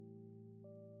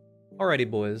Alrighty,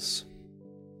 boys.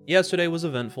 Yesterday was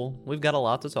eventful. We've got a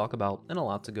lot to talk about and a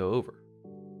lot to go over.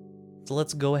 So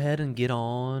let's go ahead and get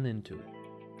on into it.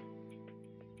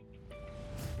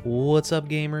 What's up,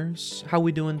 gamers? How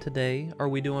we doing today? Are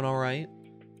we doing alright?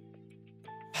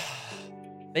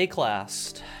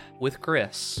 Bayclast with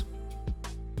Chris.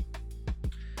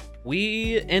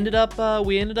 We ended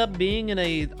up being in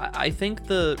a, I think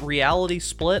the reality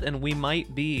split, and we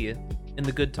might be in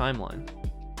the good timeline.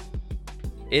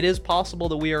 It is possible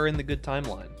that we are in the good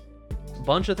timeline. A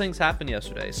bunch of things happened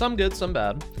yesterday. Some good, some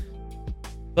bad.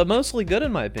 But mostly good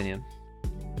in my opinion.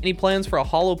 Any plans for a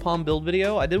Hollow Palm build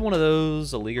video? I did one of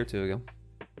those a league or two ago.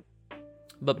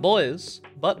 But boys,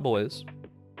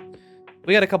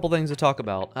 we got a couple things to talk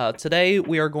about. Today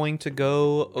we are going to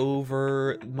go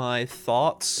over my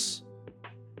thoughts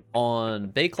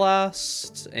on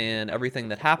Bayclast and everything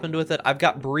that happened with it. I've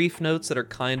got brief notes that are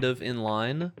kind of in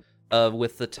line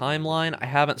with the timeline. I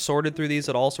haven't sorted through these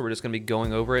at all, so we're just going to be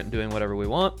going over it and doing whatever we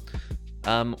want.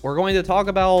 We're going to talk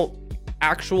about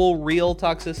actual real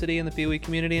toxicity in the PoE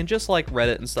community and just like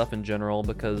Reddit and stuff in general,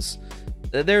 because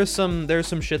there's some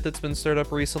shit that's been stirred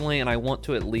up recently, and I want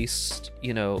to at least,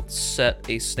 set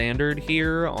a standard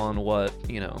here on what,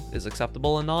 is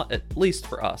acceptable and not, at least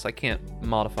for us. I can't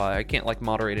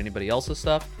moderate anybody else's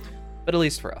stuff, but at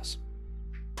least for us.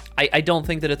 I don't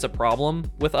think that it's a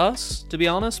problem with us, to be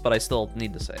honest, but I still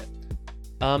need to say it.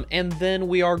 And then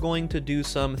we are going to do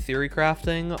some theory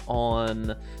crafting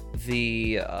on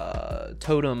the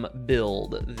totem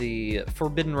build, the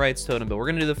Forbidden Rites totem build. We're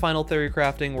going to do the final theory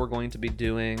crafting. We're going to be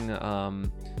doing a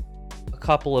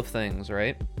couple of things,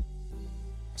 right?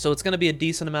 So it's going to be a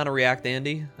decent amount of React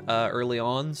Andy early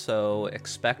on, so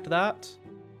expect that.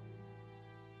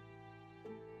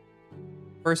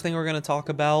 First thing we're going to talk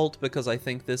about, because I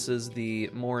think this is the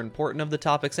more important of the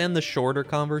topics and the shorter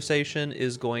conversation,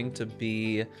 is going to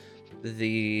be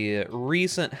the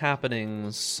recent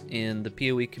happenings in the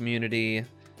PoE community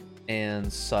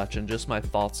and such, and just my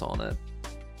thoughts on it.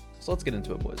 So let's get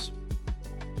into it, boys.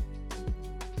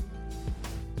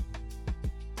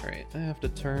 Alright, I have to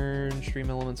turn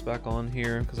Stream Elements back on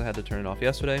here because I had to turn it off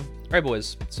yesterday. Alright,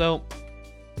 boys. So,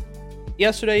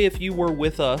 yesterday, if you were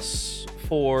with us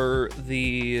for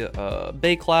the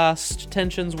Bayclast,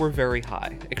 tensions were very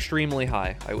high, extremely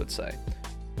high, I would say.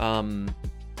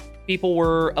 People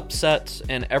were upset,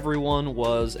 and everyone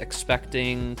was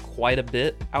expecting quite a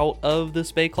bit out of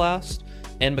this Bayclast,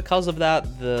 and because of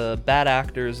that, the bad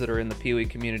actors that are in the PoE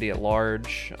community at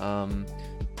large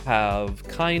have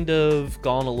kind of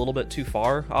gone a little bit too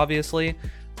far, obviously.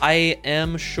 I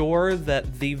am sure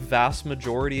that the vast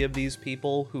majority of these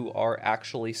people who are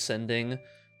actually sending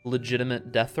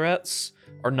legitimate death threats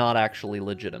are not actually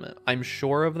legitimate. I'm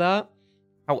sure of that.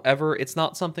 However, it's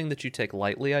not something that you take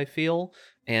lightly, I feel,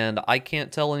 and I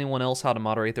can't tell anyone else how to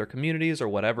moderate their communities or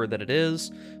whatever that it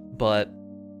is, but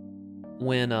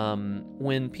when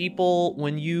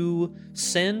you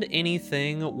send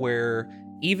anything where,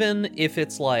 even if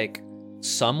it's like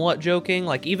somewhat joking,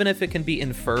 like even if it can be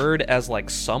inferred as like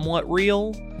somewhat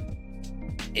real,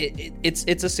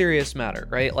 it's a serious matter,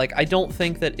 right? Like, I don't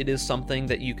think that it is something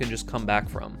that you can just come back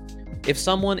from. If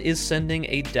someone is sending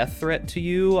a death threat to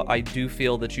you, I do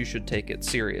feel that you should take it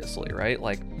seriously, right?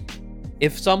 Like,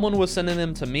 if someone was sending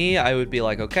them to me, I would be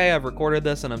like, okay, I've recorded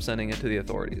this and I'm sending it to the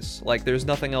authorities. Like, there's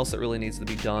nothing else that really needs to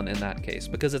be done in that case,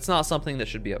 because it's not something that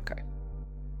should be okay.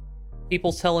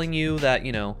 People telling you that,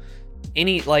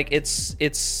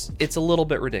 it's a little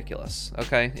bit ridiculous,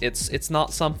 okay? It's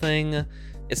not something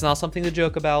to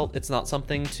joke about. It's not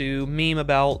something to meme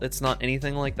about. It's not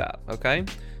anything like that, okay?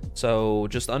 So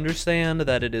just understand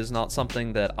that it is not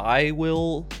something that I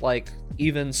will,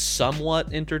 even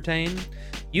somewhat entertain.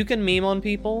 You can meme on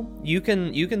people. You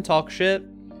can talk shit.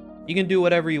 You can do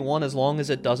whatever you want as long as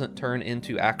it doesn't turn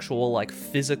into actual,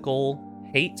 physical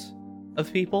hate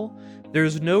of people.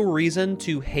 There's no reason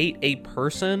to hate a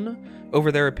person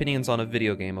over their opinions on a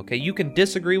video game, okay? You can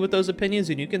disagree with those opinions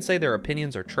and you can say their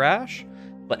opinions are trash,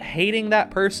 but hating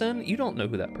that person, you don't know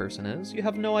who that person is. You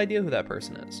have no idea who that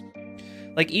person is.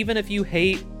 Even if you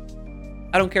hate,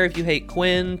 I don't care if you hate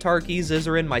Quinn, Tarky,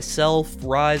 Zizarin, myself,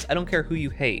 Rise, I don't care who you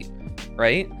hate,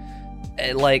 right?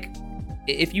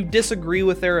 If you disagree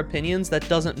with their opinions, that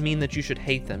doesn't mean that you should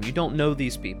hate them. You don't know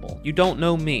these people. You don't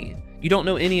know me. You don't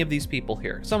know any of these people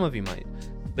here. Some of you might,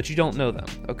 but you don't know them,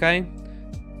 okay?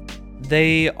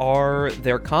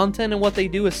 Their content and what they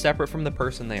do is separate from the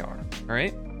person they are, all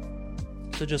right?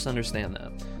 So just understand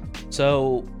that.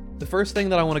 So the first thing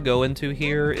that I want to go into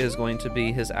here is going to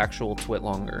be his actual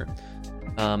TwitLonger.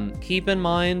 Keep in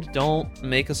mind, don't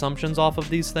make assumptions off of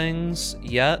these things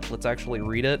yet. Let's actually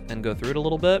read it and go through it a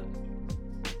little bit.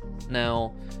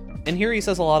 Now, and here he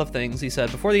says a lot of things. He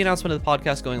said, before the announcement of the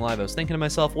podcast going live, I was thinking to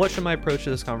myself, what should my approach to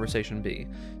this conversation be?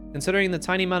 Considering the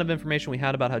tiny amount of information we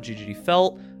had about how GGG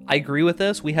felt, I agree with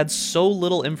this. We had so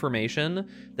little information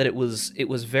that it was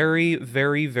very,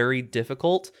 very, very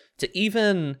difficult to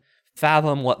even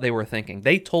fathom what they were thinking.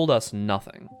 They told us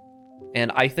nothing.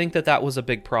 And I think that was a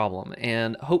big problem.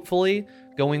 And hopefully,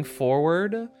 going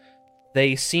forward,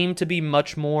 they seem to be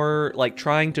much more like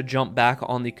trying to jump back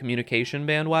on the communication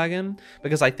bandwagon,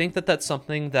 because I think that that's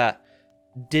something that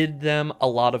did them a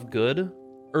lot of good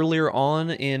earlier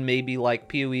on in maybe like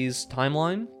PoE's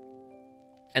timeline,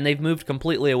 and they've moved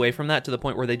completely away from that to the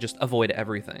point where they just avoid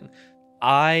everything.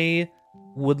 I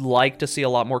would like to see a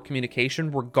lot more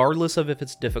communication, regardless of if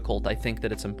it's difficult. I think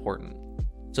that it's important.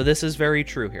 So this is very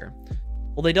true here.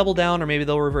 Will they double down, or maybe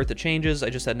they'll revert the changes? I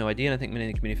just had no idea, and I think many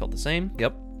in the community felt the same.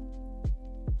 Yep.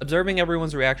 Observing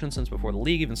everyone's reaction since before the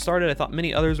league even started, I thought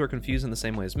many others were confused in the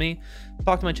same way as me.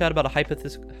 Talked to my chat about a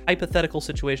hypothetical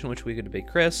situation which we could debate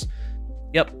Chris.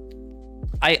 Yep.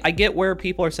 I get where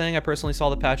people are saying I personally saw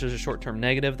the patch as a short-term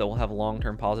negative that will have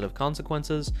long-term positive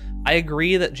consequences. I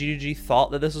agree that GGG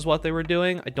thought that this is what they were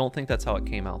doing. I don't think that's how it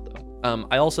came out, though.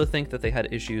 I also think that they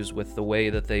had issues with the way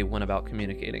that they went about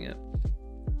communicating it.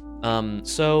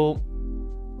 So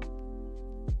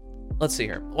let's see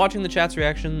here. Watching the chat's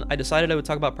reaction, I decided I would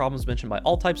talk about problems mentioned by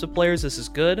all types of players. This is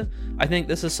good. I think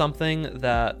this is something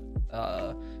that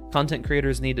content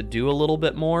creators need to do a little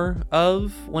bit more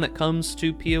of when it comes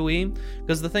to PoE.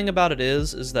 Because the thing about it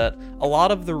is that a lot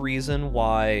of the reason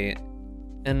why,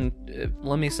 and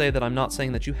let me say that I'm not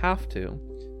saying that you have to,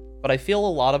 but I feel a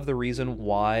lot of the reason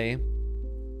why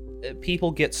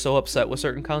people get so upset with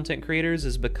certain content creators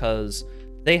is because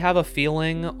they have a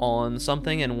feeling on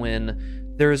something, and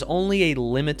when there's only a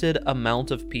limited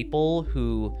amount of people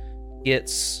who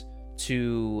gets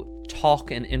to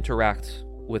talk and interact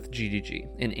with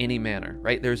GGG in any manner,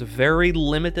 right? There's a very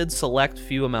limited, select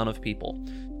few amount of people.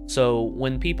 So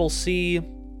when people see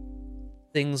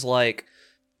things like,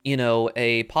 you know,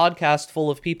 a podcast full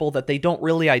of people that they don't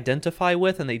really identify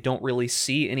with and they don't really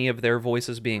see any of their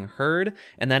voices being heard,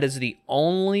 and that is the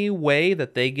only way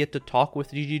that they get to talk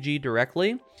with GGG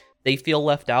directly, they feel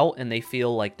left out and they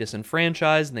feel like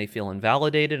disenfranchised and they feel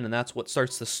invalidated, and that's what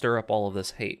starts to stir up all of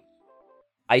this hate.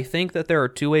 I think that there are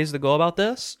two ways to go about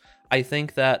this. I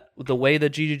think that the way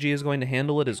that GGG is going to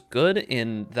handle it is good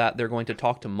in that they're going to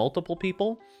talk to multiple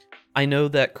people. I know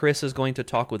that Chris is going to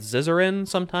talk with Zizarin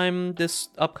sometime this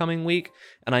upcoming week,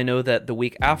 and I know that the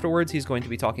week afterwards he's going to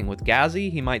be talking with Gazzy.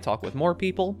 He might talk with more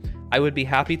people. I would be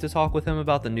happy to talk with him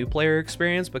about the new player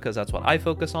experience because that's what I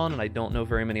focus on, and I don't know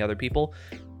very many other people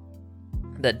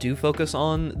that do focus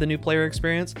on the new player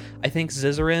experience. I think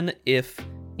Zizarin, if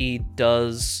he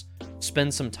does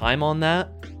spend some time on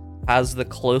that, has the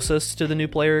closest to the new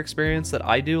player experience that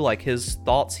I do. Like his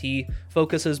thoughts, he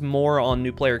focuses more on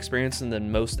new player experience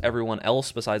than most everyone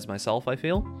else besides myself, I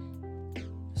feel.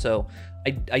 So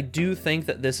I do think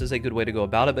that this is a good way to go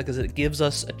about it because it gives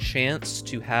us a chance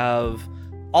to have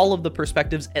all of the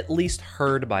perspectives at least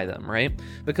heard by them, right?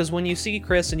 Because when you see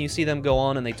Chris and you see them go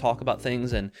on and they talk about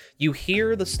things and you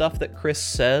hear the stuff that Chris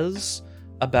says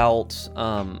about,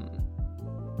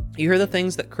 you hear the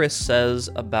things that Chris says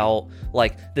about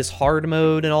like this hard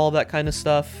mode and all of that kind of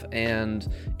stuff,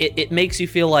 and it makes you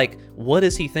feel like, what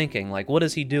is he thinking? Like, what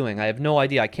is he doing? I have no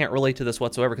idea. I can't relate to this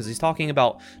whatsoever because he's talking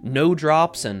about no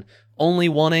drops and only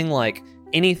wanting like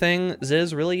anything.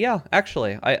 Ziz, really? Yeah,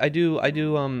 actually, I do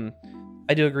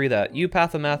agree that you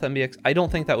Path of Math MBX. I don't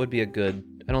think that would be a good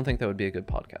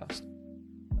podcast.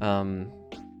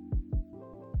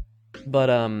 But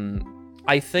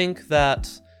I think that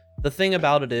the thing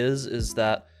about it is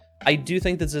that I do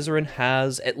think that Zizarin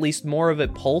has at least more of a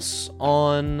pulse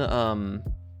on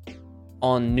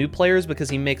new players because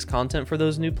he makes content for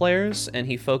those new players and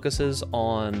he focuses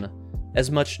on as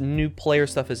much new player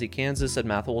stuff as he can. Ziz said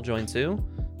Mathel will join too.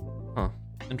 Huh,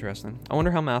 interesting. I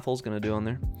wonder how Mathel's gonna do on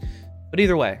there. But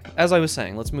either way, as I was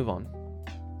saying, let's move on.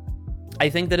 I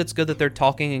think that it's good that they're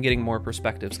talking and getting more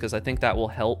perspectives because I think that will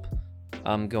help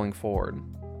going forward.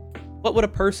 What would a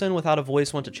person without a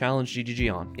voice want to challenge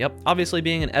GGG on? Yep, obviously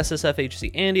being an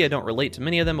SSFHC Andy, I don't relate to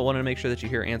many of them, but wanted to make sure that you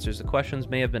hear answers to questions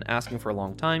may have been asking for a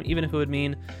long time, even if it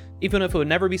would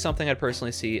never be something I'd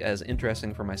personally see as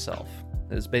interesting for myself.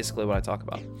 Is basically what I talk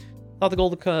about. Thought the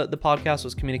goal of the podcast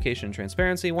was communication and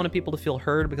transparency. Wanted people to feel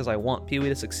heard because I want PoE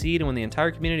to succeed, and when the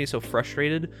entire community is so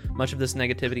frustrated, much of this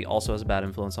negativity also has a bad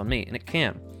influence on me, and it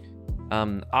can.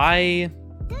 I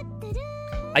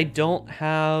don't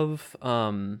have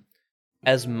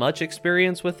as much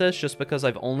experience with this just because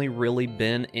I've only really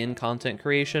been in content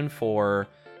creation for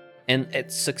and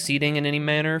it's succeeding in any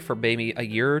manner for maybe a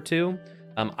year or two.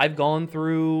 I've gone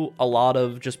through a lot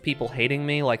of just people hating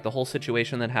me, like the whole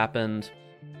situation that happened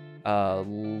a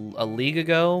league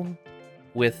ago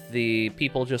with the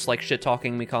people just like shit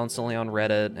talking me constantly on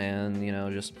Reddit and, you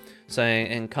know, just saying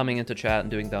and coming into chat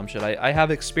and doing dumb shit. I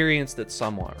have experienced it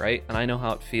somewhat, right? And I know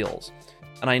how it feels.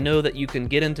 And I know that you can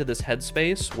get into this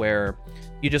headspace where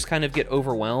you just kind of get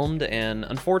overwhelmed, and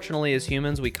unfortunately as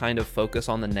humans we kind of focus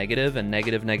on the negative, and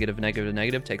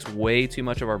negative takes way too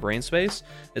much of our brain space.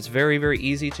 It's very, very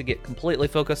easy to get completely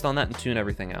focused on that and tune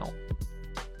everything out.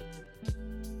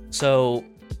 So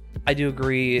I do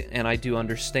agree, and I do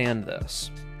understand this.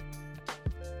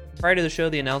 Prior to the show,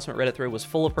 the announcement Reddit thread was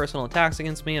full of personal attacks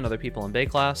against me and other people in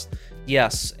Bayclast.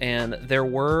 Yes, and there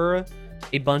were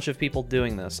a bunch of people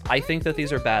doing this. I think that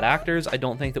these are bad actors. I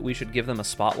don't think that we should give them a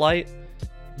spotlight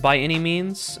by any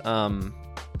means. I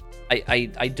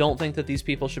don't think that these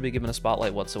people should be given a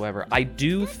spotlight whatsoever. I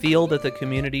do feel that the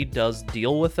community does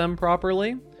deal with them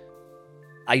properly.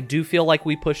 I do feel like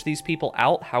we push these people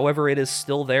out. However, it is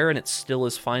still there, and it still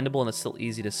is findable, and it's still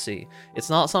easy to see.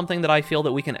 It's not something that I feel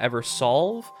that we can ever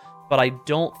solve, but I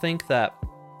don't think that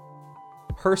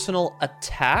personal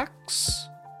attacks...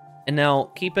 And now,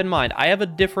 keep in mind, I have a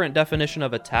different definition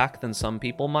of attack than some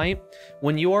people might.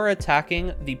 When you are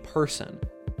attacking the person,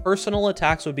 personal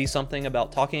attacks would be something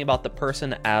about talking about the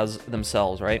person as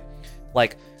themselves, right?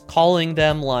 Like, calling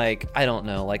them, like, I don't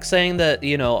know, like saying that,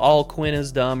 you know, all Quinn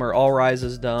is dumb, or all Ryze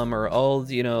is dumb, or all,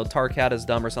 you know, Tarkat is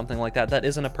dumb, or something like that. That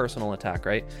isn't a personal attack,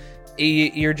 right?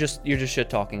 You're just shit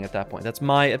talking at that point. That's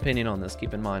my opinion on this,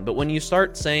 keep in mind. But when you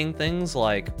start saying things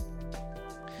like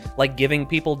giving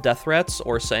people death threats,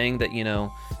 or saying that, you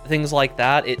know, things like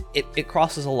that, it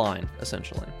crosses a line,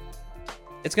 essentially.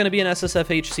 It's going to be an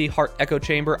SSFHC heart echo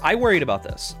chamber. I worried about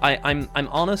this. I'm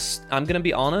honest. I'm going to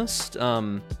be honest.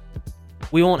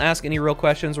 We won't ask any real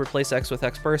questions, replace X with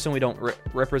X person. We don't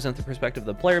represent the perspective of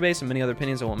the player base, and many other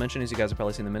opinions I won't mention, as you guys have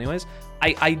probably seen them anyways.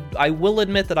 I will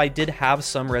admit that I did have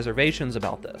some reservations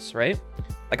about this, right?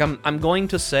 Like, I'm going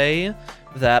to say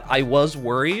that I was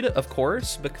worried, of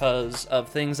course, because of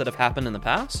things that have happened in the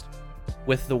past,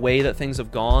 with the way that things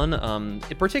have gone,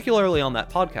 particularly on that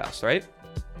podcast, right?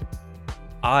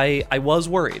 I was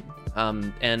worried,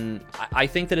 and I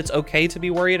think that it's okay to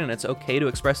be worried, and it's okay to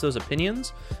express those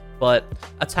opinions, but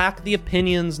attack the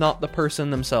opinions, not the person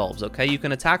themselves, okay? You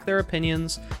can attack their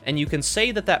opinions, and you can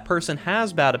say that that person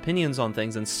has bad opinions on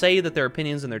things, and say that their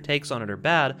opinions and their takes on it are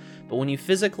bad, but when you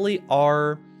physically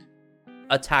are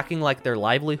attacking, like, their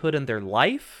livelihood and their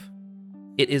life,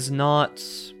 it is not...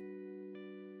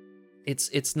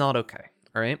 It's not okay,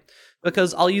 all right?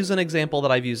 Because I'll use an example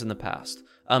that I've used in the past.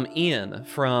 Ian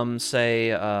from, say,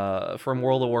 from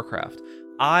World of Warcraft.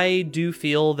 I do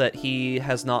feel that he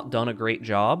has not done a great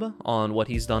job on what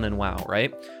he's done in WoW,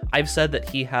 right? I've said that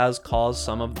he has caused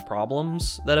some of the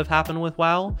problems that have happened with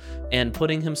WoW, and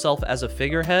putting himself as a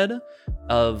figurehead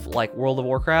of, like, World of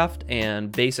Warcraft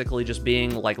and basically just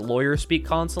being, like, lawyer speak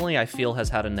constantly, I feel has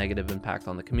had a negative impact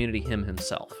on the community, him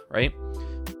himself, right?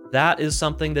 That is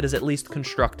something that is at least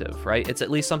constructive, right? It's at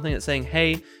least something that's saying,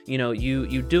 hey, you know,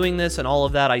 you doing this and all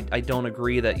of that, I don't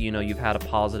agree that, you know, you've had a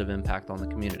positive impact on the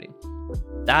community.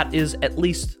 That is at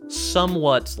least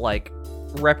somewhat, like,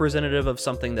 representative of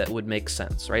something that would make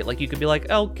sense, right? Like, you could be like,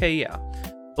 okay, yeah.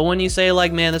 But when you say,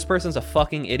 like, man, this person's a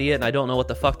fucking idiot and I don't know what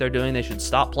the fuck they're doing, they should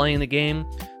stop playing the game,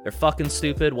 they're fucking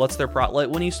stupid, what's their like,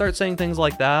 when you start saying things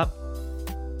like that,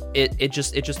 it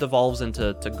just evolves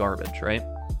into garbage, right?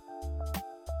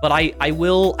 But I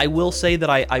will say that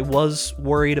I was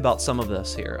worried about some of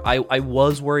this here. I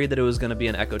was worried that it was going to be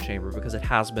an echo chamber, because it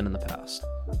has been in the past.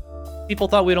 People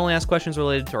thought we'd only ask questions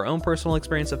related to our own personal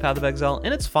experience of Path of Exile,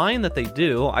 and it's fine that they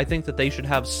do. I think that they should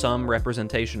have some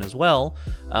representation as well.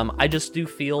 I just do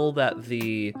feel that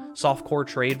the softcore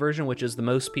trade version, which is the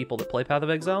most people that play Path of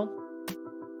Exile,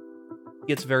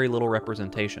 gets very little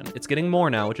representation. It's getting more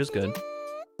now, which is good.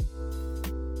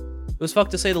 It was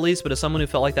fucked to say the least, but as someone who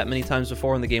felt like that many times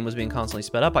before when the game was being constantly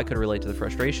sped up, I could relate to the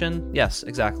frustration. Yes,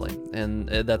 exactly, and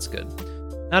that's good.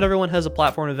 Not everyone has a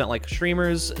platform event like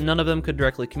streamers. None of them could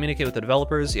directly communicate with the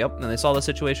developers. Yep, and they saw the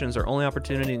situation as their only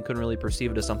opportunity and couldn't really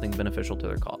perceive it as something beneficial to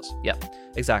their cause. Yep,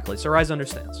 exactly. So Ryze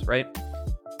understands, right?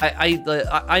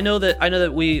 I know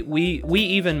that we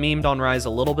even memed on Ryze a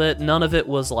little bit. None of it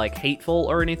was, like, hateful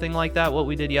or anything like that, what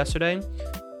we did yesterday.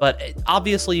 But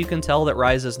obviously you can tell that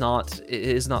Ryze is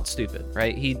not stupid,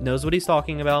 right? He knows what he's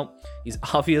talking about. He's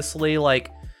obviously, like,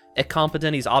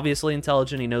 competent. He's obviously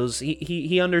intelligent. He knows,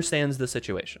 he understands the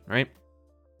situation, right?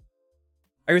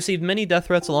 I received many death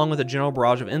threats along with a general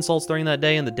barrage of insults during that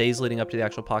day and the days leading up to the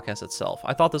actual podcast itself.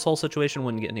 I thought this whole situation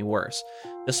wouldn't get any worse.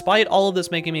 Despite all of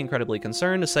this making me incredibly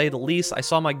concerned, to say the least, I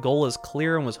saw my goal as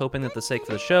clear and was hoping that the sake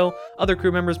for the show, other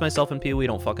crew members, myself, and PoE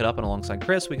don't fuck it up, and alongside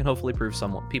Chris, we can hopefully prove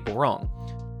some people wrong.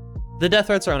 The death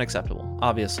threats are unacceptable,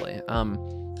 obviously.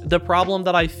 The problem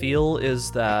that I feel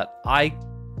is that I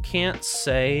can't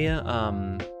say,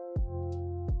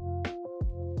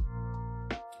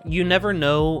 you never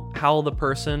know how the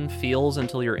person feels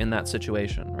until you're in that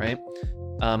situation, right?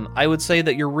 I would say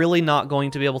that you're really not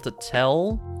going to be able to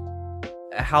tell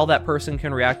how that person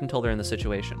can react until they're in the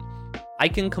situation. I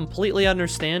can completely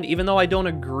understand, even though I don't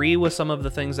agree with some of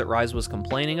the things that Rise was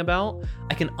complaining about,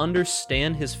 I can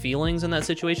understand his feelings in that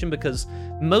situation because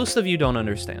most of you don't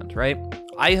understand, right?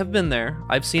 I have been there,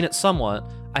 I've seen it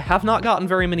somewhat. I have not gotten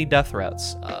very many death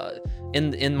threats.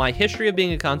 In my history of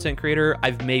being a content creator,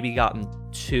 I've maybe gotten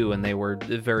 2 and they were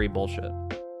very bullshit.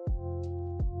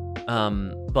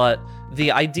 But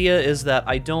the idea is that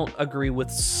I don't agree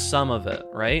with some of it,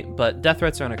 right? But death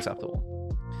threats are unacceptable.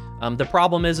 The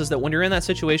problem is that when you're in that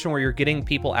situation where you're getting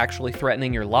people actually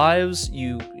threatening your lives,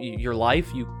 you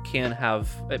can have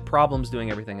problems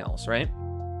doing everything else, right?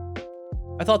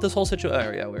 I thought this whole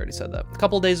situation, yeah, we already said that. A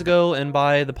couple of days ago, and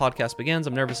by the podcast begins,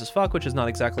 I'm nervous as fuck, which is not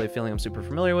exactly a feeling I'm super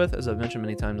familiar with, as I've mentioned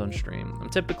many times on stream. I'm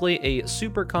typically a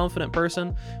super confident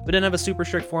person, but didn't have a super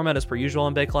strict format as per usual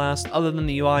in Bakelast. Other than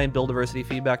the UI and build diversity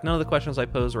feedback, none of the questions I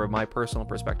posed were of my personal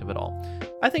perspective at all.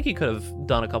 I think he could have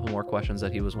done a couple more questions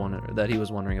that he was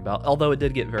wondering about, although it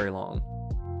did get very long.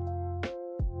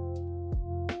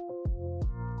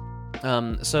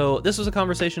 So this was a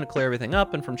conversation to clear everything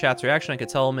up, and from chat's reaction, I could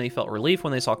tell many felt relief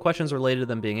when they saw questions related to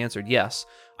them being answered. Yes,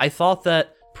 I thought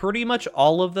that pretty much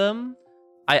all of them,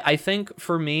 I think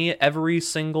for me, every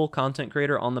single content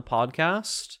creator on the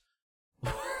podcast,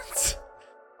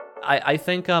 I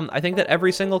think that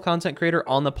every single content creator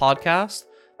on the podcast,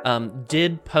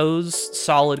 did pose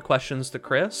solid questions to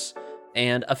Chris,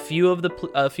 and a few of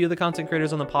the content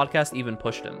creators on the podcast even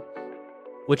pushed him.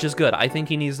 Which is good. I think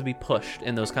he needs to be pushed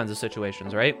in those kinds of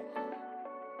situations, right?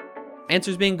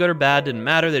 Answers being good or bad didn't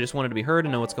matter. They just wanted to be heard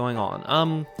and know what's going on.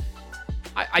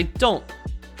 I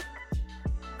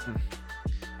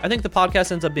think the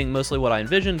podcast ends up being mostly what I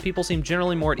envisioned. People seem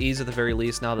generally more at ease at the very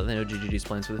least now that they know GGG's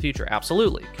plans for the future.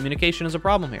 Absolutely. Communication is a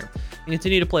problem here. And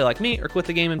continue to play like me or quit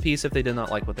the game in peace if they did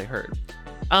not like what they heard.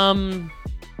 I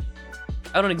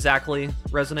don't exactly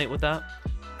resonate with that.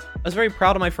 I was very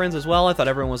proud of my friends as well. I thought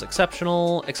everyone was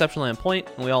exceptionally on point,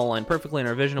 and we all aligned perfectly in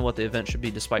our vision of what the event should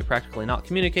be despite practically not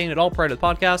communicating at all prior to the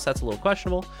podcast. That's a little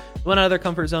questionable. We went out of their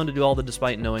comfort zone to do all the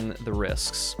despite knowing the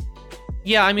risks.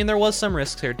 Yeah, I mean, there was some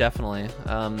risks here, definitely.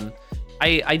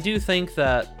 I do think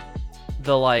that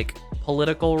the,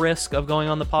 political risk of going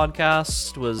on the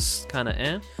podcast was kind of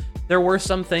eh. There were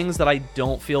some things that I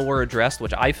don't feel were addressed,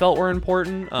 which I felt were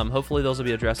important. Hopefully those will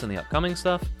be addressed in the upcoming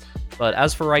stuff. But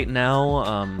as for right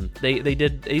now, they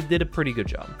did a pretty good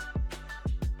job.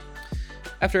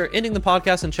 After ending the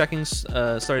podcast and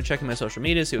started checking my social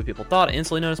media to see what people thought, I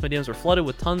instantly noticed my DMs were flooded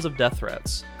with tons of death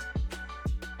threats.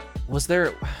 Was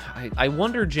there... I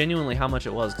wonder genuinely how much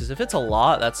it was, because if it's a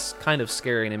lot, that's kind of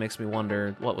scary, and it makes me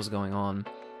wonder what was going on.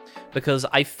 Because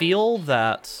I feel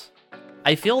that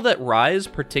Rise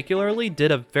particularly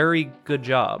did a very good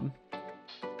job.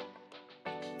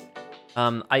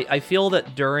 I feel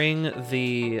that during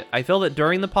the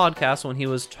podcast when he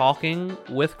was talking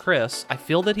with Chris, I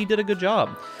feel that he did a good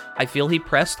job. I feel he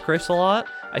pressed Chris a lot.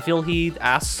 I feel he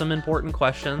asked some important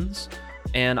questions,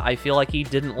 and I feel like he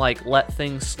didn't let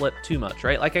things slip too much,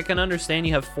 right? I can understand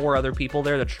you have 4 other people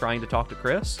there that's trying to talk to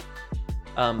Chris,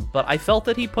 but I felt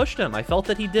that he pushed him. I felt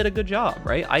that he did a good job,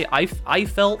 right? I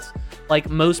felt like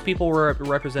most people were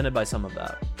represented by some of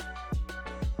that.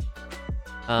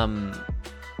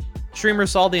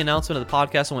 Streamers saw the announcement of the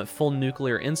podcast and went full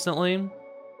nuclear instantly.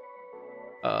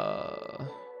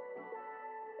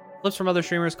 Clips from other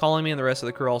streamers calling me and the rest of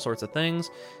the crew all sorts of things.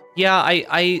 Yeah,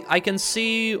 I can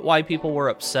see why people were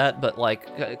upset, but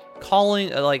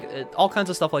calling all kinds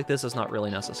of stuff like this is not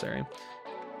really necessary.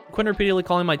 Quinn repeatedly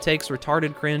calling my takes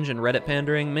retarded, cringe, and Reddit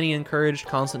pandering. Many encouraged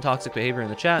constant toxic behavior in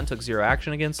the chat and took zero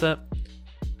action against it.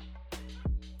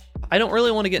 I don't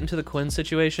really want to get into the Quinn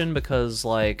situation because,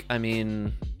 I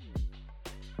mean...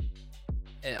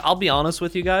 I'll be honest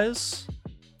with you guys.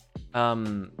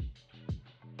 Can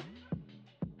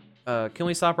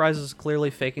we stop Rise is clearly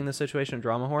faking the situation and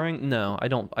drama whoring? No, I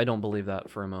don't believe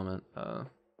that for a moment.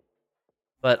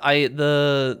 But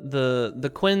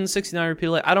the Quinn 69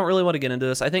 repeatedly, I don't really want to get into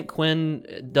this. I think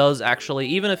Quinn does actually,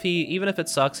 even if it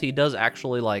sucks, he does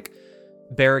actually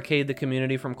barricade the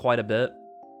community from quite a bit.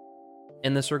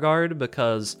 in this regard,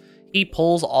 because he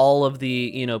pulls all of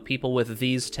the, you know, people with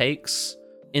these takes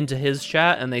into his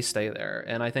chat and they stay there.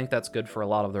 And I think that's good for a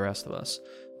lot of the rest of us.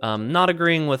 Not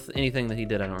agreeing with anything that he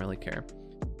did, I don't really care.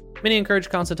 Many encouraged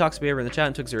constant toxic behavior in the chat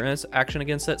and took zero action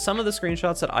against it. Some of the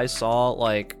screenshots that I saw,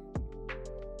 like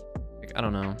I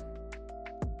don't know.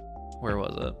 Where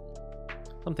was it?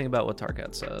 Something about what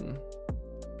Tarkat said.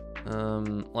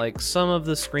 Like some of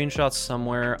the screenshots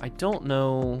somewhere. I don't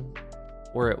know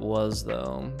where it was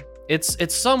though.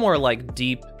 It's somewhere like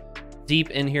deep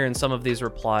in here in some of these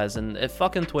replies, and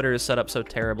fucking Twitter is set up so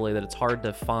terribly that it's hard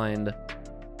to find.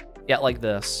 Yeah, like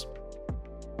this.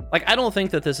 Like, I don't think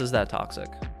that this is that toxic,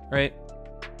 right?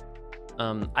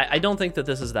 I don't think that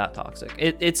this is that toxic.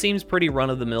 It seems pretty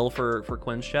run-of-the-mill for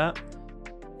Quinn's chat.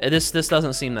 This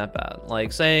doesn't seem that bad.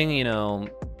 Like, saying, you know,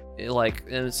 like,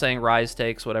 saying Rise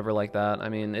takes, whatever like that. I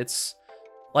mean, it's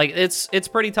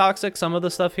pretty toxic, some of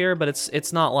the stuff here, but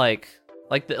it's not like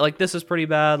this is pretty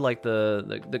bad, like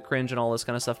the cringe and all this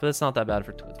kind of stuff, but it's not that bad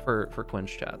for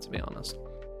Quinn's chat, to be honest.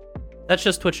 That's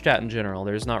just Twitch chat in general.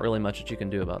 There's not really much that you can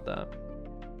do about that.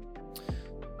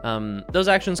 Those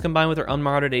actions combined with our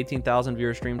unmonitored 18,000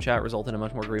 viewer stream chat resulted in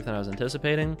much more grief than I was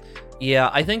anticipating. Yeah,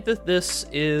 I think that this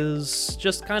is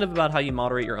just kind of about how you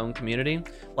moderate your own community.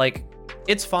 Like,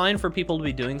 it's fine for people to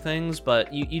be doing things,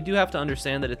 but you do have to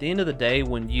understand that at the end of the day,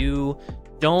 when you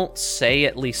don't say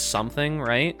at least something,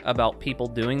 right, about people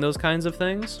doing those kinds of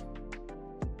things,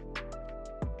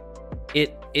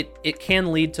 it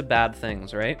can lead to bad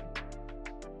things, right?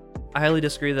 I highly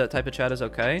disagree that type of chat is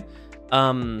okay.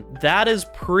 That is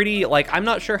pretty, like, I'm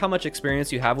not sure how much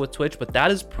experience you have with Twitch, but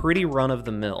that is pretty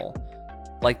run-of-the-mill.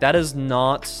 Like, that is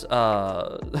not,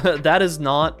 that is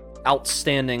not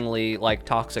outstandingly, like,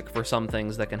 toxic for some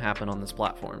things that can happen on this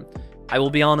platform. I will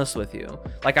be honest with you.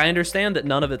 Like, I understand that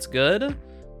none of it's good,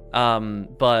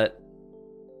 but,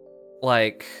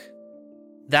 like,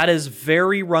 that is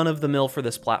very run-of-the-mill for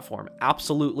this platform.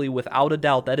 Absolutely, without a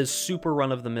doubt, that is super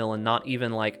run-of-the-mill and not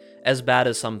even, like, as bad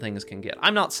as some things can get.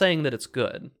 I'm not saying that it's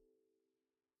good.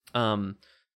 But,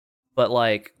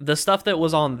 like, the stuff that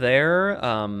was on there,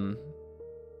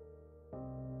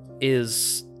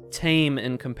 is tame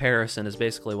in comparison, is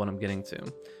basically what I'm getting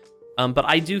to. But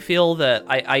I do feel that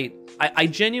I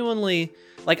genuinely,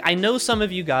 like, I know some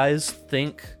of you guys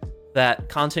think that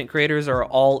content creators are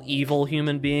all evil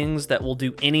human beings that will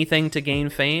do anything to gain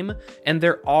fame, and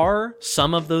there are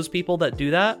some of those people that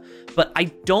do that, but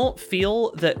I don't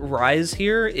feel that Rise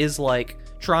here is, like,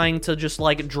 trying to just,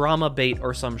 like, drama bait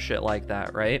or some shit like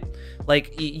that, right?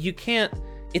 Like, you can't,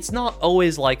 it's not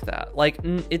always like that. Like,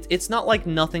 it's not like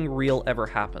nothing real ever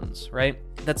happens, right?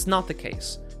 That's not the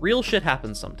case. Real shit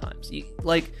happens sometimes.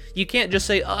 You can't just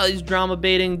say, oh, he's drama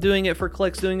baiting, doing it for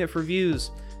clicks, doing it for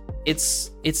views.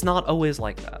 It's not always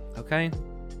like that, okay?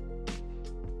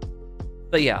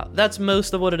 But yeah, that's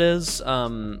most of what it is.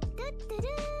 I'm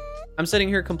sitting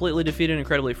here completely defeated and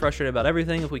incredibly frustrated about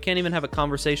everything. If we can't even have a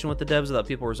conversation with the devs without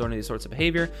people resorting to these sorts of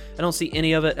behavior, I don't see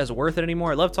any of it as worth it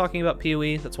anymore. I love talking about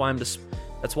PoE. That's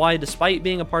why, despite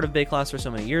being a part of Bayclass for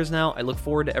so many years now, I look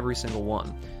forward to every single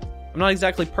one. I'm not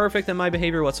exactly perfect in my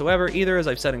behavior whatsoever either, as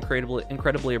I've said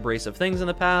incredibly abrasive things in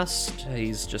the past.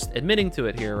 He's just admitting to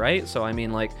it here, right? So, I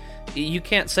mean, like, you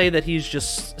can't say that he's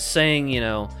just saying, you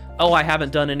know, oh, I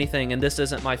haven't done anything and this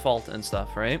isn't my fault and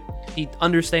stuff, right? He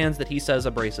understands that he says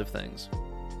abrasive things.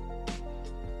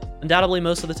 Undoubtedly,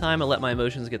 most of the time, I let my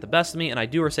emotions get the best of me, and I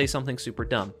do or say something super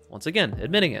dumb. Once again,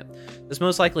 admitting it. This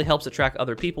most likely helps attract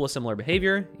other people with similar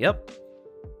behavior. Yep.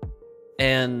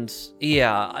 And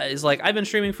yeah, it's like, I've been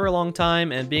streaming for a long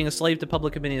time, and being a slave to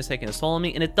public opinion is taking a toll on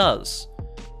me, and it does.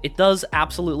 It does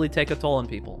absolutely take a toll on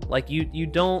people. Like,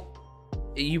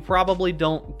 you probably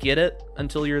don't get it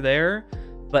until you're there,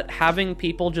 but having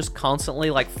people just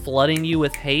constantly, like, flooding you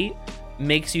with hate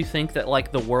makes you think that,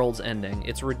 like, the world's ending.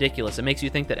 It's ridiculous. It makes you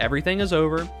think that everything is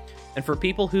over, and for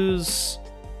people whose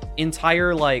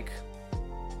entire,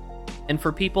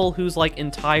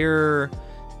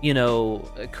 you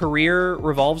know, career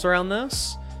revolves around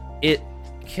this, it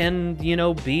can, you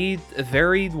know, be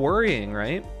very worrying,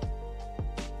 right?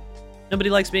 Nobody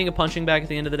likes being a punching bag at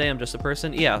the end of the day. I'm just a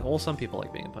person. Yeah, well, some people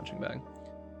like being a punching bag.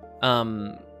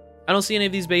 I don't see any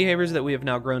of these behaviors that we have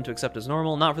now grown to accept as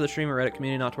normal, not for the stream or Reddit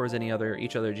community, not towards each other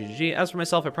GGG. As for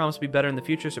myself, I promise to be better in the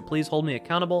future, so please hold me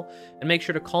accountable and make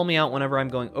sure to call me out whenever I'm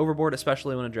going overboard,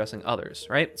 especially when addressing others,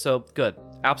 right? So, good.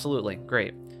 Absolutely.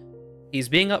 Great. He's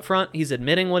being upfront, he's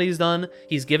admitting what he's done,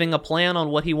 he's giving a plan on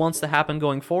what he wants to happen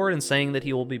going forward and saying that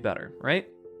he will be better, right?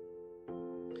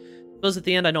 Suppose at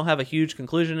the end I don't have a huge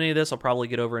conclusion to any of this, I'll probably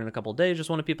get over it in a couple of days. Just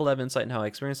wanted people to have insight in how I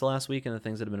experienced the last week and the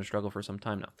things that have been a struggle for some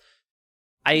time now.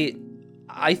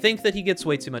 I think that he gets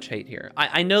way too much hate here.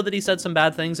 I know that he said some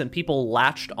bad things and people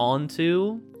latched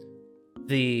onto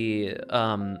the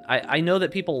I know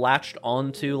that people latched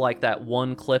onto like that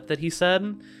one clip that he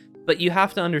said, but you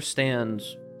have to understand,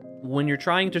 when you're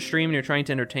trying to stream and you're trying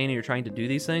to entertain and you're trying to do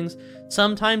these things,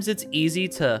 sometimes it's easy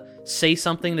to say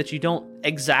something that you don't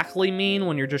exactly mean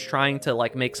when you're just trying to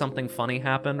like make something funny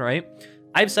happen, right?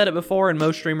 I've said it before, and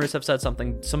most streamers have said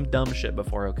some dumb shit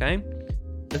before, okay?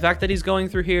 The fact that he's going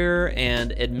through here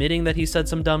and admitting that he said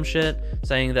some dumb shit,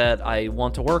 saying that I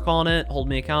want to work on it, hold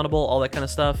me accountable, all that kind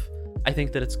of stuff, I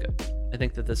think that it's good. I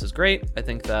think that this is great. I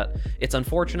think that it's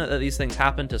unfortunate that these things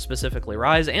happen to specifically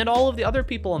Rise and all of the other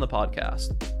people on the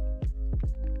podcast.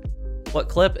 What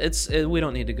clip? We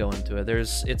don't need to go into it.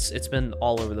 It's been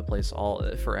all over the place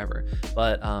forever.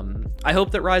 But I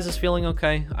hope that Rise is feeling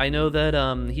okay. I know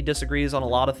that he disagrees on a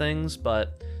lot of things,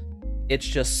 but it's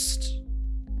just,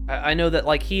 I know that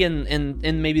like he and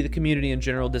maybe the community in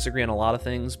general disagree on a lot of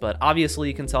things, but obviously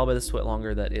you can tell by this twit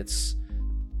longer that it's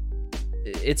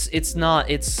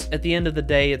at the end of the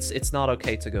day, it's not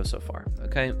okay to go so far.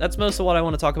 Okay, that's most of what I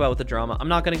want to talk about with the drama. I'm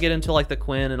not going to get into like the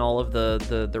Quinn and all of the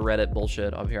Reddit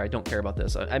bullshit over here. I don't care about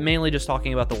this. I'm mainly just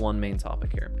talking about the one main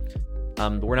topic here.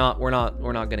 We're not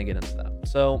going to get into that.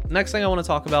 So next thing I want to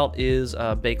talk about is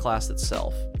Baeclast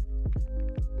itself.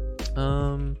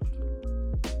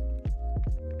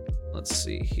 Let's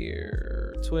see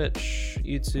here. Twitch,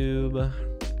 YouTube,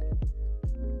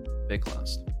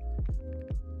 Baeclast.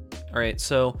 All right,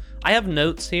 so I have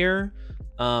notes here.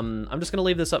 I'm just gonna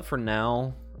leave this up for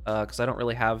now because I don't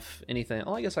really have anything.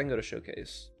 Oh, I guess I can go to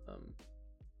Showcase.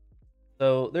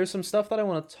 So there's some stuff that I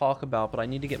want to talk about, but I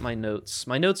need to get my notes.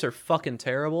 My notes are fucking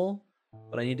terrible,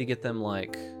 but I need to get them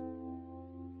like.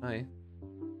 Hi.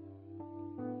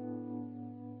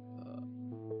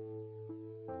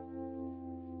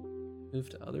 Move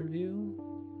to other view.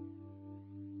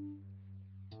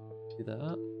 Do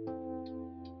that.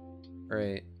 All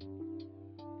right.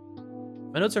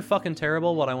 My notes are fucking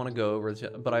terrible, what I want to go over,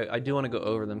 but I do want to go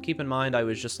over them. Keep in mind, I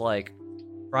was just, like,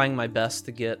 trying my best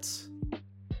to get,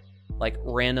 like,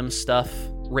 random stuff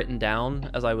written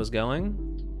down as I was going.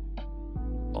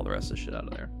 All the rest of the shit out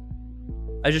of there.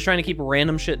 I was just trying to keep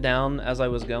random shit down as I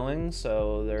was going,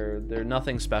 so they're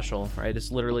nothing special, right?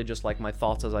 It's literally just, like, my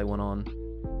thoughts as I went on.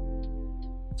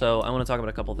 So I want to talk about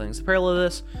a couple things. The parallel to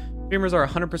this, streamers are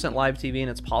 100% live TV, and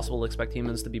it's possible to expect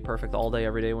humans to be perfect all day,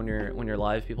 every day when you're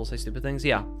live. People say stupid things.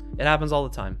 Yeah, it happens all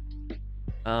the time.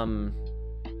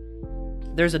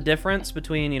 There's a difference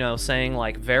between, you know, saying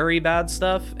like very bad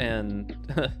stuff and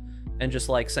and just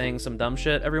like saying some dumb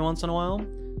shit every once in a while.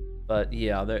 But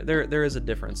yeah, there is a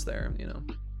difference there, you know.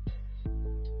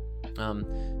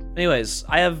 Anyways,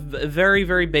 I have very,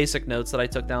 very basic notes that I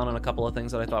took down on a couple of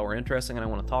things that I thought were interesting, and I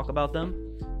want to talk about them.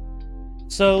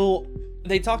 So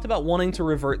they talked about wanting to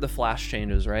revert the flash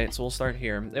changes, right? So we'll start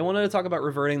here. They wanted to talk about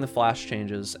reverting the flash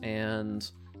changes, and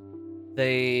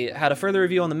they had a further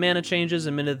review on the mana changes,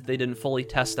 admitted that they didn't fully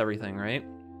test everything, right?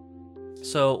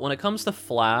 So when it comes to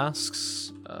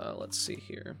flasks, let's see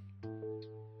here.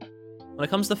 When it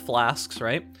comes to flasks,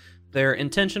 right? Their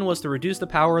intention was to reduce the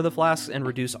power of the flasks and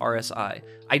reduce RSI.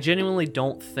 I genuinely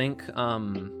don't think,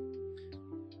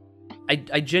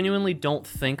 I genuinely don't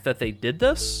think that they did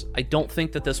this. I don't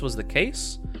think that this was the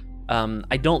case.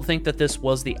 I don't think that this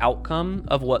was the outcome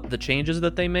of what the changes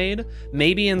that they made.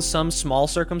 Maybe in some small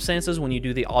circumstances when you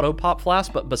do the auto pop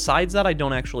flask, but besides that, I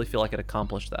don't actually feel like it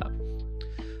accomplished that.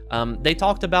 They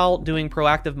talked about doing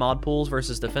proactive mod pools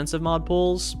versus defensive mod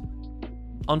pools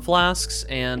on flasks,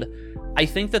 and I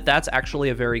think that that's actually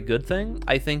a very good thing.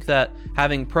 I think that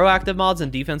having proactive mods and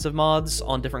defensive mods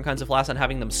on different kinds of flasks and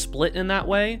having them split in that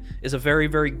way is a very,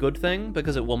 very good thing,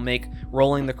 because it will make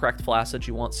rolling the correct flask that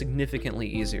you want significantly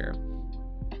easier.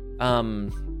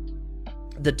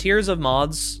 The tiers of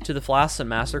mods to the flasks and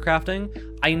master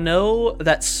crafting, I know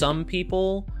that some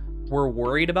people were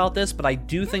worried about this, but I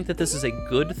do think that this is a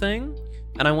good thing,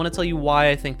 and I want to tell you why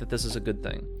I think that this is a good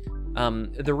thing.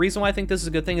 The reason why I think this is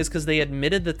a good thing is because they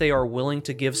admitted that they are willing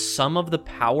to give some of the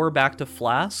power back to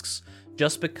flasks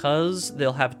just because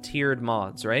they'll have tiered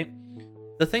mods, right?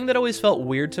 The thing that always felt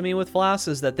weird to me with flasks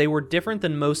is that they were different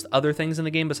than most other things in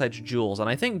the game besides jewels, and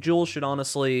I think jewels should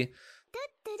honestly...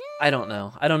 I don't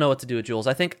know what to do with jewels.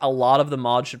 I think a lot of the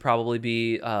mods should probably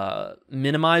be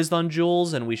minimized on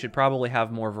jewels, and we should probably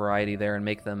have more variety there and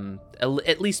make them...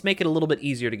 at least make it a little bit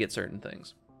easier to get certain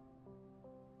things.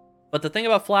 But the thing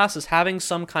about Flask is having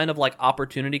some kind of like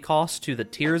opportunity cost to the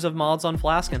tiers of mods on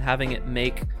Flask and having it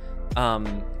make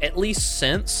at least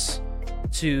sense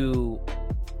to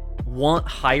want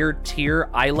higher tier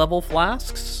eye level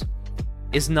flasks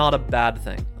is not a bad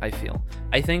thing, I feel.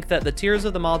 I think that the tiers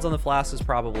of the mods on the Flask is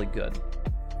probably good.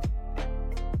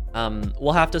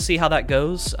 We'll have to see how that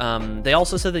goes. They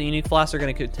also said that unique flasks are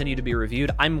going to continue to be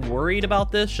reviewed. I'm worried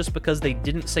about this just because they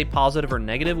didn't say positive or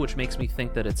negative, which makes me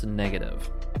think that it's negative,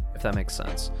 if that makes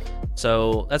sense.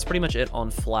 So that's pretty much it on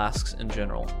flasks in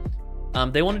general.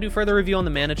 They want to do further review on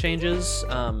the mana changes.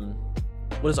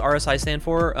 What does RSI stand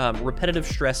for? Repetitive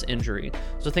stress injury.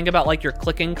 So think about like you're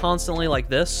clicking constantly like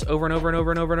this over and over and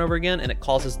over and over and over again, and it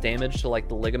causes damage to like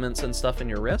the ligaments and stuff in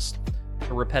your wrist.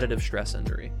 A repetitive stress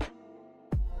injury.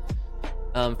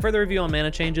 Further review on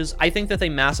mana changes. I think that they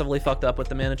massively fucked up with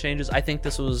the mana changes. I think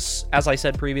this was, as I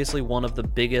said previously, one of the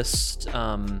biggest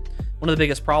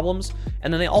problems.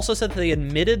 And then they also said that they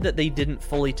admitted that they didn't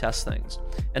fully test things.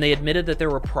 And they admitted that there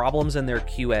were problems in their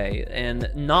QA. And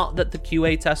not that the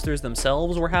QA testers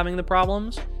themselves were having the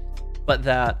problems, but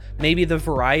that maybe the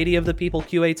variety of the people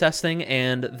QA testing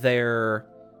and their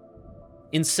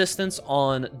insistence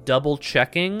on double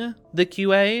checking the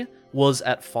QA was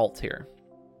at fault here.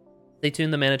 They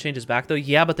tuned the mana changes back though.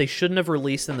 Yeah, but they shouldn't have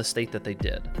released in the state that they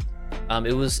did.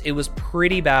 It was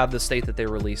pretty bad, the state that they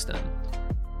released in.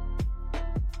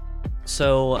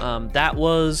 So that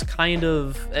was kind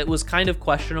of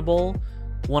questionable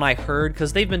when I heard,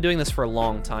 because they've been doing this for a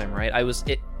long time, right?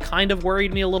 It kind of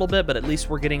worried me a little bit, but at least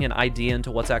we're getting an idea into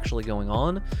what's actually going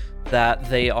on.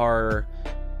 That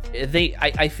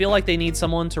I feel like they need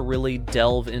someone to really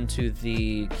delve into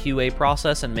the QA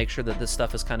process and make sure that this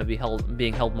stuff is kind of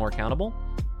being held more accountable.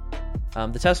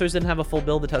 The testers didn't have a full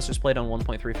build. The testers played on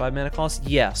 1.35 mana cost.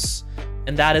 Yes,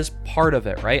 and that is part of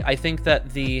it, right? I think that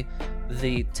the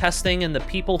testing and the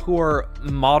people who are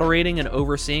moderating and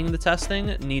overseeing the testing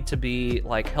need to be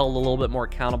like held a little bit more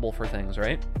accountable for things,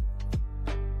 right?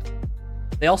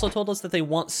 They also told us that they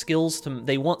want skill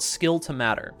to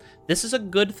matter. This is a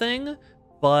good thing.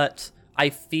 But I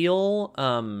feel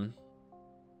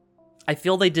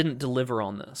they didn't deliver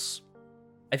on this.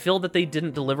 I feel that they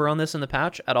didn't deliver on this in the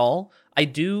patch at all. I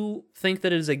do think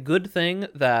that it is a good thing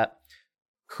that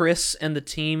Chris and the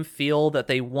team feel that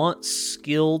they want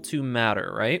skill to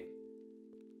matter, right?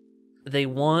 They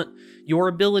want your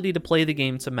ability to play the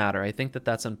game to matter. I think that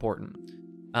that's important.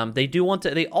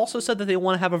 They also said that they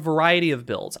want to have a variety of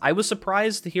builds. I was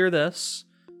surprised to hear this.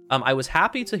 I was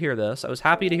happy to hear this. I was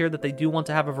happy to hear that they do want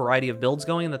to have a variety of builds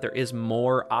going and that there is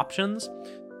more options,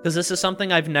 because this is something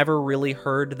I've never really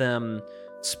heard them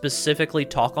specifically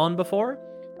talk on before.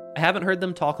 I haven't heard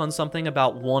them talk on something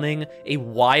about wanting a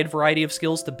wide variety of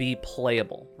skills to be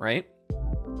playable, right?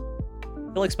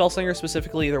 I feel like Spellslinger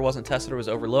specifically either wasn't tested or was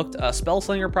overlooked.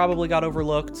 Spellslinger probably got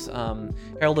overlooked.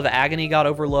 Herald of Agony got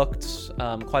overlooked.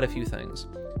 Quite a few things.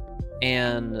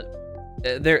 And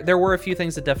there were a few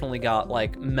things that definitely got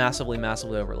like massively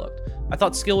overlooked. I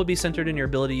thought skill would be centered in your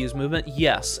ability to use movement.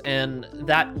 Yes, and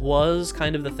that was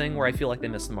kind of the thing where I feel like they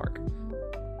missed the mark.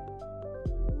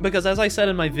 Because as I said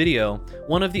in my video,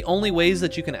 one of the only ways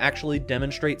that you can actually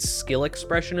demonstrate skill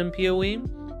expression in PoE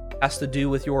has to do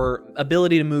with your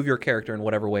ability to move your character in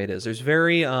whatever way it is. There's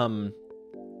very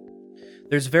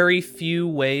few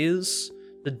ways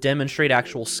to demonstrate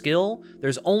actual skill.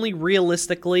 There's only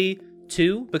realistically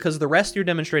 2, because the rest you're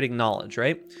demonstrating knowledge,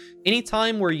 right?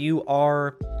 Anytime where you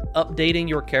are updating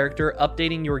your character,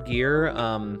 updating your gear,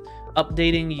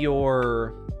 updating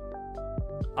your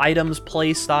items,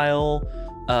 play style,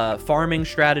 farming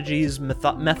strategies,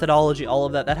 methodology, all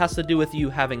of that has to do with you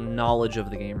having knowledge of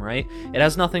the game, right? It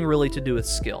has nothing really to do with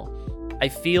skill. I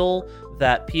feel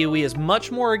that PoE is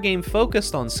much more a game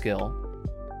focused on skill,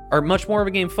 or much more of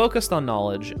a game focused on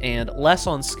knowledge and less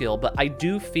on skill, but I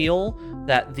do feel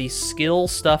that the skill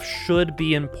stuff should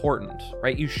be important,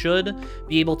 right? You should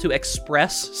be able to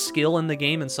express skill in the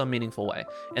game in some meaningful way,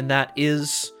 and that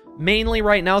is mainly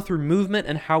right now through movement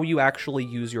and how you actually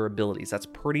use your abilities. That's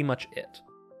pretty much it.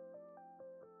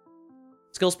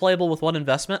 Skills playable with what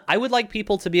investment? I would like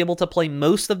people to be able to play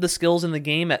most of the skills in the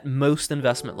game at most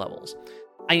investment levels.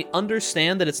 I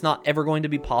understand that it's not ever going to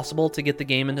be possible to get the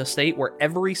game into a state where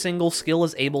every single skill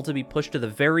is able to be pushed to the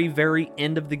very, very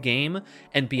end of the game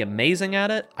and be amazing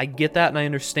at it. I get that and I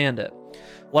understand it.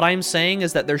 What I'm saying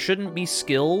is that there shouldn't be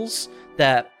skills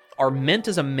that are meant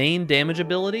as a main damage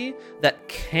ability that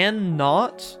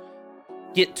cannot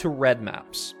get to red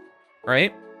maps,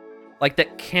 right? Like,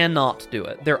 that cannot do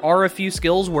it. There are a few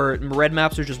skills where red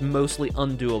maps are just mostly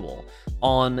undoable,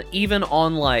 even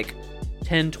on like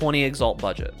 10-20 exalt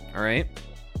budget, all right?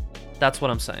 That's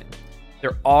what I'm saying.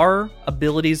 There are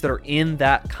abilities that are in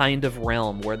that kind of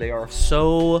realm where they are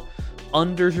so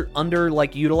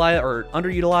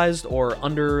underutilized or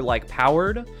under like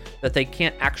powered that they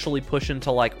can't actually push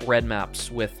into like red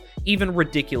maps with even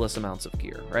ridiculous amounts of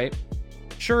gear, right?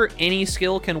 Sure, any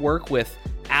skill can work with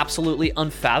absolutely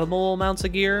unfathomable amounts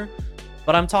of gear,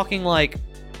 but I'm talking like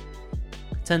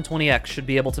 1020X should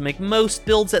be able to make most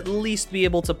builds at least be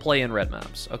able to play in red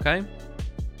maps, okay?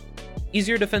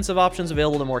 Easier defensive options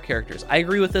available to more characters. I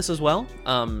agree with this as well.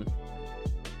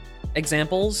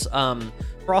 Examples,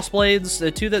 Frostblades,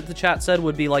 the two that the chat said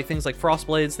would be like things like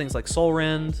Frostblades, things like Soul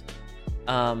Rend,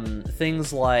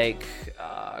 things like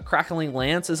Crackling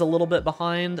Lance is a little bit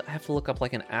behind. I have to look up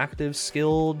like an active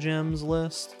skill gems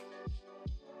list.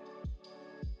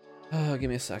 Oh, give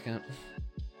me a second.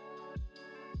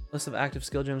 List of active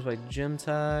skill gems by gem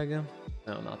tag.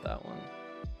 No, not that one.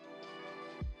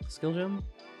 Skill gem?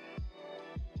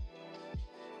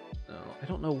 No, I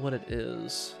don't know what it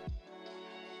is.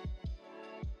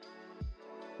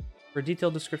 For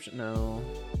detailed description, no.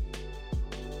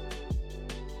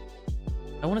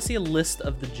 I want to see a list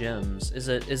of the gems.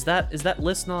 Is that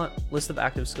list not list of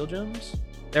active skill gems?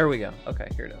 There we go. Okay,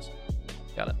 here it is.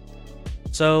 Got it.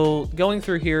 So going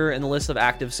through here in the list of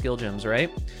active skill gems, right?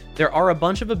 There are a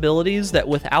bunch of abilities that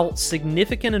without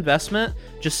significant investment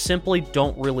just simply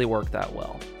don't really work that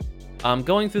well.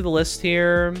 Going through the list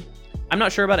here, I'm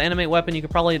not sure about Animate Weapon. You could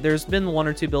probably, there's been 1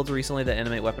 or 2 builds recently that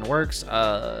Animate Weapon works.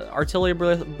 Artillery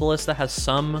Ballista has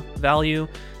some value.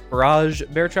 Barrage,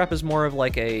 Bear Trap is more of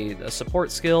like a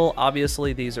support skill.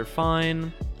 Obviously these are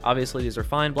fine.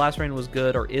 Blast Rain was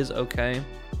good or is okay.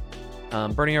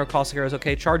 Burning Arrow, Caustic Arrow is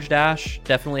okay. Charge Dash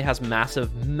definitely has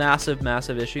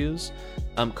massive issues.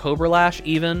 Cobra Lash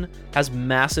even has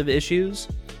massive issues.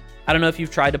 I don't know if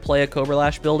you've tried to play a Cobra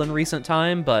Lash build in recent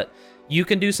time, but you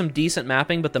can do some decent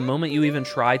mapping, but the moment you even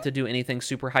try to do anything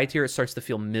super high tier, it starts to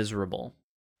feel miserable.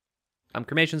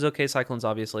 Cremation's okay, Cyclone's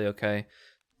obviously okay.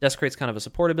 Desecrate's kind of a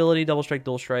support ability, Double Strike,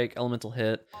 Dual Strike, Elemental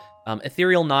Hit.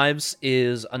 Ethereal Knives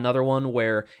is another one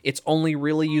where it's only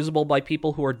really usable by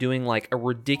people who are doing like a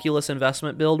ridiculous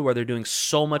investment build where they're doing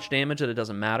so much damage that it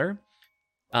doesn't matter.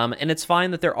 And it's fine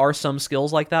that there are some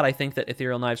skills like that. I think that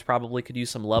Ethereal Knives probably could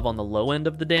use some love on the low end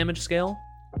of the damage scale.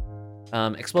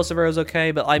 Explosive Arrow's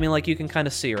okay, but I mean, like, you can kind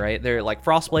of see, right? They're like,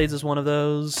 Frostblades is one of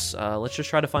those. Let's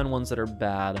just try to find ones that are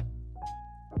bad.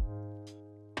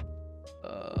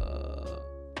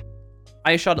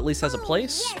 Ice Shot at least has a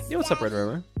place. Yes, Yeah, what's up, Red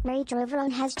River? Ray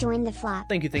Droverone has joined the flop.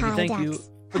 Thank you Hi, you Ducks.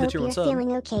 for the Hope tier you're 1 sub.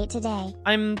 feeling okay today.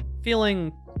 I'm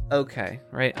feeling okay,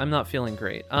 right? I'm not feeling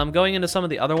great. Going into some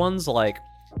of the other ones, like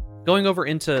going over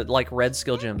into like red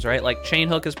skill gems, right? Like Chain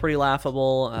Hook is pretty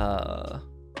laughable.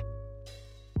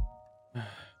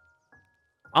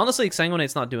 Honestly,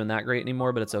 Exsanguinate's not doing that great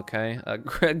anymore, but it's okay.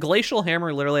 Glacial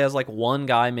Hammer literally has like one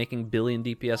guy making billion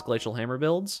DPS Glacial Hammer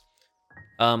builds.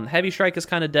 Heavy Strike is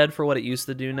kind of dead for what it used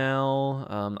to do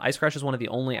now. Ice Crash is one of the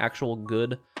only actual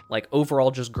good, like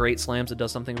overall just great slams that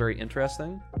does something very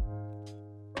interesting.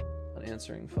 Not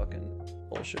answering fucking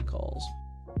bullshit calls.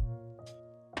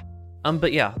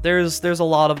 But yeah, there's a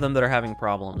lot of them that are having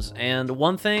problems, and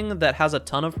one thing that has a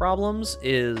ton of problems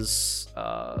is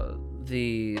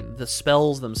the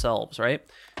spells themselves, right?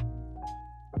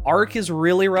 Arc is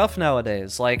really rough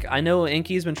nowadays. Like, I know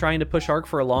Inky's been trying to push Arc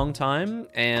for a long time,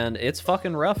 and it's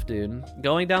fucking rough, dude.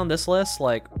 Going down this list,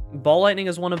 like, Ball Lightning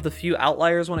is one of the few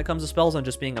outliers when it comes to spells on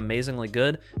just being amazingly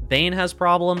good. Bane has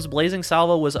problems. Blazing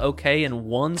Salvo was okay in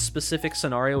one specific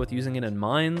scenario with using it in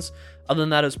mines. Other than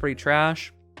that, it was pretty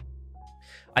trash.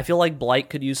 I feel like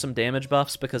Blight could use some damage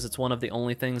buffs because it's one of the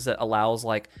only things that allows,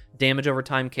 like, damage over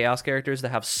time Chaos characters to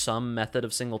have some method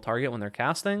of single target when they're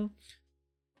casting.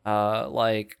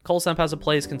 Like, Cold Snap has a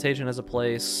place, Contagion has a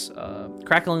place,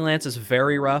 Crackling Lance is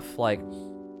very rough. Like,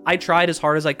 I tried as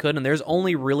hard as I could, and there's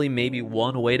only really maybe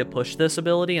one way to push this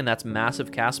ability, and that's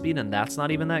massive cast speed, and that's not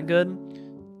even that good.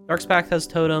 Dark's Pact has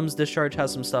totems, Discharge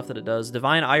has some stuff that it does.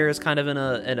 Divine Ire is kind of in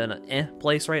an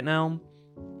place right now.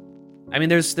 I mean,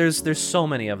 there's so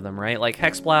many of them, right? Like,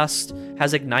 Hex Blast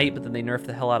has Ignite, but then they nerfed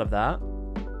the hell out of that.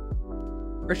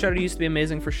 Earth Shatter used to be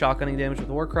amazing for shotgunning damage with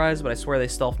War Cries, but I swear they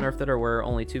stealth nerfed it, or where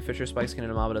only 2 Fisher Spikes can hit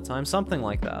a mob at a time. Something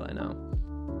like that, I know.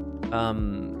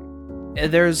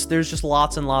 There's just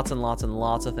lots and lots and lots and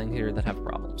lots of things here that have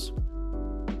problems.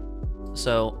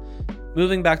 So,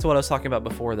 moving back to what I was talking about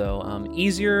before, though,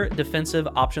 easier defensive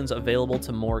options available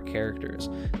to more characters.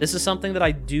 This is something that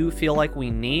I do feel like we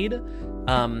need.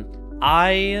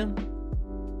 I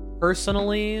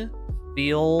personally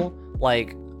feel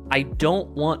like I don't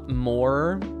want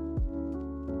more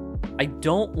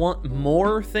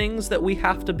things that we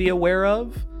have to be aware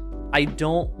of. I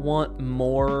don't want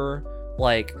more,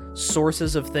 like,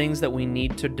 sources of things that we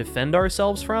need to defend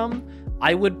ourselves from.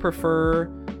 I would prefer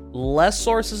less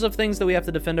sources of things that we have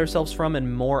to defend ourselves from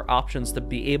and more options to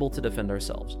be able to defend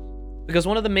ourselves. Because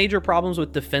one of the major problems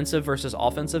with defensive versus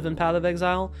offensive in Path of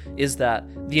Exile is that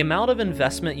the amount of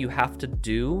investment you have to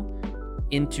do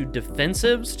into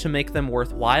defensives to make them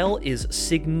worthwhile is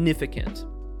significant.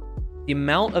 The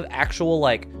amount of actual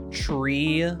like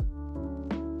tree,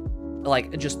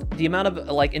 like just the amount of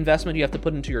like investment you have to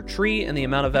put into your tree and the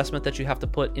amount of investment that you have to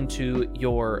put into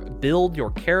your build,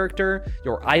 your character,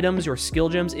 your items, your skill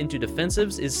gems into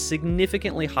defensives is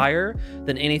significantly higher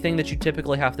than anything that you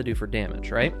typically have to do for damage,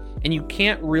 right? And you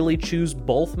can't really choose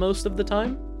both most of the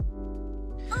time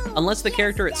unless the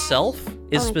character itself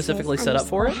is specifically set up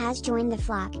for it. Has joined the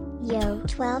flock. Yo,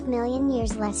 12 million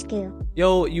years less goo.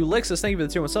 Yo, Ulixus, thank you for the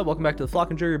tier 1 sub. Welcome back to the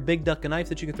flock. Enjoy your big duck and knife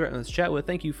that you can threaten this chat with.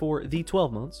 Thank you for the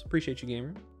 12 months. Appreciate you,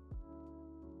 gamer.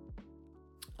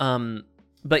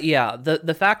 But yeah,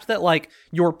 the fact that like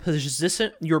your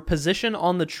position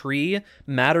on the tree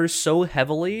matters so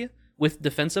heavily with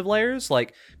defensive layers,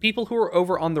 like people who are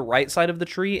over on the right side of the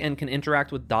tree and can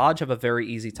interact with dodge have a very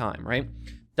easy time, right?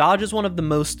 Dodge is one of the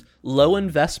most low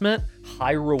investment,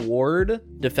 high reward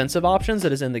defensive options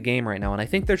that is in the game right now. And I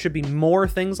think there should be more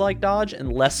things like dodge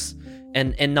and less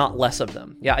and not less of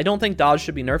them. Yeah, I don't think dodge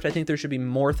should be nerfed. I think there should be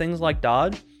more things like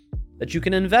dodge that you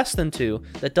can invest into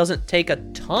that doesn't take a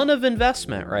ton of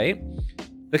investment, right?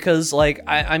 Because like,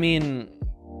 I mean,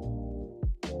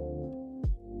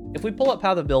 if we pull up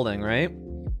Path of Building, right?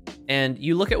 And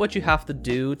you look at what you have to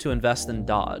do to invest in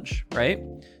dodge, right?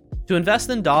 To invest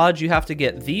in dodge, you have to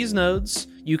get these nodes.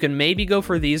 You can maybe go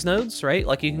for these nodes, right?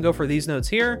 Like you can go for these nodes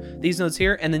here,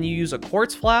 and then you use a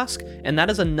quartz flask, and that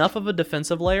is enough of a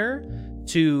defensive layer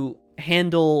to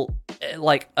handle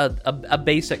like a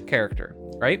basic character,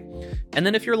 right? And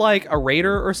then if you're like a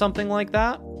raider or something like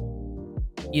that,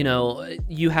 you know,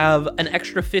 you have an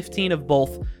extra 15 of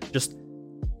both just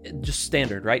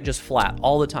standard, right? Just flat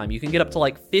all the time. You can get up to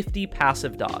like 50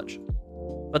 passive dodge.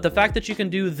 But the fact that you can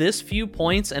do this few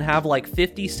points and have like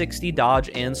 50, 60 dodge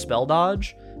and spell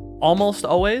dodge almost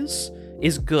always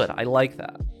is good. I like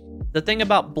that. The thing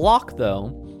about block,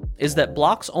 though, is that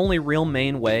block's only real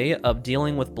main way of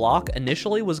dealing with block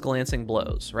initially was glancing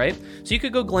blows, right? So you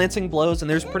could go glancing blows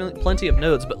and there's plenty of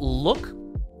nodes, but look,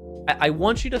 I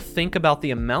want you to think about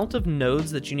the amount of nodes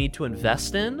that you need to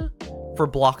invest in for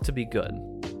block to be good.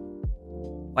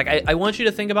 Like, I want you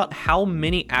to think about how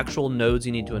many actual nodes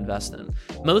you need to invest in.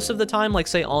 Most of the time, like,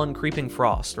 say, on Creeping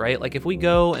Frost, right? Like, if we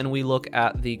go and we look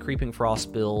at the Creeping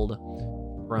Frost build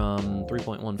from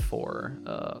 3.14,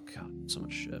 God, so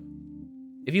much shit.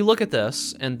 If you look at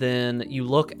this, and then you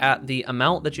look at the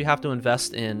amount that you have to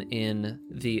invest in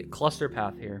the cluster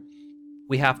path here,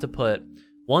 we have to put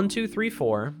 1, 2, 3,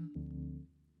 4,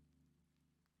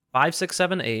 5, 6,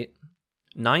 7, 8,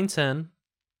 9, 10,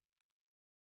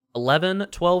 11,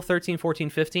 12, 13, 14,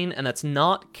 15, and that's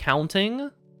not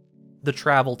counting the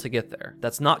travel to get there.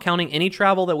 That's not counting any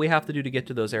travel that we have to do to get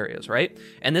to those areas, right?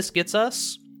 And this gets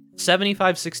us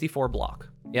 75, 64 block,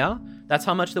 yeah? That's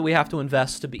how much that we have to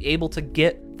invest to be able to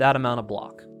get that amount of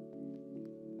block.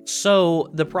 So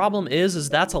the problem is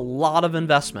that's a lot of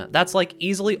investment. That's like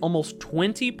easily almost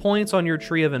 20 points on your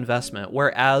tree of investment,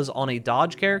 whereas on a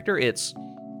dodge character, it's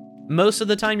most of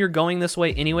the time you're going this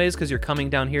way anyways because you're coming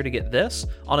down here to get this.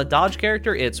 On a dodge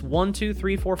character, it's 1, 2,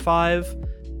 3, 4, 5,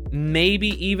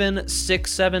 maybe even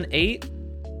 6, 7, 8,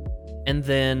 and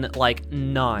then like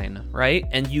 9, right?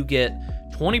 And you get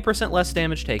 20% less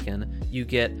damage taken, you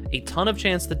get a ton of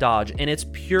chance to dodge, and it's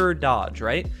pure dodge,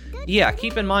 right? Yeah,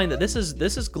 keep in mind that this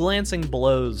is glancing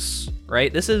blows,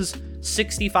 right? This is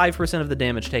 65% of the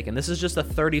damage taken. This is just a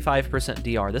 35%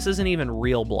 DR. This isn't even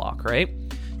real block, right?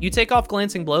 You take off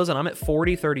glancing blows and I'm at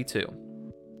 40-32,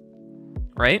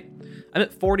 right? I'm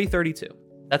at 40-32.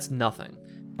 That's nothing.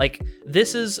 Like,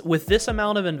 this is, with this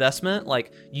amount of investment,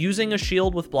 like, using a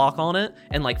shield with block on it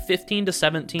and, like, 15 to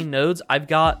 17 nodes, I've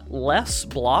got less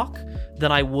block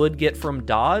than I would get from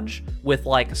dodge with,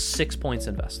 like, 6 points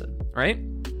invested, right?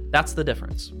 That's the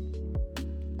difference.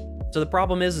 So the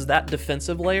problem is that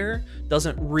defensive layer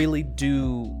doesn't really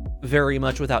do very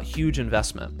much without huge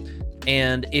investment.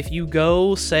 And if you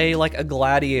go, say, like a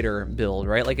gladiator build,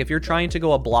 right? Like if you're trying to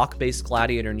go a block-based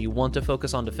gladiator and you want to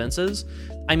focus on defenses,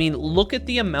 I mean, look at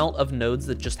the amount of nodes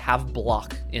that just have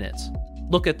block in it.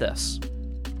 Look at this.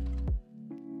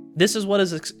 This is what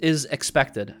is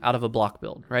expected out of a block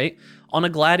build, right? On a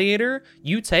gladiator,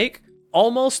 you take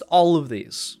almost all of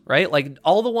these, right? Like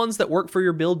all the ones that work for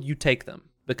your build, you take them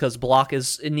because block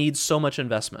it needs so much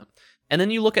investment. And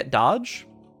then you look at dodge,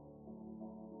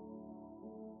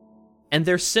 and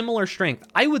they're similar strength.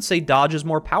 I would say dodge is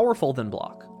more powerful than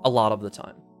block a lot of the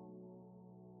time.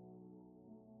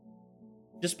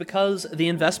 just because the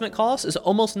investment cost is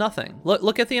almost nothing.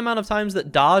 Look at the amount of times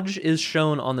that dodge is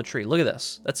shown on the tree. Look at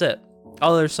this. That's it.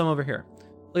 Oh, there's some over here.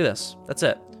 Look at this. That's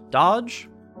it. Dodge,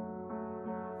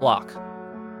 block.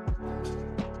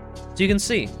 So you can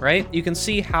see, right? You can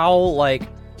see how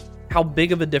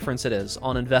big of a difference it is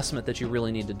on investment that you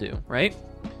really need to do, right?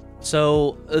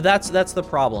 So that's the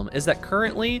problem, is that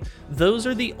currently those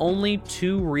are the only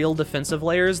two real defensive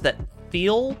layers that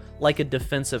feel like a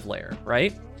defensive layer,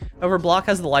 right? However, block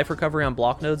has the life recovery on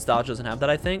block nodes. Dodge doesn't have that,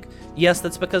 I think. Yes,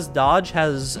 that's because dodge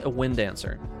has a Wind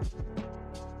Dancer.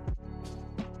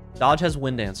 Dodge has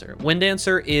Wind Dancer. Wind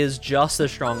Dancer is just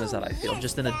as strong as that, I feel,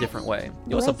 just in a different way.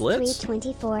 Yo, what's up, Blitz?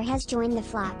 324 has joined the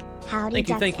flock. Howdy,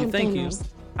 thank you. gamers.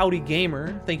 Howdy,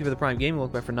 gamer. Thank you for the Prime Gaming.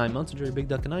 Welcome back for 9 months. Enjoy your big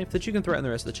duck and knife that you can threaten the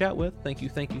rest of the chat with. Thank you,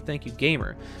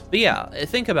 gamer. But yeah,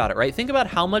 think about it, right? Think about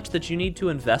how much that you need to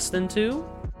invest into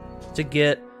to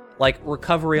get, like,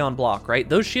 recovery on block, right?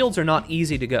 Those shields are not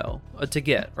easy to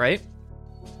get, right?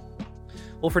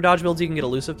 Well, for dodge builds, you can get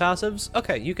elusive passives.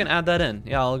 Okay, you can add that in.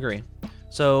 Yeah, I'll agree.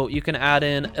 So you can add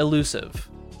in elusive,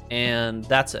 and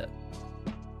that's it.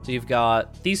 So you've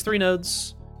got these three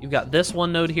nodes. You've got this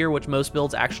one node here, which most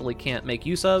builds actually can't make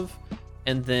use of.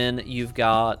 And then you've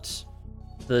got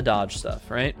the dodge stuff,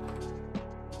 right?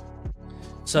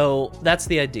 So that's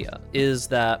the idea, is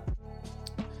that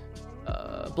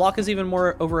block is even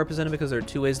more overrepresented because there are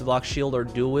two ways to block: shield or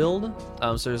dual wield.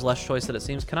 So there's less choice than it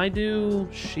seems. Can I do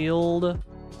shield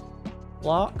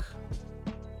block?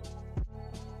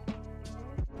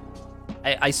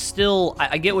 I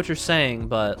get what you're saying,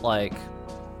 but like,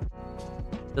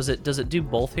 does it do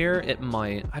both here? It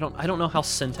might. I don't know how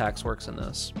syntax works in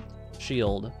this.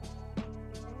 Shield.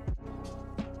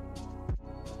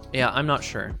 Yeah, I'm not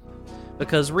sure.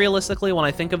 Because realistically, when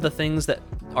I think of the things that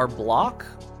are block,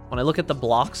 when I look at the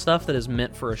block stuff that is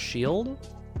meant for a shield,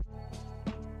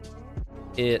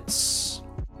 let's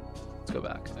go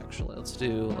back actually.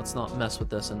 Let's not mess with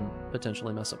this and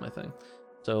potentially mess up my thing.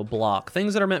 So block.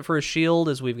 Things that are meant for a shield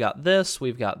is we've got this.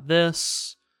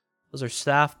 Those are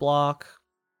staff block.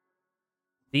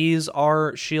 These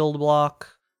are shield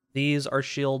block. These are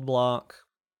shield block.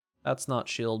 That's not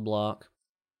shield block.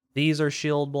 These are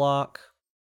shield block.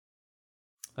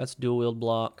 That's dual wield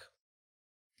block.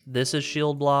 This is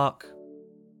shield block.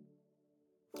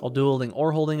 I'll dual wielding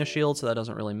or holding a shield, so that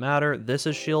doesn't really matter. This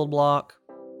is shield block.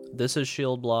 This is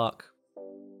shield block.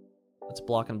 That's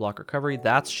block and block recovery.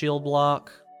 That's shield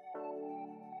block.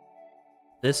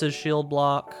 This is shield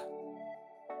block.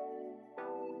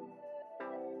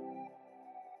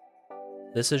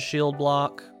 This is shield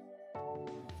block.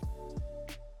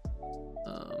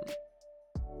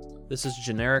 This is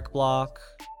generic block.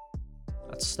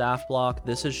 That's staff block.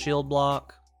 This is shield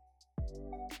block.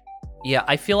 Yeah,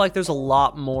 I feel like there's a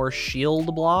lot more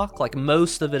shield block. Like,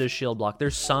 most of it is shield block.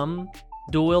 There's some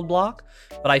dual wield block,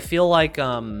 but I feel like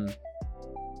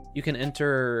you can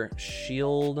enter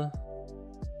shield.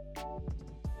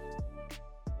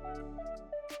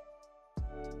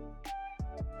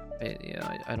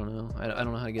 Yeah, I don't know. I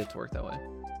don't know how to get it to work that way.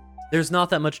 There's not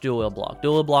that much dual wield block.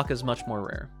 Dual wield block is much more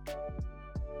rare.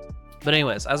 But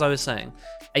anyways, as I was saying,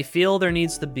 I feel there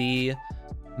needs to be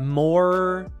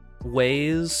more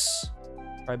ways.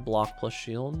 Try block plus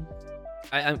shield.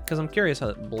 Because I'm curious how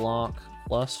that block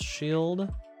plus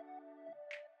shield.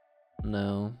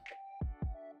 No.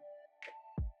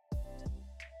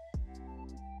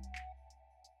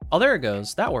 Oh, there it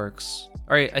goes. That works.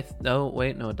 All right. Oh,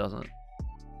 wait. No, it doesn't.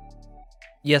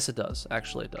 Yes, it does.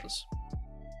 Actually, it does.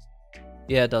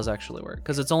 Yeah, it does actually work.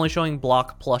 Because it's only showing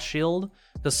block plus shield.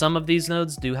 Because some of these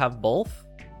nodes do have both.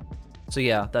 So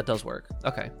yeah, that does work.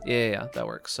 Okay. Yeah, that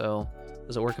works. So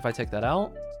does it work if I take that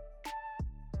out?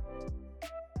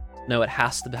 No, it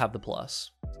has to have the plus.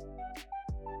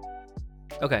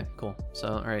 Okay, cool. So,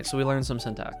 all right. So we learned some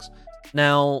syntax.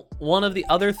 Now, one of the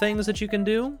other things that you can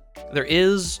do, there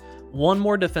is one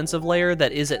more defensive layer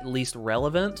that is at least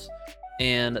relevant,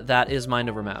 and that is Mind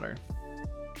Over Matter.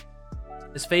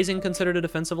 Is phasing considered a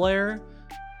defensive layer?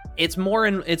 It's more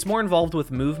involved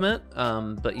with movement,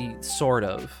 but sort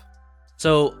of.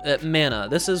 So mana.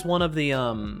 This is one of the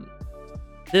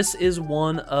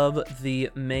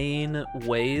main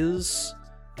ways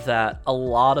that a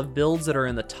lot of builds that are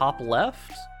in the top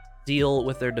left deal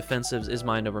with their defensives is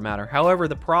Mind Over Matter. However,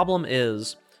 the problem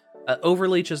is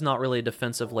Overleech is not really a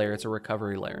defensive layer; it's a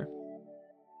recovery layer.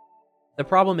 The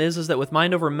problem is that with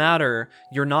Mind Over Matter,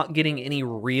 you're not getting any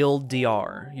real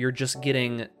DR. You're just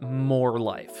getting more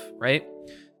life, right?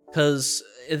 Because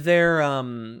they're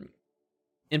in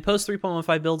post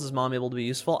 3.15 builds is Mom able to be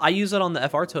useful. I use it on the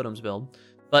FR Totems build,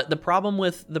 but the problem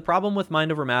with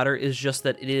Mind Over Matter is just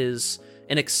that it's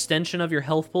an extension of your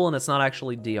health pool and it's not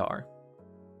actually DR.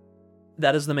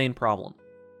 That is the main problem.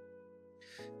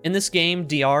 In this game,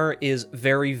 DR is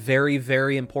very, very,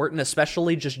 very important,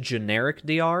 especially just generic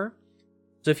DR.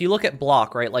 So if you look at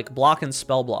block, right, like block and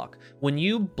spell block, when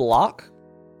you block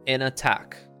an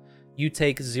attack, you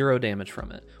take 0 damage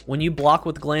from it. When you block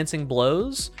with glancing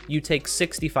blows, you take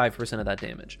 65% of that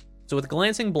damage. So with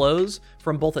glancing blows,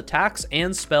 from both attacks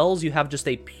and spells, you have just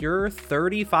a pure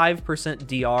 35%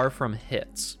 DR from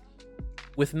hits.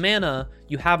 With mana,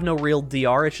 you have no real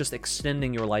DR, it's just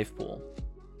extending your life pool.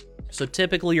 So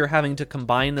typically you're having to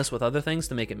combine this with other things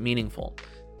to make it meaningful.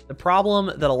 The problem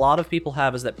that a lot of people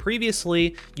have is that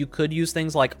previously you could use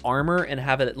things like armor and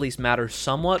have it at least matter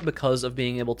somewhat because of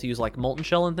being able to use like Molten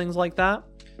Shell and things like that.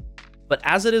 But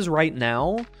as it is right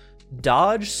now,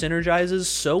 dodge synergizes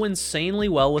so insanely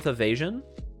well with evasion.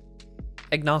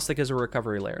 Agnostic is a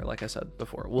recovery layer, like I said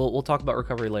before. We'll talk about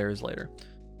recovery layers later.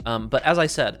 But as I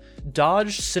said,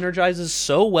 dodge synergizes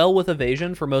so well with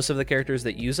evasion for most of the characters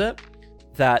that use it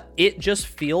that it just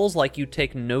feels like you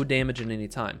take no damage at any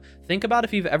time. Think about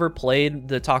if you've ever played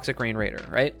the Toxic Rain Raider,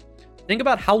 right? Think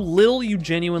about how little you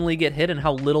genuinely get hit and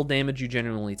how little damage you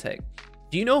genuinely take.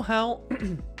 Do you know how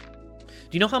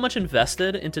much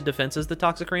invested into defenses the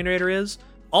Toxic Rain Raider is?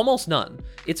 Almost none.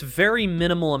 It's very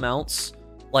minimal amounts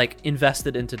like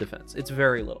invested into defense. It's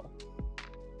very little.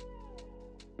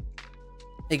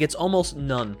 It gets almost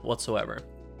none whatsoever.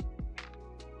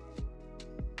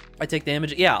 I take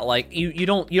damage. Yeah, like you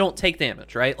don't take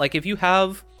damage, right? Like if you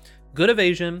have good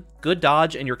evasion, good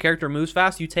dodge, and your character moves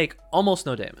fast, you take almost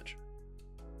no damage.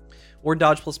 Or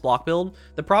dodge plus block build.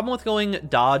 The problem with going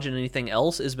dodge and anything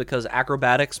else is because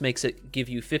acrobatics makes it give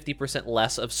you 50%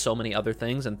 less of so many other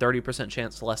things and 30%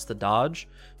 chance less to dodge,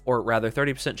 or rather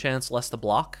 30% chance less to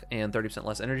block and 30%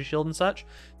 less energy shield and such.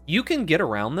 You can get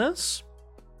around this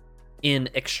in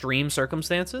extreme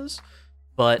circumstances,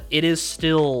 but it is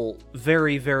still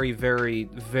very, very, very,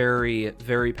 very,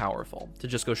 very powerful to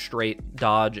just go straight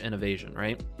dodge and evasion,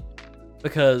 right?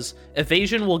 Because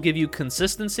evasion will give you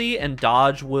consistency and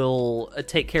dodge will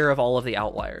take care of all of the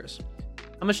outliers.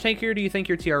 How much tankier do you think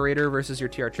your TR Raider versus your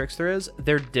TR Trickster is?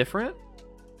 They're different.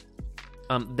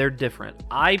 They're different.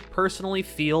 I personally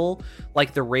feel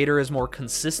like the Raider is more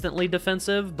consistently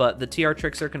defensive, but the TR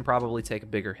Trickster can probably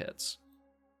take bigger hits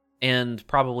and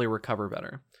probably recover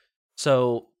better.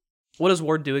 So what does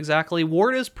Ward do exactly?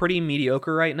 Ward is pretty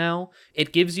mediocre right now.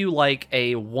 It gives you like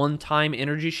a one-time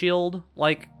energy shield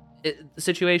like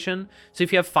situation. So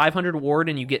if you have 500 Ward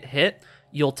and you get hit,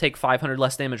 you'll take 500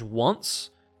 less damage once,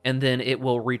 and then it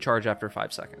will recharge after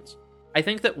 5 seconds. I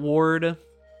think that Ward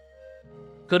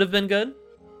could have been good,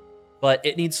 but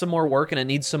it needs some more work and it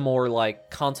needs some more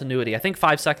like continuity. I think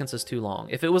 5 seconds is too long.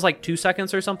 If it was like 2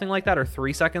 seconds or something like that, or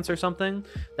 3 seconds or something,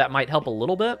 that might help a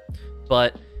little bit,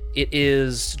 but it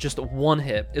is just one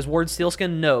hit. Is Ward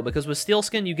Steelskin? No, because with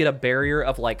Steelskin, you get a barrier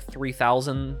of like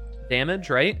 3,000 damage,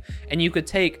 right? And you could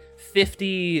take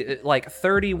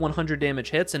 30, 100 damage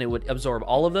hits and it would absorb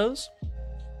all of those.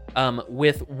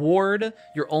 With Ward,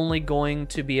 you're only going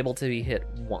to be able to be hit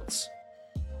once.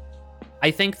 I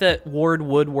think that Ward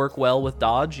would work well with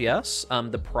dodge, yes.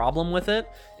 The problem with it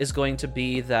is going to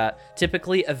be that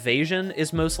typically evasion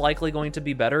is most likely going to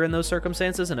be better in those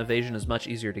circumstances, and evasion is much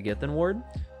easier to get than Ward.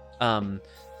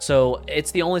 So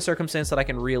it's the only circumstance that I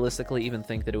can realistically even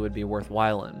think that it would be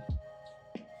worthwhile in.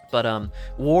 But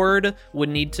Ward would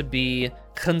need to be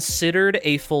considered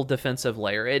a full defensive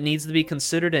layer. It needs to be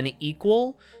considered an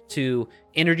equal to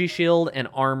energy shield and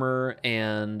armor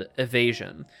and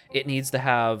evasion. It needs to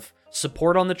have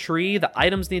support on the tree. The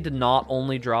items need to not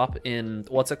only drop in,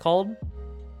 what's it called?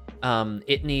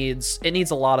 It needs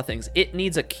a lot of things. It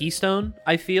needs a keystone,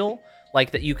 I feel,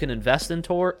 like that you can invest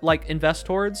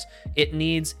towards. It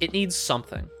needs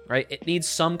something, right? It needs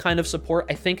some kind of support.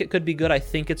 I think it could be good. I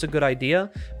think it's a good idea,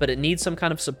 but it needs some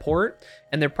kind of support.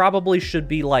 And there probably should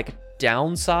be like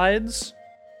downsides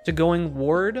to going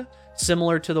Ward,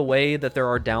 similar to the way that there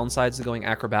are downsides to going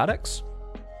acrobatics.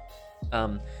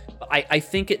 I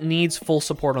think it needs full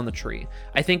support on the tree.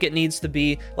 I think it needs to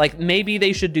be like, maybe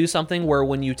they should do something where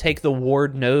when you take the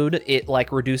Ward node, it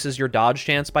like reduces your dodge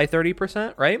chance by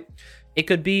 30%, right? It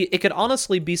could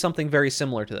honestly be something very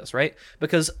similar to this, right?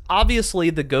 Because obviously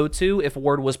the go-to, if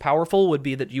Ward was powerful, would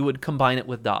be that you would combine it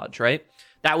with dodge, right?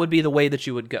 That would be the way that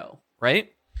you would go,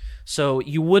 right? So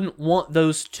you wouldn't want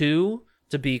those two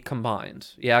to be combined,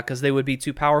 yeah? Because they would be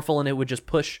too powerful and it would just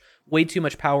push way too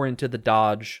much power into the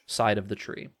dodge side of the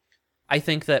tree. I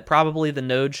think that probably the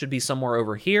node should be somewhere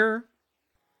over here,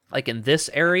 like in this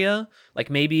area, like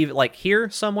maybe like here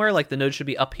somewhere, like the node should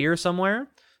be up here somewhere.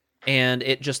 and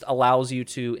it just allows you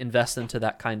to invest into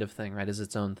that kind of thing, right, as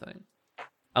its own thing.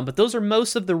 But those are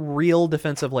most of the real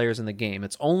defensive layers in the game.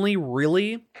 It's only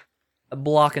really a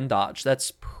block and dodge.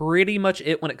 That's pretty much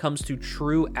it when it comes to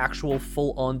true, actual,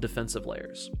 full-on defensive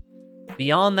layers.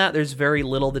 Beyond that, there's very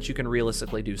little that you can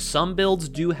realistically do. Some builds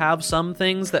do have some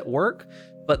things that work,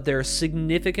 but they're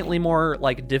significantly more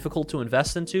like difficult to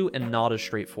invest into and not as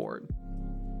straightforward.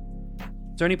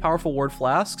 Is there any powerful ward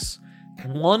flasks?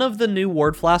 One of the new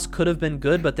ward flasks could have been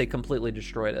good, but they completely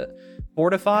destroyed it.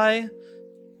 Fortify?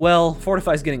 Well,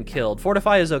 Fortify's getting killed.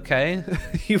 Fortify is okay.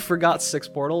 You forgot 6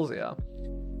 portals? Yeah.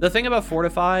 The thing about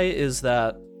Fortify is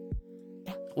that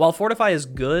while Fortify is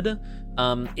good,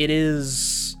 it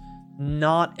is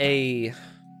not it's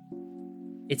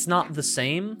not the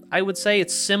same, I would say.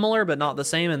 It's similar, but not the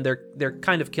same, and they're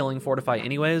kind of killing Fortify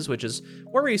anyways, which is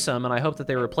worrisome, and I hope that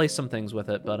they replace some things with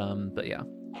it, but yeah.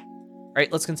 All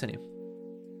right, let's continue.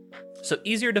 So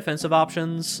easier defensive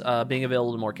options, being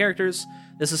available to more characters.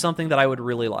 This is something that I would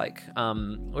really like. We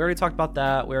already talked about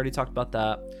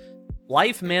that.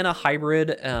 Life, mana, hybrid,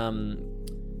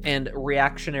 and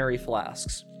reactionary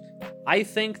flasks. I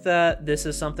think that this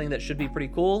is something that should be pretty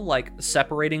cool, like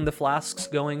separating the flasks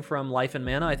going from life and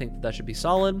mana. I think that should be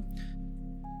solid.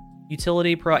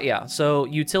 Utility, so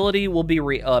utility will be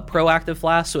proactive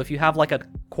flask. So if you have like a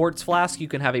quartz flask, you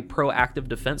can have a proactive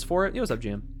defense for it. Yo, what's up,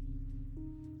 Jim?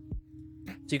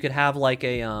 So you could have like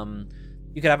a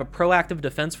proactive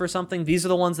defense for something. These are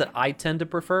the ones that I tend to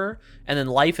prefer. And then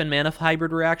life and mana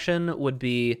hybrid reaction would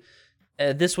be,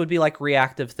 this would be like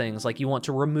reactive things, like you want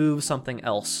to remove something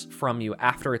else from you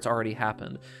after it's already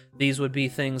happened. These would be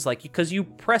things like, because you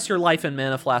press your life and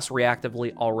mana flask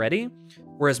reactively already,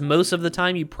 whereas most of the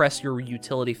time you press your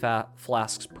utility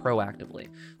flasks proactively.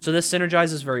 So this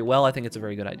synergizes very well. I think it's a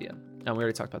very good idea. And we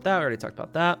already talked about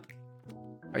that.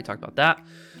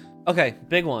 Okay,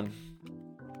 big one.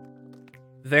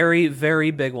 Very, very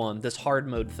big one. This hard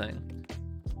mode thing.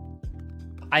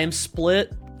 I am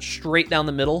split straight down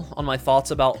the middle on my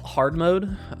thoughts about hard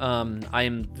mode. I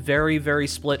am very, very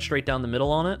split straight down the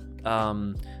middle on it.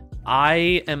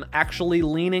 I am actually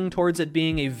leaning towards it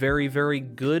being a very, very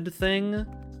good thing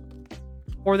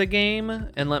for the game,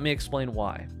 and let me explain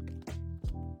why.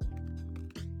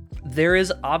 There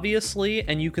is obviously,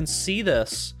 and you can see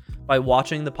this by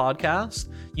watching the podcast,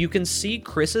 you can see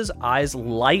Chris's eyes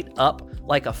light up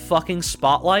like a fucking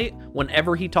spotlight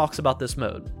whenever he talks about this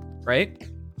mode, right?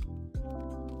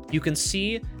 You can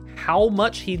see how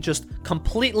much he just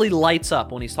completely lights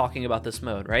up when he's talking about this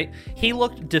mode, right? He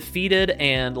looked defeated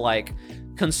and like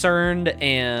concerned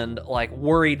and like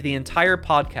worried the entire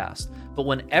podcast. But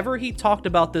whenever he talked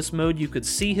about this mode, you could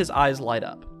see his eyes light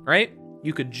up, right?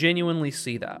 You could genuinely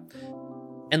see that.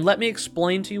 And let me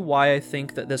explain to you why I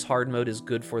think that this hard mode is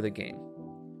good for the game.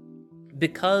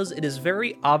 Because it is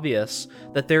very obvious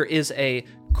that there is a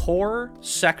core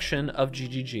section of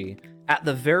GGG at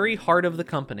the very heart of the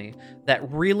company that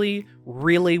really,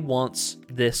 really wants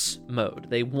this mode.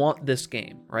 They want this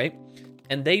game, right?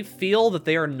 And they feel that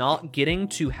they are not getting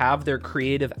to have their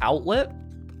creative outlet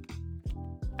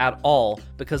at all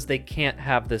because they can't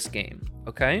have this game,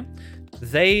 okay?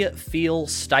 They feel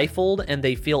stifled and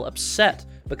they feel upset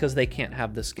because they can't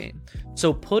have this game.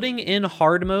 So putting in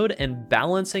hard mode and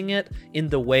balancing it in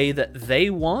the way that they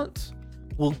want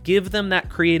will give them that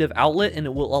creative outlet, and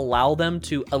it will allow them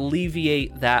to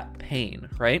alleviate that pain,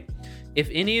 right? If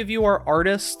any of you are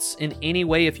artists in any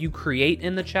way, if you create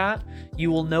in the chat,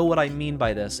 you will know what I mean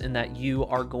by this, in that you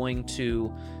are going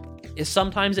to...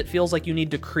 Sometimes it feels like you need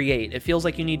to create. It feels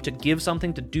like you need to give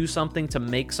something, to do something, to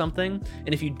make something,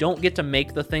 and if you don't get to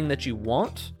make the thing that you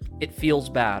want, it feels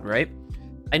bad, right?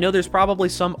 I know there's probably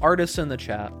some artists in the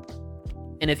chat,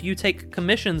 and if you take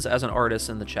commissions as an artist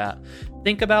in the chat,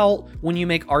 think about when you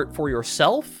make art for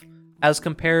yourself as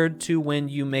compared to when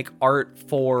you make art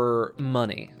for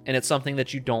money, and it's something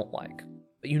that you don't like,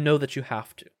 but you know that you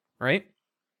have to, right?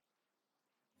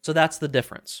 So that's the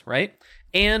difference, right?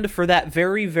 And for that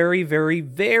very, very, very,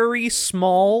 very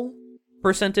small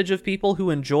percentage of people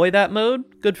who enjoy that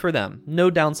mode, good for them. No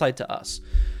downside to us.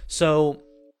 So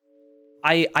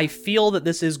I feel that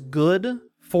this is good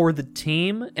for the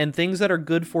team, and things that are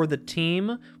good for the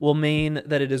team will mean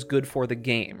that it is good for the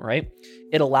game, right?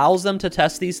 It allows them to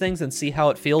test these things and see how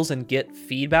it feels and get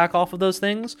feedback off of those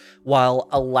things, while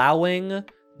allowing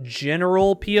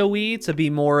general PoE to be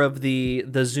more of the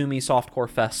zoomy softcore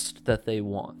fest that they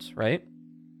want, right?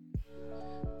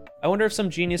 I wonder if some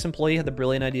genius employee had the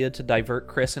brilliant idea to divert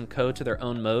Chris and Co to their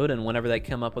own mode, and whenever they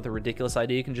come up with a ridiculous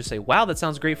idea, you can just say, wow, that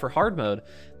sounds great for hard mode.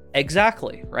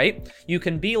 Exactly, right? You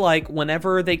can be like,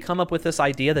 whenever they come up with this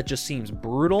idea that just seems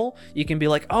brutal, you can be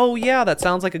like, oh yeah, that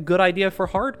sounds like a good idea for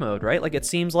hard mode, right? Like, it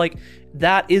seems like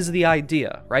that is the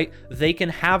idea, right? They can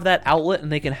have that outlet and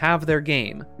they can have their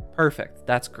game. Perfect.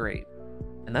 That's great.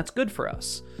 And that's good for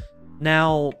us.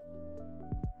 Now,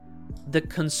 the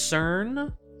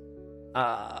concern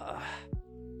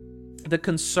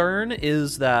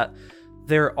is that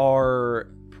there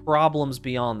are problems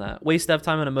beyond that. Waste dev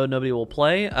time in a mode nobody will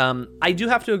play. I do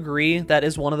have to agree that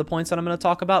is one of the points that I'm going to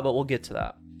talk about, but we'll get to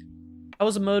that. How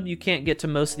is a mode you can't get to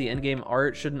most of the in-game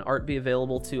art? Shouldn't art be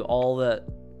available to all that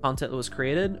content that was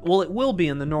created? Well, it will be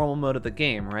in the normal mode of the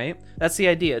game, right? That's the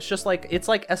idea. It's like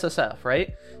SSF,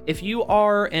 right? If you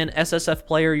are an SSF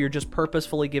player, you're just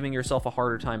purposefully giving yourself a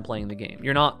harder time playing the game.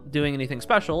 You're not doing anything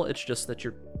special. It's just that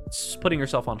you're putting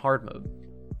yourself on hard mode.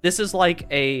 This is like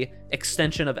a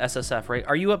extension of SSF, right?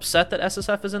 Are you upset that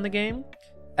SSF is in the game?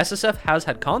 SSF has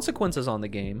had consequences on the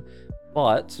game,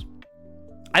 but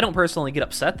I don't personally get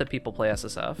upset that people play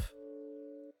SSF.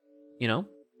 You know?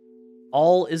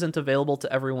 All isn't available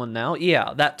to everyone now.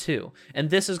 Yeah, that too.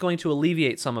 And this is going to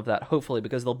alleviate some of that, hopefully,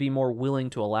 because they'll be more willing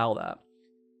to allow that.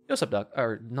 What's up, Duck?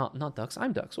 Or not Ducks,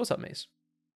 I'm Ducks. What's up, Mace?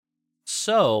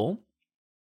 So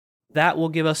that will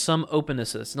give us some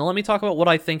opennesses. Now let me talk about what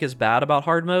I think is bad about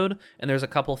hard mode, and there's a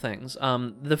couple things.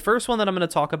 The first one that I'm going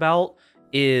to talk about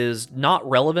is not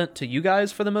relevant to you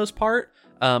guys for the most part,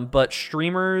 but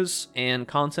streamers and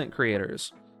content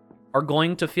creators are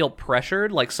going to feel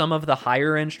pressured, like some of the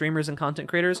higher end streamers and content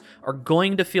creators are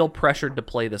going to feel pressured to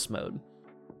play this mode.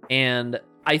 And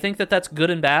I think that that's good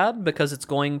and bad, because it's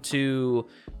going to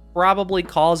probably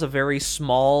cause a very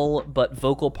small but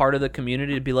vocal part of the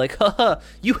community to be like, haha,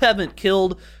 you haven't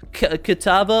killed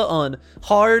Kitava on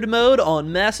hard mode, on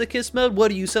masochist mode?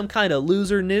 What are you, some kind of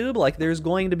loser noob? Like, there's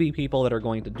going to be people that are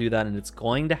going to do that, and it's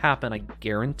going to happen, I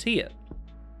guarantee it.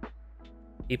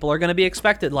 People are going to be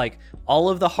expected, like, all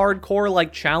of the hardcore,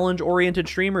 like, challenge-oriented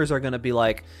streamers are going to be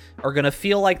like, are going to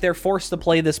feel like they're forced to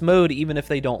play this mode even if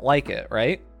they don't like it,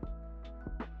 right?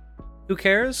 Who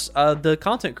cares? The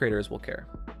content creators will care.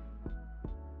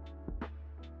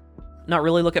 Not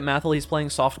really. Look at Mathel. He's playing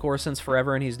softcore since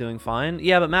forever and he's doing fine.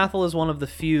 Yeah, but Mathel is one of the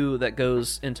few that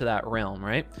goes into that realm,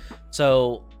 right?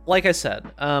 So, like I said,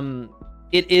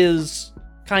 it is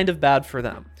kind of bad for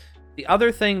them. The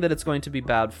other thing that it's going to be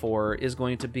bad for is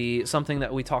going to be something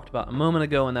that we talked about a moment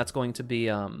ago, and that's going to be,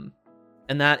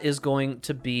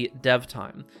 dev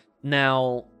time.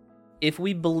 Now, if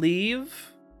we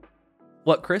believe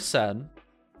what Chris said,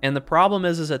 and the problem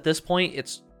is at this point,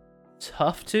 it's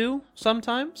tough to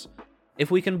sometimes.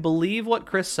 If we can believe what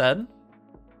Chris said,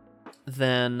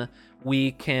 then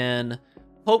we can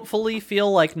hopefully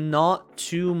feel like not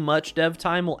too much dev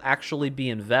time will actually be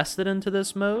invested into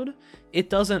this mode.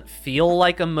 It doesn't feel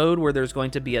like a mode where there's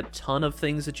going to be a ton of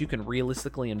things that you can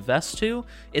realistically invest to.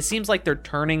 It seems like they're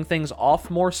turning things off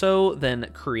more so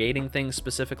than creating things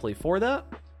specifically for that.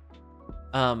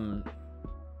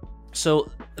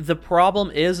 So the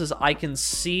problem is I can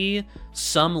see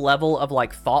some level of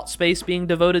like thought space being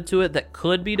devoted to it that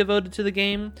could be devoted to the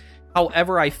game.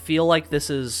 However, I feel like this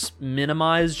is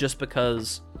minimized just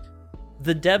because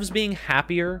the devs being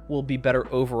happier will be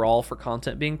better overall for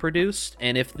content being produced.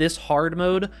 And if this hard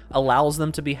mode allows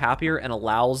them to be happier and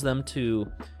allows them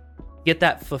to get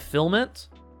that fulfillment,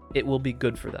 it will be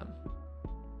good for them.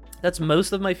 That's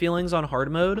most of my feelings on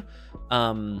hard mode.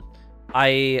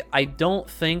 I don't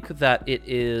think that it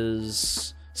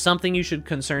is something you should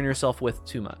concern yourself with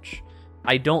too much.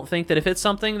 I don't think that if it's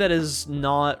something that is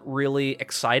not really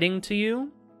exciting to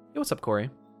you... Hey, what's up,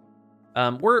 Corey?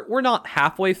 We're not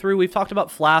halfway through. We've talked about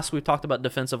Flask, we've talked about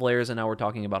defensive layers, and now we're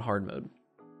talking about hard mode.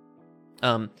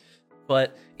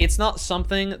 But it's not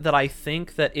something that I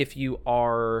think that if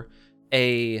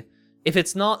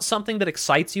it's not something that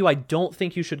excites you, I don't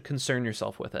think you should concern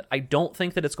yourself with it. I don't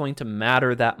think that it's going to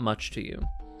matter that much to you.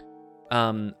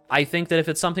 I think that if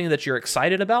it's something that you're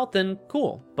excited about, then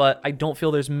cool. But I don't feel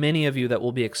there's many of you that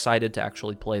will be excited to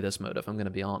actually play this mode, if I'm going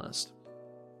to be honest.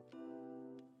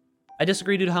 I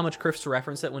disagree due to how much Chris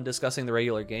referenced it when discussing the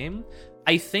regular game.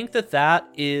 I think that that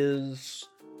is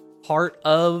part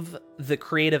of the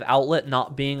creative outlet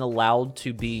not being allowed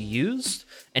to be used,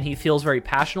 and he feels very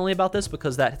passionately about this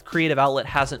because that creative outlet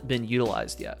hasn't been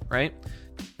utilized yet, right?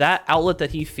 That outlet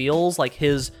that he feels, like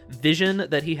his vision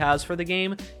that he has for the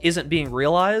game, isn't being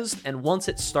realized, and once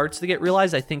it starts to get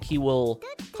realized, I think he will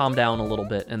calm down a little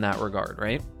bit in that regard,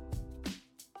 right?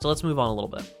 So let's move on a little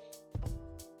bit.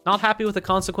 Not happy with the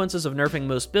consequences of nerfing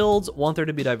most builds, want there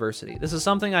to be diversity. This is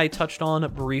something I touched on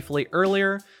briefly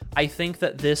earlier. I think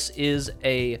that this is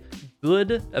a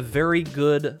very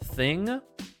good thing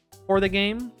for the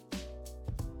game.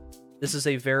 This is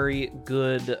a very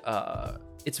good,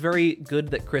 it's very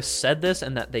good that Chris said this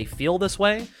and that they feel this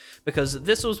way, because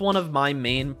this was one of my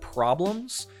main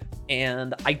problems,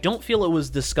 and I don't feel it was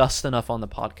discussed enough on the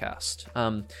podcast.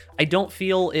 I don't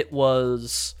feel it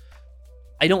was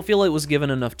given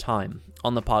enough time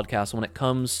on the podcast when it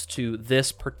comes to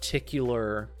this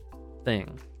particular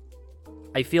thing.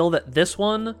 I feel that this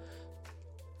one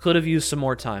could have used some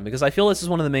more time, because I feel this is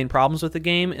one of the main problems with the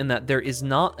game, in that there is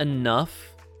not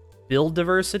enough build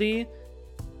diversity.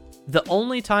 The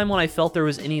only time when I felt there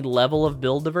was any level of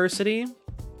build diversity,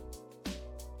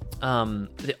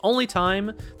 the only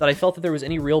time that I felt that there was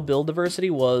any real build diversity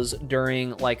was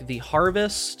during like the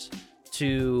harvest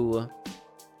to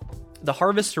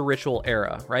ritual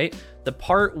era, right? The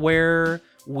part where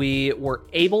we were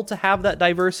able to have that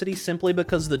diversity simply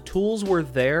because the tools were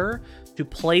there to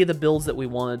play the builds that we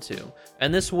wanted to.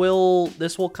 And this will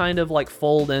kind of like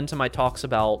fold into my talks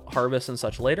about harvest and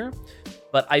such later.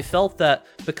 But I felt that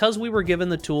because we were given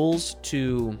the tools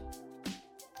to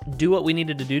do what we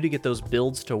needed to do to get those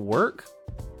builds to work,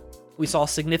 we saw a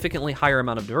significantly higher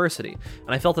amount of diversity.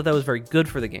 And I felt that that was very good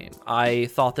for the game. I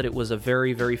thought that it was a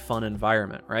very, very fun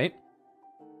environment, right?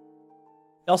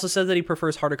 He also said that he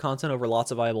prefers harder content over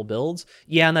lots of viable builds.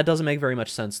 Yeah, and that doesn't make very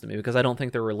much sense to me, because I don't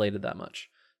think they're related that much.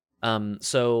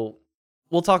 So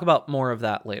we'll talk about more of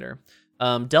that later.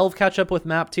 Delve catch up with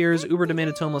map tiers, Uber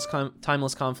demanded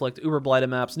timeless conflict, Uber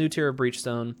blighted maps, new tier of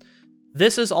Breachstone.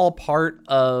 This is all part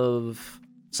of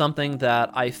something that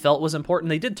I felt was important.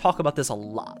 They did talk about this a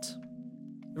lot.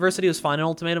 Diversity was fine in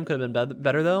Ultimatum, could have been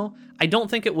better though. I don't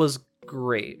think it was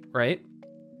great, right?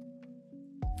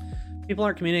 People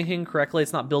aren't communicating correctly.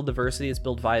 It's not build diversity, it's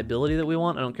build viability that we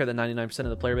want. I don't care that 99% of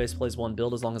the player base plays one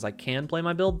build as long as I can play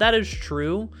my build. That is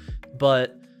true,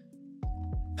 but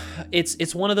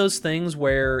it's one of those things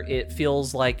where it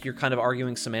feels like you're kind of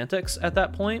arguing semantics at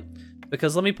that point.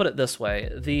 Because let me put it this way.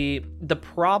 The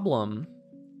problem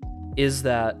is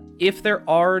that if there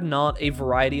are not a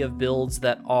variety of builds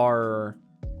that are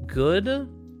good,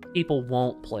 people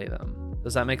won't play them.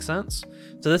 Does that make sense?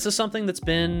 So this is something that's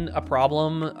been a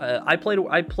problem. I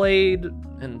played,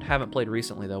 and haven't played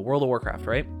recently though, World of Warcraft,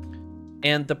 right?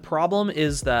 And the problem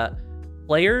is that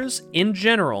players in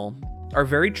general are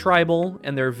very tribal,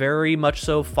 and they're very much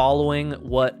so following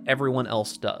what everyone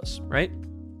else does, right?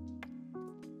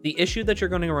 The issue that you're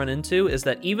going to run into is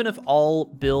that even if all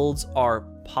builds are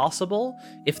possible,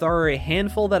 if there are a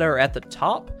handful that are at the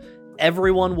top,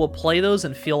 everyone will play those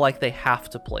and feel like they have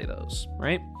to play those,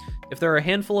 right? If there are a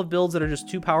handful of builds that are just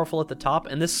too powerful at the top,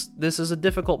 and this is a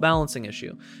difficult balancing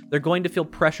issue, they're going to feel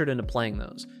pressured into playing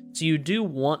those. So you do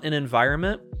want an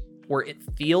environment where it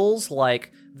feels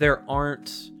like there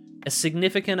aren't a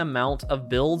significant amount of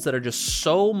builds that are just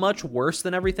so much worse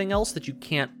than everything else that you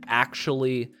can't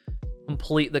actually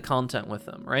complete the content with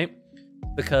them, right?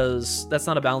 Because that's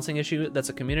not a balancing issue, that's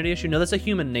a community issue. No, that's a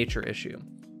human nature issue.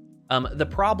 The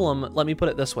problem, let me put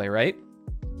it this way, right?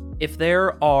 If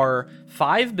there are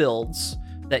 5 builds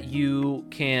that you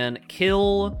can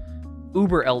kill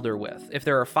Uber Elder with, if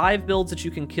there are 5 builds that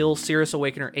you can kill Cirrus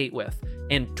Awakener 8 with,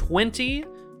 and 20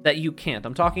 that you can't,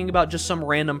 I'm talking about just some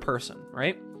random person,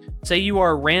 right? Say you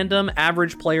are a random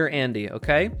average player Andy,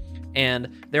 okay?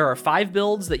 And there are 5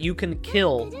 builds that you can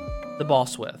kill the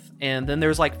boss with, and then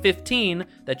there's like 15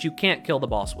 that you can't kill the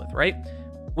boss with, right?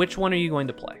 Which one are you going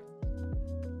to play?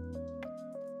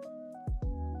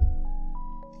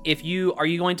 Are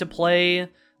you going to play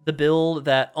the build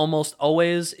that almost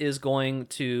always is going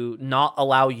to not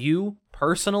allow you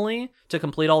personally to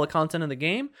complete all the content in the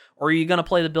game? Or are you going to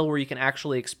play the build where you can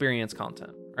actually experience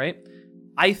content, right?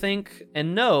 I think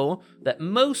and know that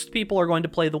most people are going to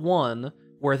play the one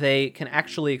where they can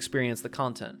actually experience the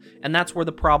content. And that's where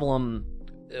the problem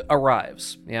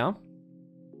arrives, yeah?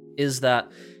 Is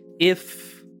that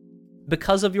if,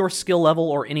 because of your skill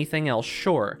level or anything else,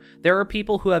 sure, there are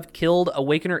people who have killed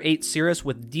Awakener 8 Cirrus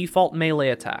with default melee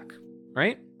attack,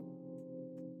 right?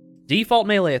 Default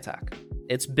melee attack.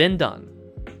 It's been done.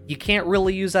 You can't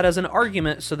really use that as an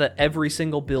argument so that every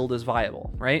single build is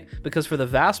viable, right? Because for the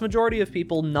vast majority of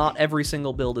people, not every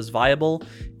single build is viable.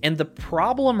 And the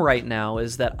problem right now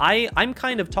is that I'm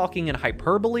kind of talking in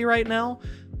hyperbole right now.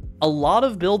 A lot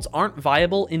of builds aren't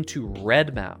viable into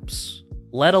red maps,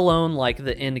 let alone like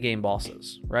the end game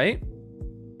bosses, right?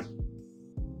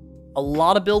 A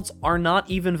lot of builds are not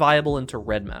even viable into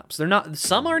red maps.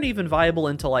 Some aren't even viable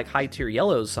into like high tier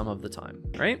yellows some of the time,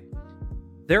 right?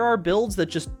 There are builds that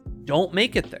just don't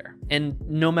make it there. And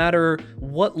no matter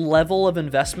what level of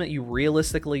investment you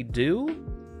realistically do,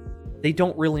 they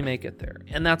don't really make it there.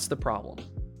 And that's the problem.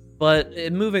 But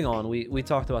moving on, we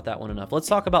talked about that one enough. Let's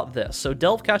talk about this. So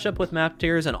Delve catch up with map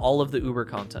tiers and all of the Uber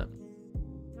content.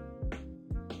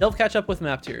 Delve catch up with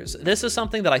map tiers. This is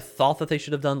something that I thought that they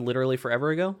should have done literally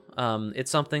forever ago. It's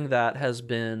something that has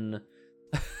been...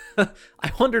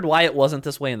 I wondered why it wasn't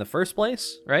this way in the first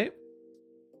place, right?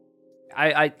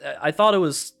 I thought it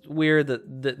was weird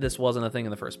that this wasn't a thing in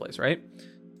the first place, right?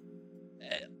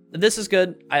 This is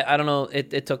good. I don't know.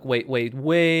 It took way too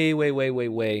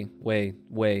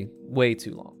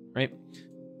long, right?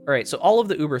 All right, so all of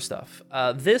the Uber stuff.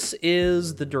 This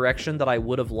is the direction that I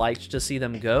would have liked to see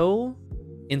them go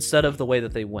instead of the way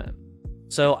that they went.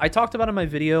 So I talked about in my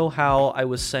video how I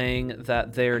was saying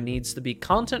that there needs to be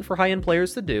content for high-end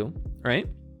players to do, right?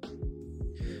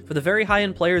 For the very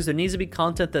high-end players, there needs to be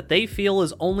content that they feel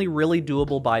is only really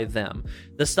doable by them.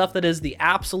 The stuff that is the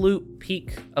absolute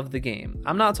peak of the game.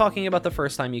 I'm not talking about the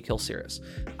first time you kill Cirrus.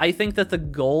 I think that the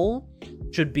goal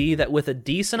should be that with a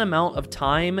decent amount of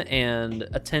time and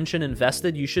attention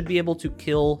invested, you should be able to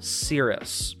kill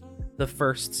Cirrus, the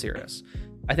first Cirrus.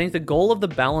 I think the goal of the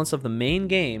balance of the main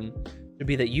game should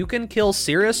be that you can kill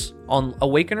Cirrus on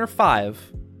Awakener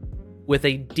 5 with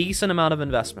a decent amount of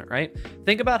investment, right?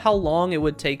 Think about how long it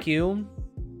would take you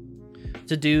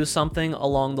to do something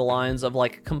along the lines of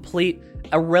like complete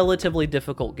a relatively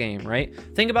difficult game, right?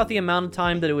 Think about the amount of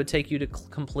time that it would take you to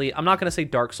complete, I'm not going to say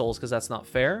Dark Souls because that's not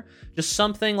fair, just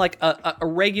something like a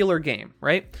regular game,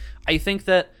 right? I think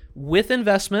that with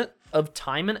investment of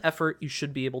time and effort, you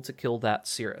should be able to kill that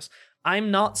Cirrus.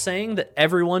 I'm not saying that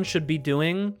everyone should be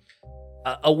doing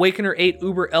Awakener 8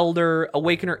 Uber Elder,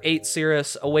 Awakener 8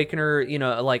 Cirrus, Awakener,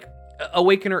 like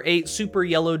Awakener 8 Super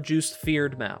Yellow Juiced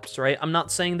Feared maps, right? I'm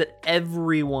not saying that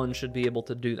everyone should be able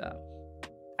to do that.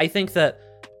 I think that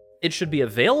it should be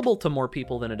available to more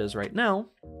people than it is right now,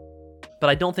 but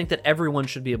I don't think that everyone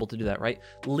should be able to do that, right?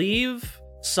 Leave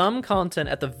some content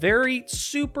at the very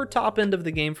super top end of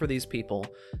the game for these people,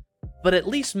 but at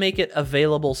least make it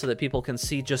available so that people can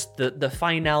see just the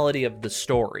finality of the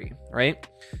story, right?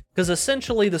 Because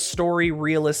essentially the story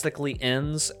realistically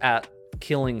ends at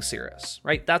killing Cirrus,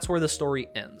 right? That's where the story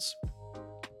ends.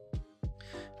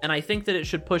 And I think that it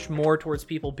should push more towards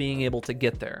people being able to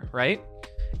get there, right?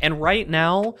 And right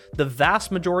now, the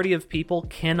vast majority of people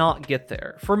cannot get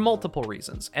there for multiple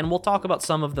reasons. And we'll talk about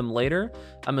some of them later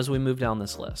as we move down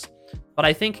this list. But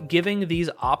I think giving these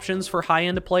options for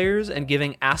high-end players and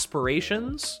giving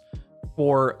aspirations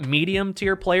for medium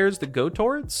tier players to go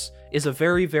towards is a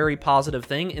very, very positive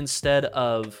thing instead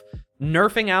of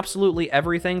nerfing absolutely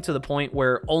everything to the point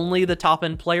where only the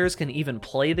top-end players can even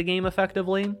play the game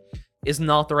effectively is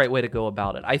not the right way to go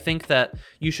about it. I think that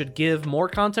you should give more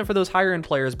content for those higher-end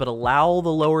players, but allow the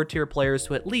lower-tier players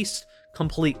to at least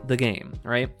complete the game,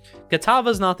 right? Kitava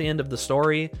is not the end of the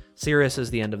story. Cirrus is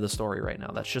the end of the story right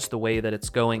now. That's just the way that it's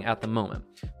going at the moment.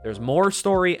 There's more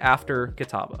story after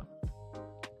Kitava.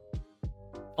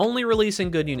 Only releasing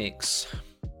good uniques.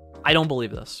 I don't believe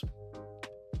this.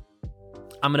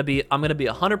 I'm gonna be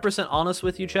 100% honest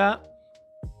with you, chat.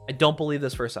 I don't believe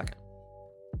this for a second.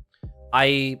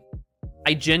 I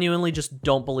genuinely just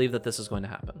don't believe that this is going to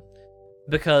happen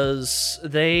because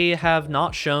they have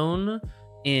not shown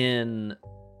in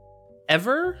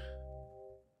ever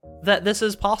that this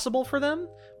is possible for them.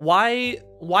 Why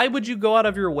would you go out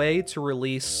of your way to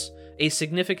release a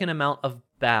significant amount of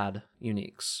bad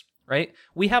uniques, right?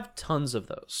 We have tons of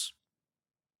those.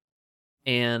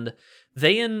 And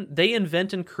they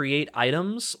invent and create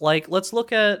items like, let's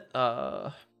look at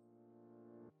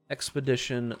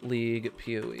Expedition League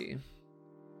PoE.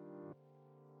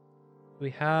 We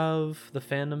have the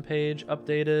fandom page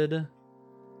updated.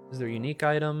 Is there unique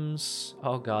items?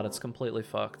 Oh god, it's completely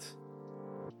fucked.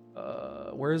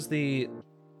 Where's the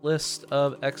list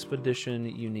of Expedition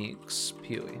uniques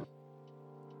PoE?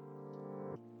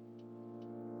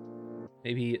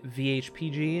 Maybe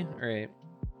VHPG? Alright.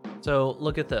 So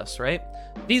look at this, right?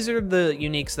 These are the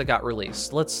uniques that got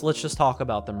released. Let's just talk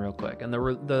about them real quick. And the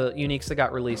uniques that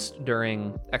got released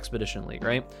during Expedition League,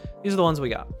 right? These are the ones we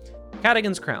got.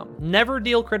 Cadigan's Crown. Never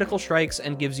deal critical strikes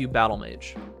and gives you Battle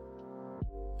Mage.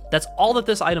 That's all that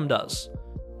this item does.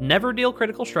 Never deal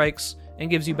critical strikes and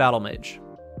gives you Battle Mage.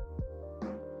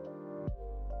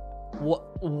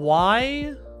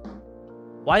 Why?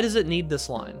 Why does it need this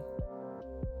line?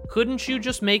 Couldn't you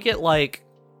just make it like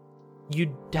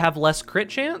you'd have less crit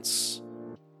chance?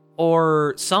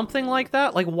 Or something like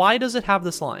that? Like, why does it have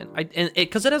this line?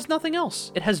 Because it has nothing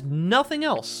else. It has nothing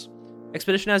else.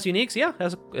 Expedition has uniques? Yeah,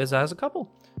 it has a couple.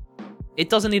 It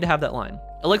doesn't need to have that line.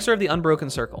 Elixir of the Unbroken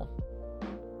Circle.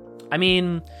 I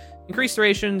mean, increased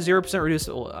duration, 0% reduce...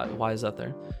 Why is that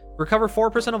there? Recover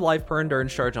 4% of life per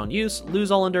endurance charge on use. Lose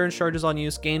all endurance charges on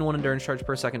use. Gain 1 endurance charge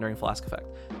per second during flask effect.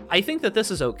 I think that this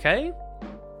is okay.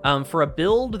 For a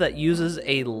build that uses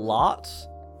a lot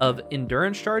of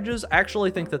endurance charges, I actually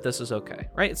think that this is okay,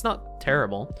 right? It's not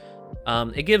terrible.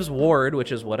 It gives ward,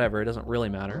 which is whatever. It doesn't really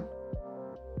matter.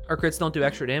 Our crits don't do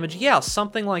extra damage. Yeah,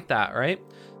 something like that, right?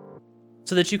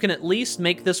 So that you can at least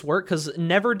make this work, because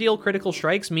never deal critical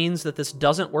strikes means that this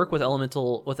doesn't work with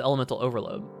elemental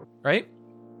overload, right?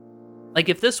 Like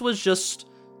if this was just,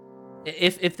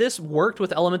 if this worked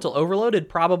with elemental overload, it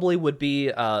probably would be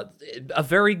a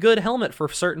very good helmet for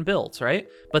certain builds, right?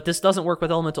 But this doesn't work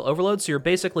with elemental overload, so you're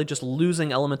basically just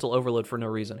losing elemental overload for no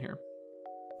reason here.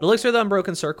 Elixir of the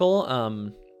Unbroken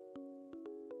Circle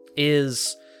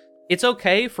it's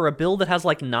okay for a build that has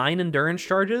like 9 endurance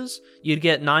charges. You'd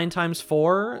get 9 times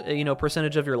 4,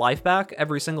 percentage of your life back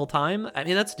every single time. I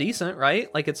mean, that's decent,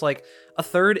 right? Like it's like a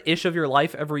third-ish of your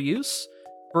life every use.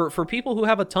 For people who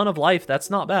have a ton of life, that's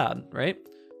not bad, right?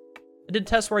 I did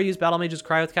tests where I used Battle Mage's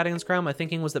Cry with Cadigan's Crown. My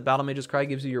thinking was that Battle Mage's Cry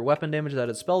gives you your weapon damage that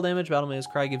is spell damage. Battle Mage's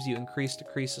Cry gives you decrease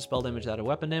the spell damage that is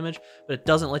weapon damage, but it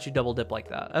doesn't let you double dip like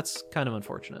that. That's kind of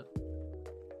unfortunate.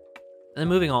 And then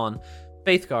moving on.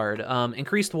 Faith Guard.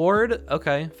 Increased ward.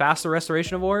 Okay. Faster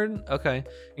restoration of ward. Okay.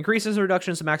 Increases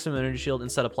reductions to maximum energy shield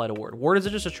instead apply to ward. Ward is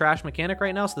just a trash mechanic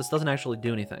right now, so this doesn't actually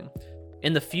do anything.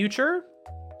 In the future,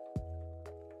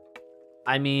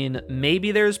 I mean,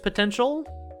 maybe there's potential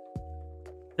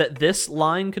that this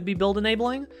line could be build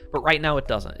enabling, but right now it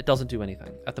doesn't. It doesn't do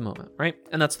anything at the moment, right?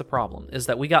 And that's the problem, is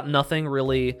that we got nothing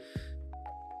really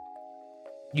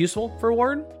useful for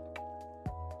ward.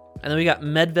 And then we got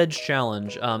Medved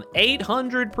Challenge.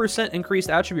 800%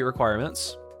 increased attribute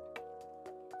requirements.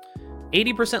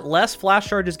 80% less flash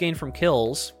charges gained from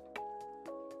kills.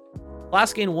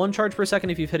 Flash gain 1 charge per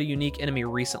second if you've hit a unique enemy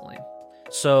recently.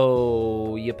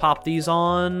 So you pop these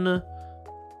on.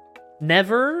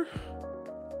 Never.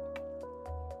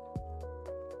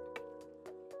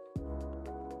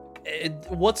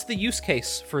 What's the use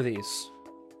case for these?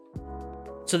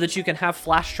 So that you can have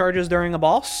flash charges during a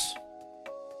boss?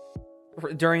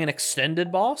 During an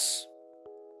extended boss?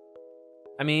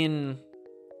 I mean,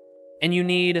 and you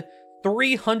need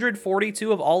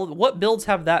 342 of all of, what builds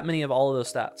have that many of all of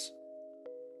those stats?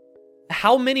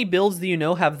 How many builds do you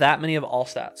know have that many of all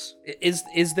stats?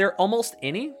 Is there almost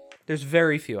any? There's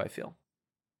very few, I feel.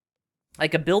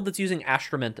 Like a build that's using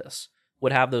Astramentus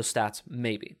would have those stats,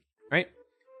 maybe, right?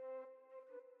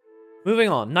 Moving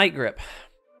on, Night Grip.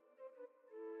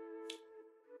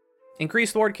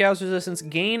 Increased ward chaos resistance.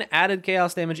 Gain added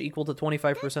chaos damage equal to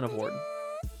 25% of ward.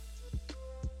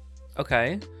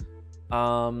 Okay.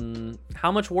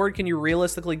 How much ward can you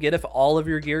realistically get if all of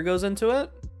your gear goes into it?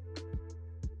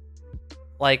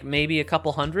 Like maybe a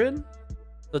couple hundred?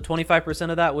 So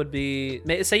 25% of that would be...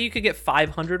 Say you could get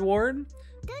 500 ward.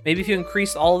 Maybe if you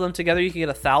increased all of them together, you could get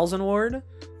 1,000 ward.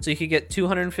 So you could get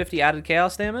 250 added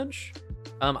chaos damage.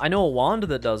 I know a wand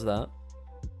that does that.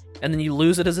 And then you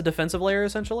lose it as a defensive layer,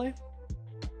 essentially.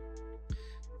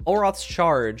 Olroth's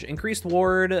Charge. Increased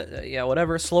ward, yeah,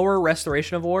 whatever. Slower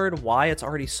restoration of ward. Why? It's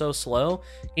already so slow.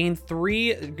 Gain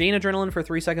adrenaline for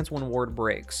 3 seconds when ward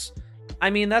breaks. I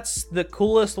mean, that's the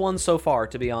coolest one so far,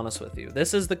 to be honest with you.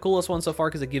 This is the coolest one so far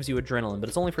because it gives you adrenaline, but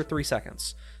it's only for 3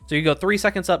 seconds. So you go 3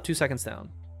 seconds up, 2 seconds down.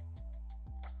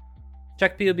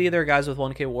 Check POB there, guys, with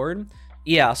 1k ward.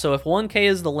 Yeah, so if 1k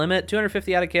is the limit,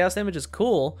 250 added chaos damage is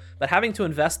cool, but having to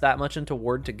invest that much into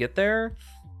ward to get there,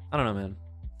 I don't know, man.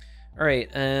 All right,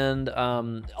 and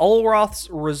Olroth's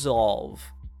Resolve.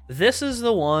 This is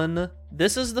the one,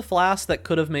 this is the flask that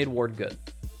could have made ward good.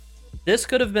 This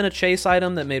could have been a chase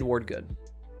item that made ward good.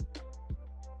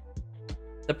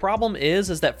 The problem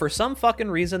is that for some fucking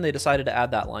reason they decided to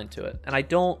add that line to it, and I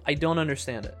don't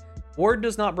understand it. Ward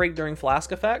does not break during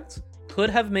flask effect. Could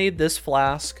have made this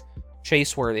flask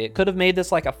chase worthy. It could have made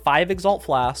this like a 5 exalt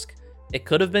flask. It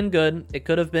could have been good. It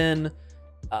could have been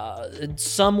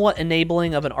somewhat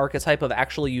enabling of an archetype of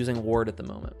actually using ward at the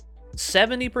moment.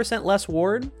 70% less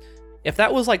ward. If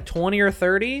that was like 20 or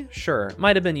 30, sure, it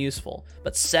might have been useful.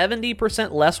 But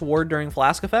 70% less ward during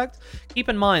flask effect? Keep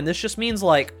in mind, this just means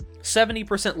like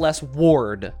 70% less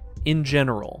ward in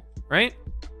general, right?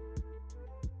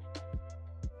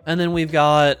 And then we've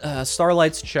got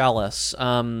Starlight's Chalice.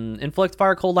 Inflict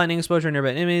fire, cold, lightning exposure on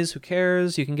nearby enemies. Who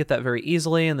cares? You can get that very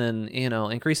easily. And then,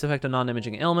 increase the effect of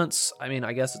non-damaging ailments. I mean,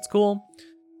 I guess it's cool.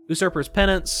 Usurper's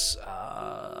Penance.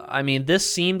 I mean,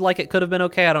 this seemed like it could have been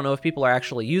okay. I don't know if people are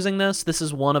actually using this. This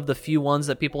is one of the few ones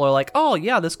that people are like, oh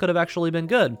yeah, this could have actually been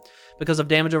good. Because of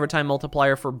damage over time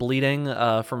multiplier for bleeding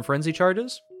from frenzy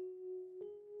charges.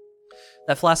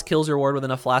 That flask kills your ward with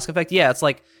enough flask effect. Yeah, it's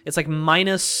like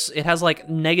minus, it has like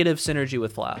negative synergy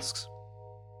with flasks.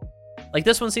 Like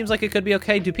this one seems like it could be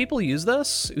okay. Do people use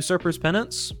this? Usurper's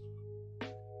Penance?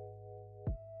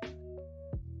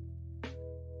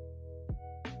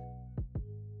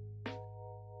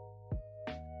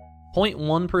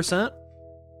 .1%.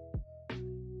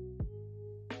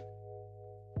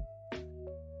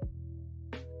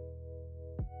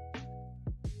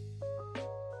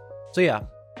 So yeah.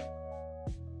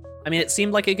 I mean, it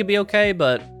seemed like it could be okay,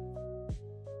 but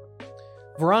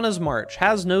Varana's March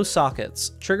has no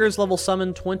sockets. Triggers level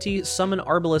summon 20 summon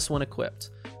Arbalest when equipped.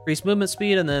 Increase movement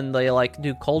speed, and then they like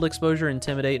do cold exposure,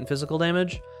 intimidate, and physical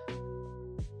damage.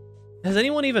 Has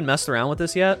anyone even messed around with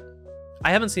this yet?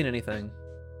 I haven't seen anything.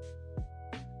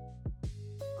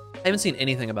 I haven't seen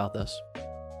anything about this.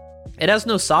 It has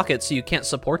no sockets, so you can't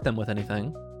support them with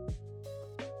anything.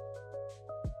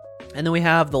 And then we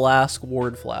have the last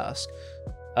Ward Flask.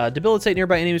 Debilitate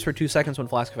nearby enemies for 2 seconds when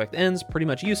Flask Effect ends. Pretty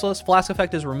much useless. Flask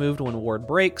Effect is removed when Ward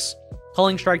breaks.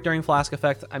 Culling Strike during Flask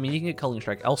Effect. I mean, you can get Culling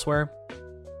Strike elsewhere.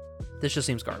 This just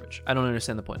seems garbage. I don't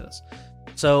understand the point of this.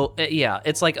 So, yeah,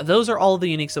 it's like, those are all of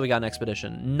the uniques that we got in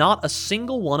Expedition. Not a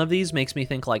single one of these makes me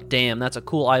think like, damn, that's a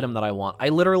cool item that I want. I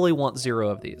literally want 0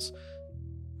 of these.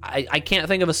 I can't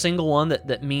think of a single one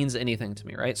that means anything to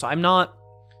me, right? So I'm not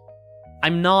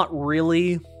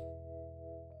really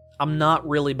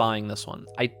buying this one.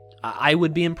 I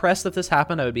would be impressed if this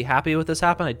happened. I would be happy if this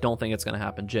happened. I don't think it's going to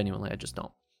happen. Genuinely, I just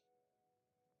don't.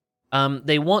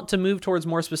 They want to move towards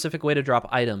more specific way to drop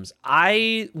items.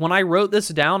 When I wrote this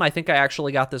down, I think I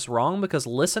actually got this wrong, because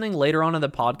listening later on in the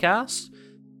podcast,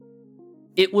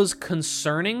 it was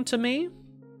concerning to me.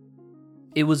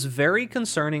 It was very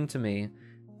concerning to me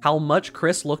how much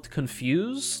Chris looked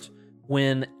confused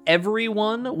when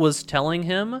everyone was telling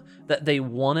him that they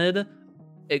wanted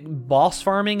boss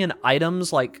farming and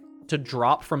items like to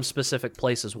drop from specific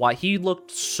places. Why he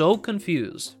looked so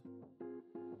confused.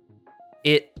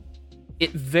 It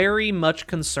very much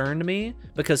concerned me,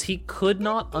 because he could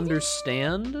not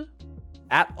understand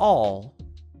at all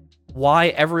why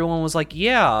everyone was like,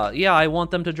 yeah, I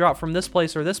want them to drop from this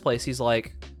place or this place. He's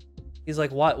like,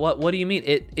 what do you mean?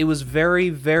 It was very,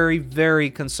 very,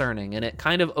 very concerning, and it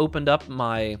kind of opened up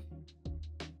my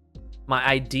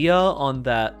idea on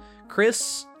that.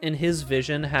 Chris, in his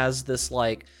vision, has this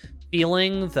like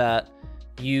feeling that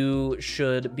you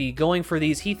should be going for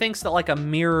these. He thinks that like a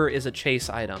mirror is a chase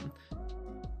item.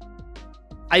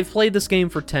 I've played this game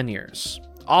for 10 years.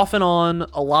 Off and on,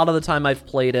 a lot of the time I've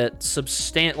played it,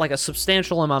 a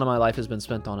substantial amount of my life has been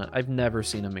spent on it. I've never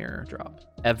seen a mirror drop,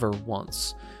 ever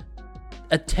once.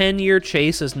 A 10-year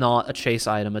chase is not a chase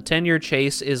item. A 10-year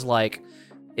chase is like,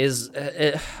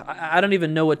 I don't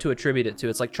even know what to attribute it to.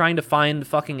 It's like trying to find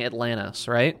fucking Atlantis,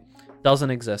 right? Doesn't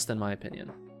exist, in my opinion.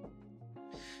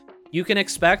 You can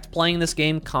expect playing this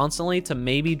game constantly to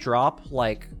maybe drop,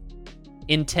 like,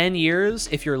 in 10 years,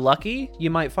 if you're lucky, you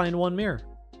might find one mirror.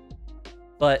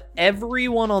 But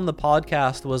everyone on the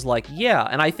podcast was like, yeah,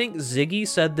 and I think Ziggy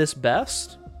said this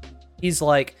best. He's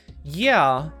like,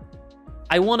 yeah,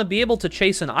 I want to be able to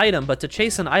chase an item, but to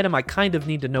chase an item, I kind of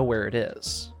need to know where it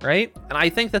is, right? And I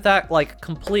think that like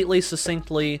completely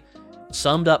succinctly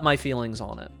summed up my feelings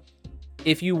on it.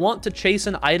 If you want to chase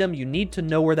an item, you need to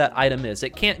know where that item is.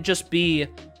 It can't just be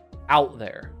out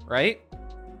there, right?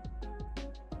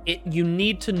 You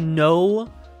need to know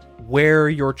where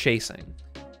you're chasing.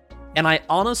 And I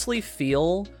honestly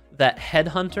feel that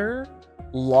Headhunter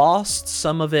lost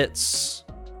some of its...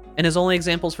 And his only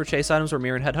examples for chase items were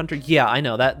Mirror and Headhunter. Yeah, I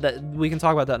know. That we can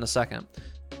talk about that in a second.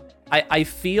 I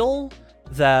feel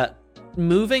that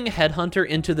moving Headhunter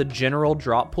into the general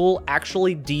drop pool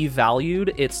actually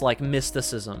devalued its like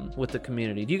mysticism with the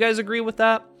community. Do you guys agree with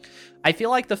that? I feel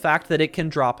like the fact that it can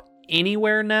drop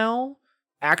anywhere now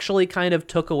actually kind of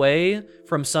took away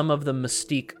from some of the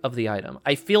mystique of the item.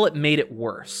 I feel it made it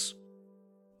worse.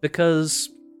 Because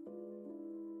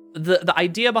the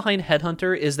idea behind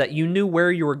Headhunter is that you knew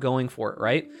where you were going for it,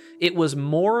 right? It was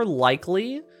more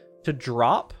likely to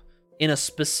drop in a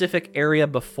specific area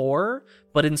before,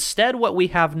 but instead what we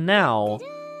have now,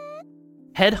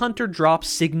 Headhunter drops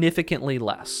significantly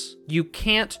less. You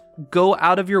can't go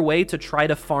out of your way to try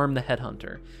to farm the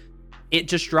Headhunter. It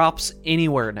just drops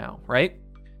anywhere now, right?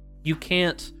 You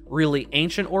can't really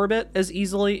Ancient Orbit as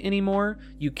easily anymore.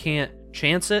 You can't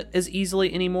chance it as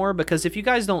easily anymore, because if you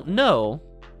guys don't know,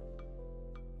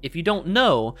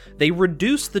 they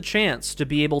reduce the chance to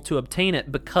be able to obtain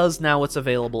it because now it's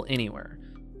available anywhere.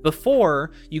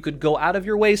 Before, you could go out of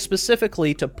your way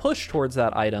specifically to push towards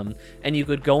that item, and you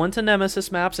could go into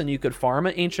Nemesis maps, and you could farm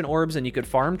Ancient Orbs, and you could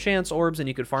farm Chance Orbs, and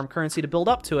you could farm currency to build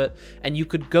up to it, and you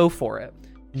could go for it.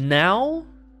 Now,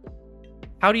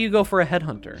 how do you go for a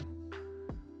Headhunter?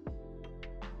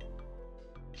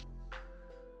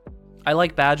 I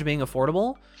like Badge being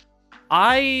affordable.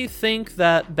 I think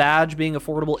that Badge being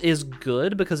affordable is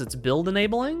good because it's build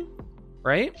enabling,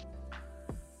 right?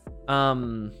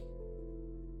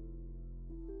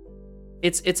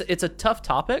 It's a tough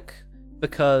topic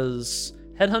because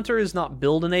Headhunter is not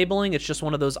build enabling. It's just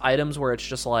one of those items where it's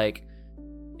just like,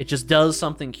 it just does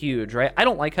something huge, right? I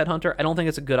don't like Headhunter. I don't think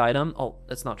it's a good item. Oh,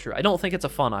 that's not true. I don't think it's a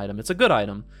fun item. It's a good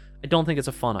item. I don't think it's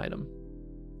a fun item.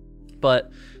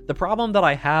 But the problem that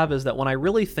I have is that when I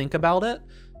really think about it,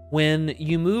 when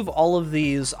you move all of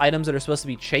these items that are supposed to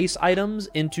be chase items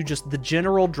into just the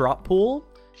general drop pool,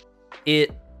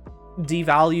 it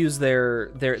devalues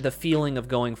the feeling of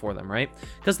going for them, right?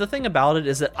 Because the thing about it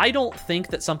is that I don't think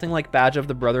that something like Badge of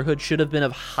the Brotherhood should have been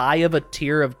of high of a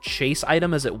tier of chase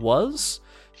item as it was.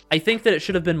 I think that it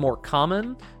should have been more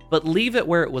common, but leave it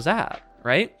where it was at,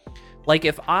 right? Like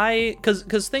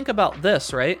because think about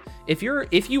this, right? If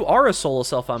you are a solo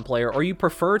self-found player, or you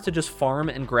prefer to just farm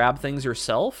and grab things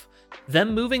yourself,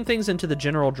 them moving things into the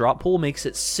general drop pool makes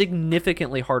it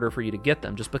significantly harder for you to get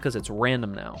them, just because it's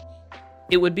random now.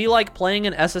 It would be like playing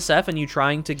an SSF and you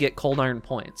trying to get Cold Iron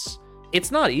points.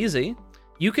 It's not easy.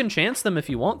 You can chance them if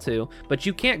you want to, but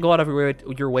you can't go out of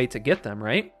your way to get them,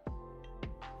 right?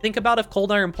 Think about if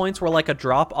Cold Iron points were like a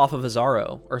drop off of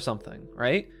Azaro or something,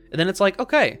 right? And then it's like,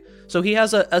 okay, so he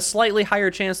has a slightly higher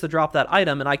chance to drop that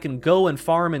item, and I can go and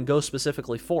farm and go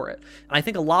specifically for it. And I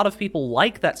think a lot of people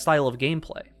like that style of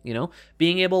gameplay, you know?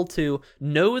 Being able to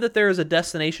know that there is a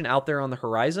destination out there on the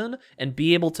horizon and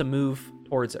be able to move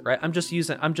towards it, right? I'm just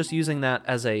using that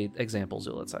as a example,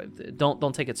 Zulitz.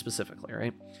 Don't take it specifically,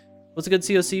 right? What's a good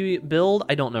COC build?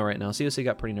 I don't know right now. COC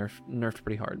got pretty nerfed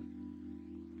pretty hard.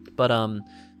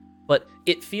 But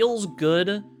it feels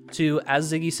good to,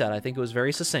 as Ziggy said, I think it was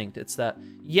very succinct. It's that,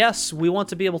 yes, we want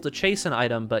to be able to chase an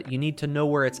item, but you need to know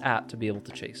where it's at to be able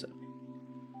to chase it.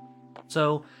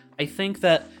 So I think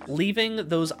that leaving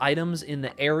those items in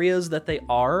the areas that they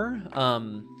are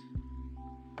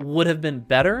would have been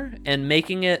better, and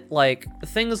making it like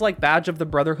things like Badge of the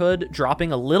Brotherhood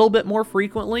dropping a little bit more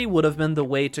frequently would have been the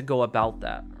way to go about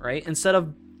that, right? Instead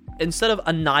of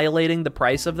annihilating the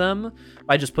price of them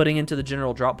by just putting into the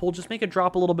general drop pool, just make it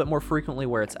drop a little bit more frequently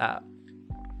where it's at.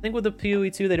 I think with the PoE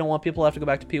 2, they don't want people to have to go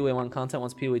back to PoE 1 content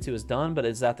once PoE 2 is done, but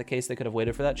is that the case? They could have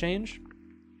waited for that change.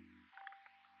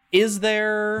 Is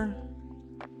there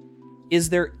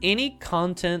any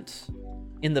content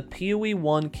in the PoE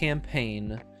 1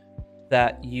 campaign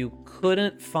that you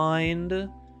couldn't find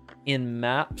in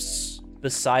maps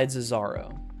besides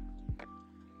Azaro?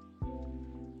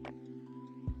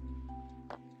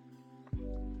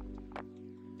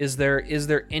 Is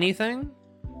there anything?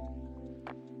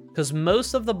 Because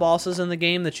most of the bosses in the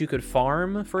game that you could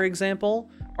farm, for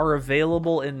example, are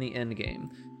available in the end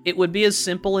game. It would be as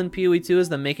simple in PoE 2 as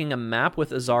them making a map with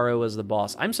Azaro as the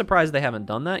boss. I'm surprised they haven't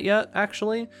done that yet,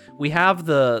 actually. We have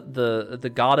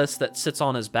the goddess that sits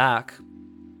on his back.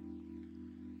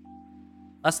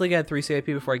 Last league I had 3 CIP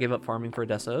before I gave up farming for a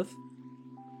Death Oath.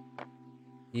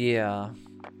 Yeah.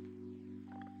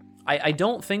 I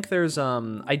don't think there's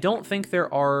I don't think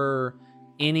there are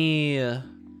any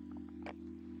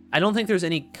I don't think there's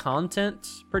any content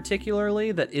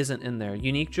particularly that isn't in there.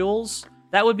 Unique jewels,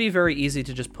 that would be very easy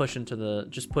to just push into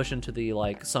the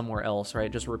like somewhere else,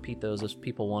 right? Just repeat those if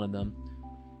people wanted them.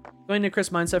 Going to Chris'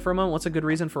 mindset for a moment, what's a good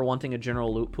reason for wanting a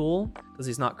general loot pool? Because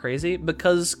he's not crazy.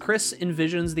 Because Chris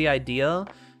envisions the idea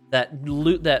that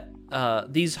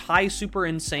these super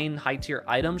insane high tier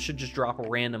items should just drop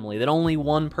randomly, that only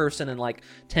one person in like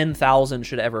 10,000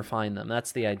 should ever find them.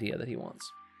 That's the idea that he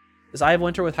wants. Is Eye of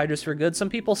Winter with Hydrosphere good? Some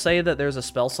people say that there's a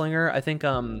Spellslinger. I think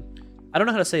I don't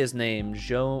know how to say his name.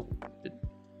 How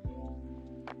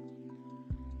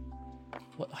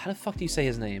the fuck do you say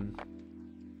his name?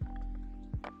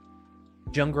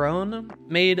 Jungroan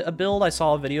made a build. I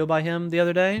saw a video by him the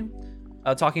other day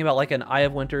talking about like an Eye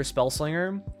of Winter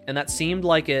Spellslinger, and that seemed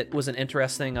like it was an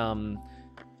interesting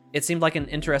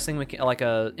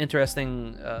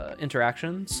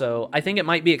interaction. So I think it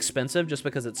might be expensive just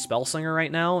because it's Spellslinger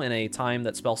right now in a time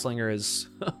that Spellslinger is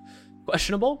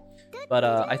questionable, but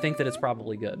I think that it's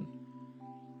probably good.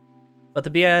 But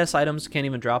the BIS items can't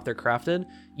even drop, they're crafted.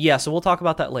 Yeah, so we'll talk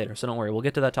about that later, so don't worry, we'll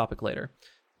get to that topic later.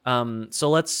 So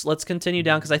let's continue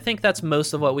down, because I think that's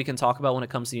most of what we can talk about when it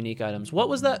comes to unique items. What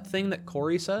was that thing that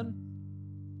Corey said?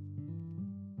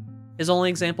 His only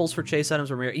examples for chase items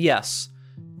were mirror. Yes,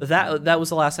 that was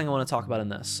the last thing I want to talk about in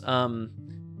this.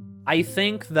 I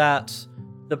think that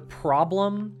the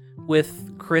problem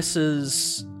with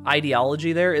Chris's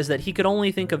ideology there is that he could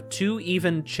only think of 2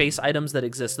 even chase items that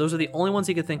exist. Those are the only ones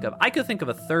he could think of. I could think of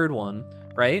a third one,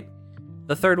 right?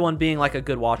 The third one being like a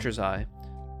good Watcher's Eye.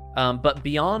 But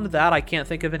beyond that, I can't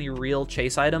think of any real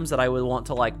chase items that I would want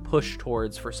to like push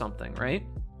towards for something, right?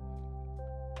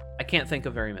 I can't think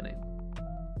of very many.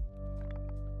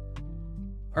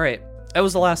 All right, that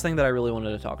was the last thing that I really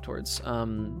wanted to talk towards.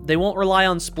 They won't rely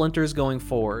on splinters going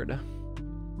forward.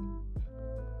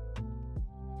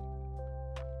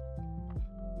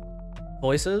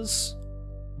 Voices?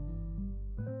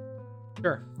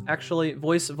 Sure. Actually,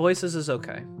 voices is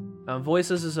okay.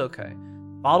 Voices is okay.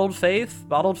 Bottled Faith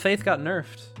got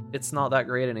nerfed. It's not that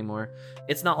great anymore.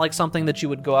 It's not like something that you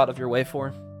would go out of your way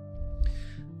for.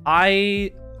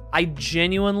 I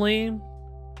genuinely,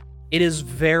 it is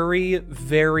very,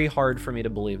 very hard for me to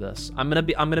believe this. I'm gonna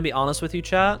be honest with you,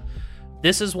 chat.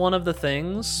 This is one of the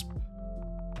things.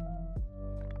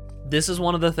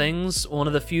 One of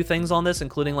the few things on this,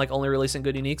 including like only releasing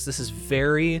good uniques. This is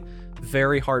very,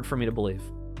 very hard for me to believe.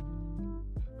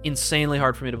 Insanely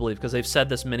hard for me to believe, because they've said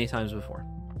this many times before.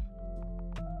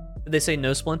 Did they say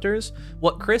no splinters?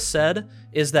 What Chris said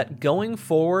is that going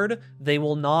forward, they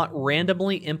will not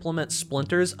randomly implement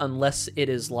splinters unless it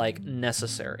is like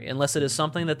necessary, unless it is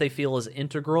something that they feel is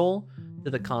integral to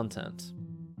the content.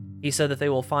 He said that they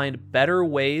will find better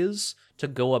ways to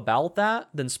go about that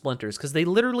than splinters, because they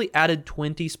literally added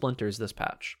 20 splinters this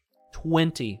patch.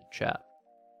 20, chat.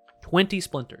 20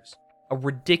 splinters. A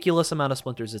ridiculous amount of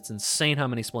splinters. It's insane how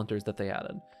many splinters that they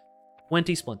added.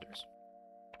 20 splinters.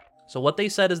 So what they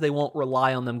said is they won't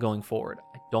rely on them going forward.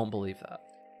 I don't believe that.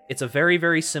 It's a very,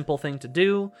 very simple thing to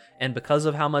do, and because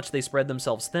of how much they spread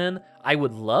themselves thin, I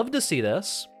would love to see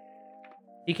this.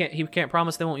 He can't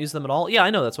promise they won't use them at all. Yeah, I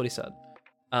know, that's what he said.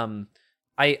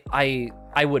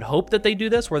 I would hope that they do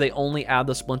this, where they only add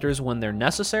the splinters when they're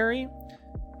necessary.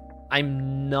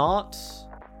 I'm not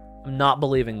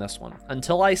believing this one.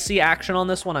 Until I see action on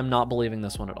this one, I'm not believing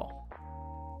this one at all.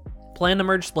 Plan to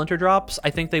merge splinter drops. I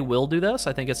think they will do this.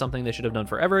 I think it's something they should have done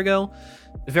forever ago.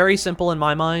 Very simple in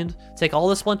my mind. Take all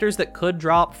the splinters that could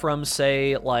drop from,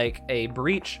 say, like a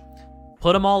breach,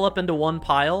 put them all up into one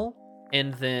pile,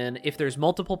 and then if there's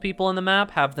multiple people in the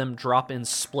map, have them drop in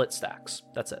split stacks.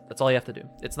 That's it. That's all you have to do.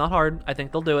 It's not hard. I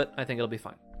think they'll do it. I think it'll be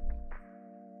fine.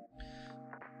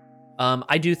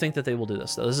 I do think that they will do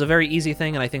this, though. This is a very easy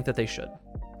thing, and I think that they should.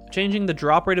 Changing the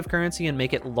drop rate of currency and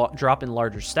make it drop in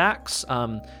larger stacks.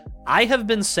 I have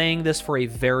been saying this for a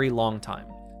very long time.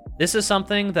 This is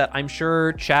something that I'm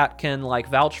sure chat can like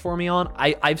vouch for me on.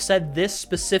 I've said this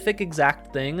specific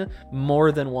exact thing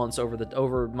more than once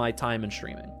over my time in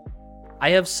streaming. I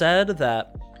have said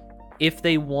that if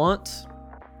they want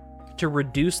to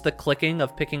reduce the clicking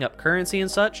of picking up currency and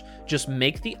such, just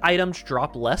make the items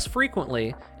drop less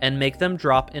frequently and make them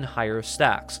drop in higher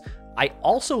stacks. I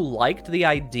also liked the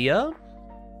idea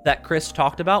that Chris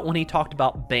talked about when he talked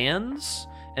about bands,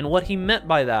 and what he meant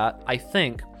by that, I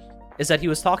think, is that he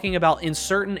was talking about in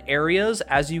certain areas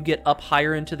as you get up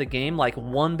higher into the game, like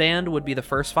one band would be the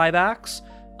first 5 acts,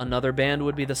 another band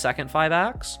would be the second 5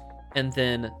 acts, and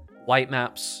then white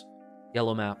maps,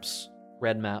 yellow maps,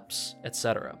 red maps,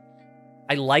 etc.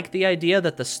 I like the idea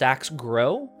that the stacks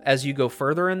grow as you go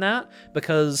further in that,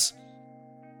 because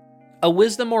a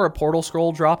Wisdom or a Portal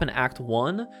Scroll drop in Act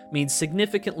 1 means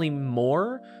significantly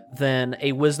more than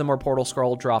a Wisdom or Portal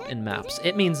Scroll drop in maps.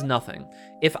 It means nothing.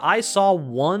 If I saw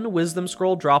one Wisdom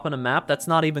Scroll drop in a map, that's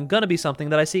not even going to be something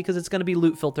that I see, because it's going to be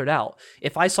loot filtered out.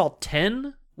 If I saw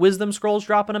 10 Wisdom Scrolls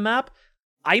drop in a map,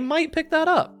 I might pick that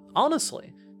up,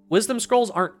 honestly. Wisdom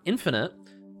Scrolls aren't infinite.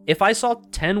 If I saw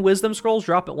 10 Wisdom Scrolls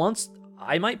drop at once,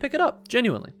 I might pick it up,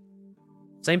 genuinely.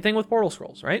 Same thing with Portal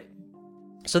Scrolls, right?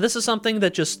 So this is something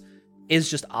that is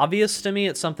just obvious to me.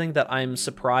 It's something that I'm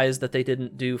surprised that they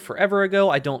didn't do forever ago.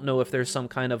 I don't know if there's some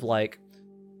kind of like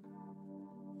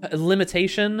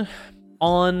limitation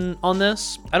on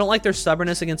this. I don't like their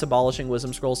stubbornness against abolishing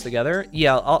Wisdom Scrolls together.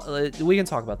 Yeah, we can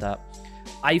talk about that.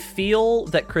 I feel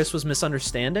that Chris was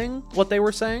misunderstanding what they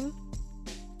were saying.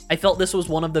 I felt this was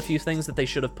one of the few things that they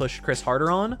should have pushed Chris harder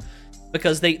on,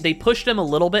 because they pushed him a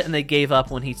little bit and they gave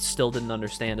up when he still didn't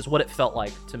understand, is what it felt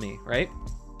like to me, right?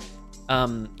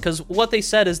 Because what they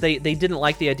said is they didn't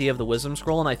like the idea of the Wisdom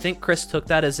Scroll, and I think Chris took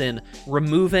that as in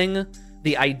removing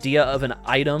the idea of an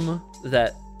item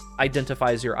that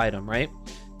identifies your item, right?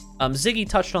 Ziggy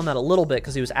touched on that a little bit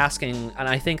because he was asking, and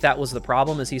I think that was the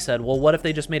problem, is he said, well, what if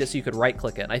they just made it so you could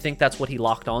right-click it? And I think that's what he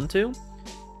locked onto,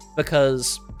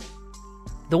 because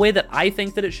the way that I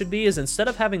think that it should be is instead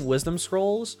of having wisdom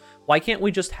scrolls, why can't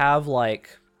we just have like,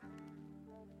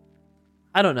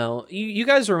 I don't know, you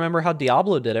guys remember how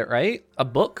Diablo did it, right? A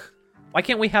book? Why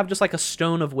can't we have just like a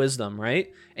stone of wisdom,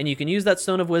 right? And you can use that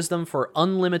stone of wisdom for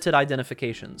unlimited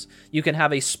identifications. You can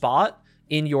have a spot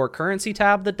in your currency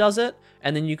tab that does it,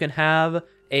 and then you can have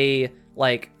a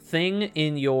like thing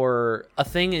in your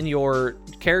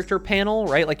character panel,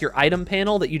 right? Like your item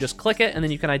panel that you just click it and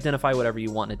then you can identify whatever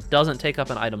you want. It doesn't take up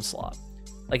an item slot.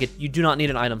 Like you do not need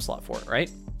an item slot for it, right?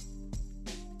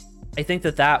 I think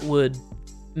that would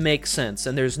make sense,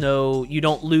 and you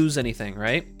don't lose anything,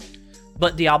 right?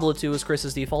 But Diablo 2 is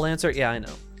Chris's default answer. Yeah, I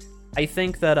know. I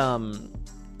think that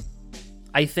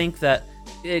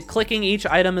clicking each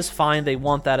item is fine. They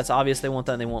want that. It's obvious they want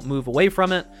that, and they won't move away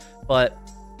from it. But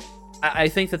I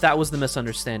think that was the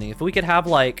misunderstanding. If we could have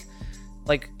like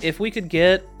if we could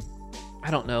get,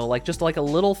 I don't know, like just like a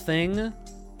little thing.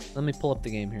 Let me pull up the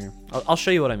game here. I'll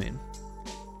show you what I mean.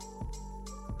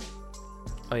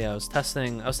 Oh yeah, I was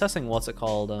testing what's it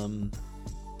called?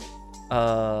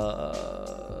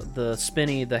 The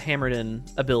spinny, the hammered in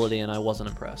ability, and I wasn't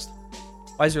impressed.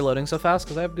 Why is your loading so fast?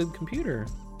 Because I have a good computer.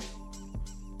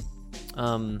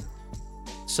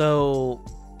 So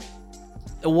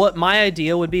what my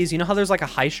idea would be is, you know how there's like a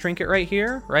heist trinket right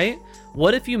here, right?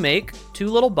 What if you make 2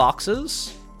 little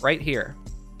boxes right here?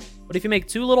 What if you make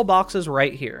 2 little boxes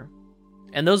right here?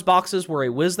 And those boxes were a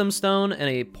wisdom stone and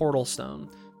a portal stone.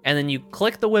 And then you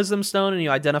click the wisdom stone and you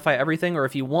identify everything, or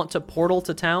if you want to portal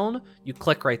to town, you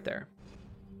click right there.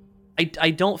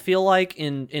 I don't feel like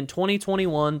in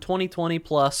 2021, 2020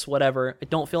 plus, whatever, I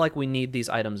don't feel like we need these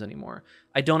items anymore.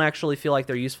 I don't actually feel like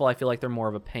they're useful. I feel like they're more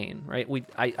of a pain, right?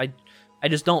 I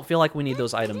just don't feel like we need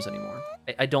those items anymore.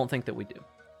 I don't think that we do.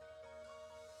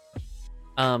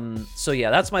 So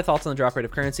yeah, that's my thoughts on the drop rate of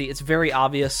currency. It's very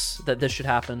obvious that this should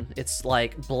happen. It's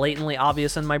like blatantly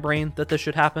obvious in my brain that this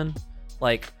should happen.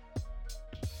 Like,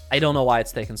 I don't know why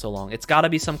it's taken so long. It's got to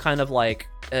be some kind of like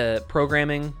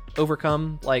programming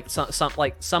overcome, like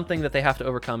something that they have to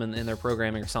overcome in their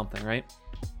programming or something, right?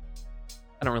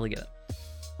 I don't really get it.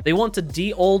 They want to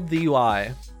de-old the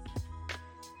UI.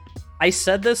 I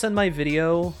said this in my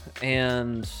video,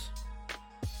 and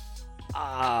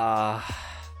I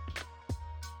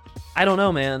don't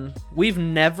know, man.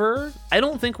 I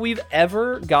don't think we've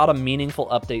ever got a meaningful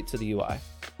update to the UI.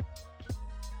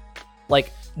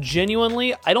 Like,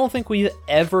 genuinely, I don't think we've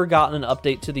ever gotten an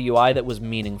update to the UI that was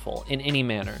meaningful in any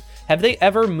manner. Have they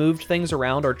ever moved things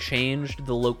around or changed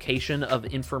the location of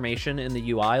information in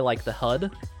the UI, like the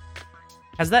HUD?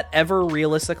 Has that ever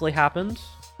realistically happened?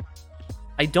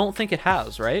 I don't think it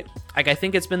has, right? Like, I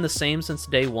think it's been the same since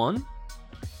day one.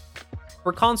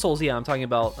 For consoles, yeah, I'm talking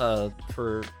about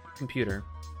for computer.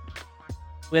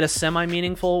 We had a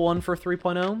semi-meaningful one for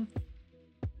 3.0.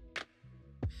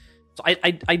 So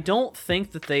I don't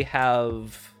think that they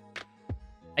have...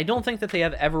 I don't think that they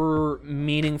have ever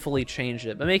meaningfully changed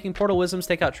it. But making Portal Wisdoms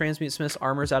take out Transmute Smith's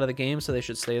armors out of the game, so they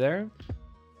should stay there.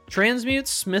 Transmute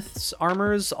Smith's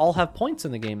armors all have points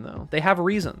in the game, though. They have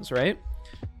reasons, right?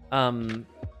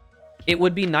 It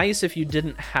would be nice if you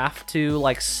didn't have to,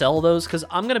 like, sell those, because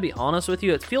I'm going to be honest with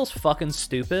you, it feels fucking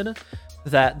stupid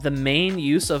that the main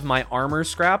use of my armor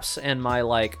scraps and my,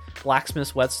 like,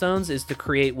 blacksmith's whetstones is to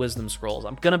create wisdom scrolls.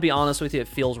 I'm going to be honest with you, it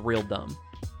feels real dumb.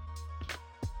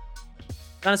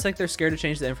 Kind of think they're scared to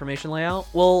change the information layout.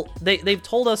 Well, they've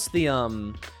told us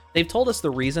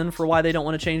the reason for why they don't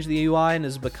want to change the UI, and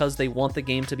is because they want the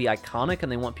game to be iconic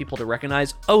and they want people to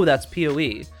recognize, oh, that's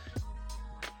PoE.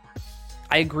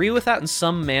 I agree with that in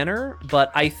some manner,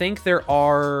 but I think we'll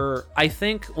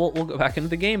go back into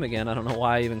the game again. I don't know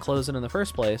why I even closed it in the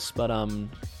first place, but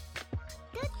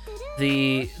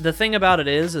the thing about it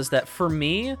is that for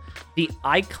me, the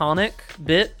iconic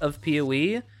bit of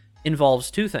PoE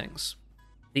involves 2 things.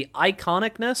 The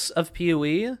iconicness of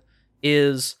PoE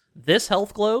is this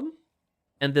health globe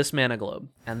and this mana globe,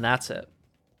 and that's it.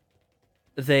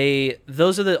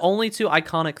 Those are the only 2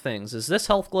 iconic things, is this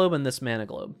health globe and this mana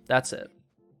globe. That's it.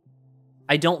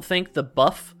 I don't think the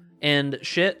buff and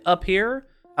shit up here,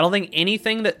 I don't think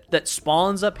anything that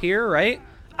spawns up here, right?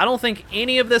 I don't think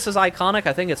any of this is iconic.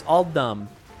 I think it's all dumb.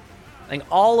 I think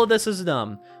all of this is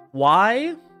dumb.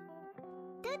 Why?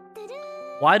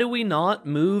 Why do we not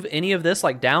move any of this,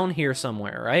 like, down here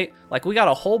somewhere, right? Like, we got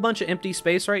a whole bunch of empty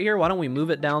space right here. Why don't we move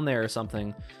it down there or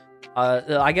something?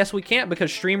 I guess we can't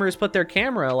because streamers put their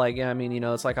camera, like, I mean, you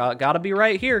know, it's like, gotta be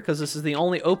right here because this is the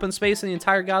only open space in the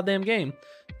entire goddamn game.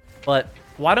 But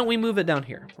why don't we move it down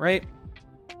here, right?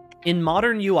 In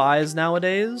modern UIs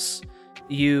nowadays,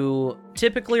 you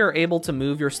typically are able to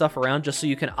move your stuff around just so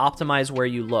you can optimize where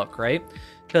you look, right?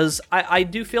 Because I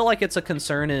do feel like it's a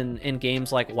concern in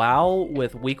games like WoW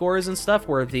with weak auras and stuff,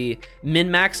 where the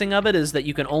min-maxing of it is that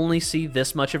you can only see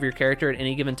this much of your character at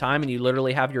any given time, and you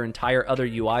literally have your entire other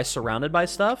UI surrounded by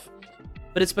stuff.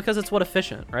 But it's because it's what's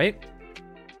efficient, right?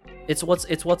 It's what's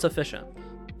efficient.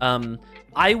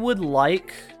 I would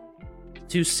like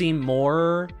to see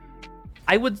more.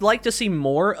 I would like to see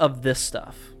more of this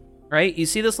stuff. Right? You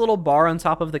see this little bar on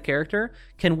top of the character?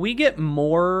 Can we get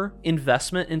more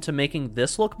investment into making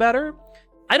this look better?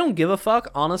 I don't give a fuck,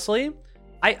 honestly.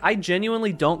 I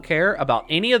genuinely don't care about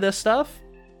any of this stuff.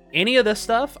 Any of this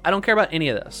stuff. I don't care about any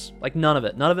of this. Like, none of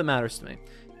it. None of it matters to me.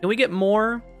 Can we get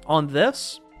more on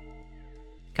this?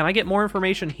 Can I get more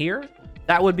information here?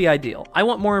 That would be ideal. I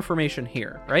want more information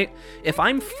here, right? If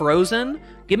I'm frozen,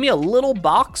 give me a little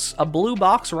box, a blue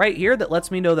box right here that lets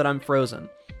me know that I'm frozen.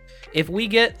 If we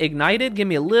get ignited, give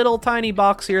me a little tiny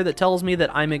box here that tells me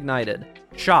that I'm ignited,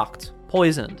 shocked,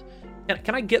 poisoned.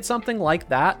 Can I get something like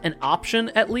that? An option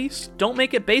at least? Don't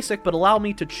make it basic, but allow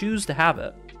me to choose to have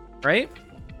it, right?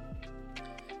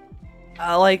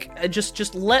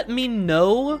 Just let me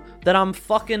know that I'm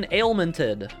fucking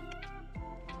ailmented.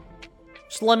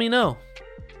 Just let me know.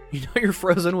 You know you're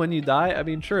frozen when you die? I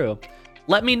mean, true.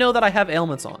 Let me know that I have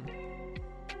ailments on.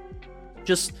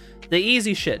 Just the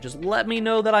easy shit. Just let me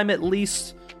know that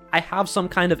I have some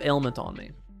kind of ailment on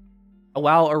me. A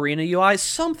WoW Arena UI,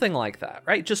 something like that,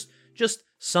 right? Just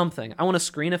something. I want a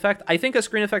screen effect. I think a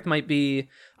screen effect might be,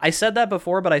 I said that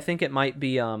before, but I think it might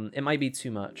be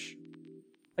too much.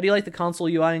 How do you like the console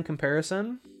UI in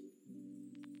comparison?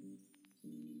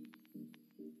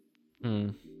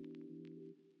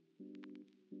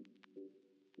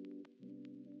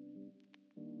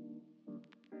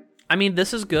 I mean,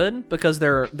 this is good because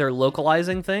they're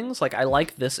localizing things. Like, I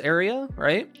like this area,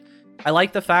 right? I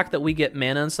like the fact that we get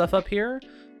mana and stuff up here,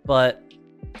 but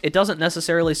it doesn't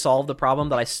necessarily solve the problem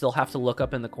that I still have to look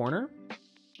up in the corner.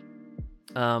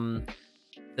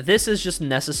 This is just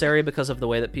necessary because of the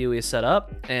way that PoE is set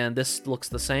up, and this looks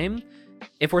the same.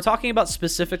 If we're talking about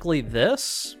specifically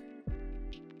this,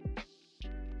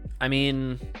 I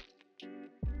mean,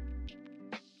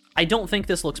 I don't think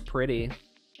this looks pretty.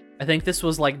 I think this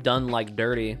was like done like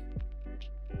dirty.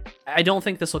 I don't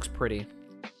think this looks pretty.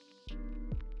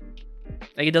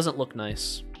 Like, it doesn't look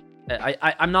nice.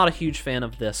 I'm not a huge fan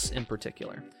of this in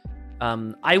particular.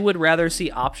 I would rather see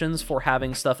options for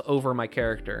having stuff over my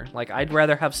character. Like, I'd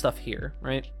rather have stuff here,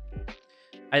 right?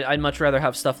 I'd much rather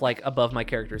have stuff like above my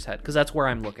character's head, because that's where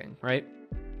I'm looking, right?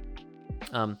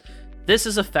 This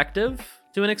is effective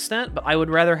to an extent, but I would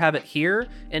rather have it here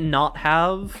and not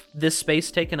have this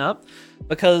space taken up,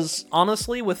 because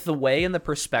honestly, with the way and the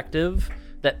perspective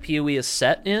that PoE is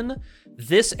set in,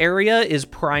 this area is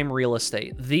prime real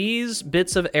estate. These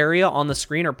bits of area on the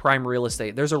screen are prime real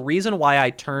estate. There's a reason why I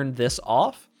turned this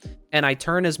off, and I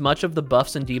turn as much of the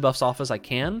buffs and debuffs off as I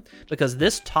can, because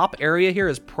this top area here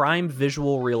is prime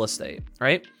visual real estate,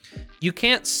 right? You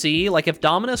can't see, like, if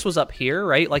Dominus was up here,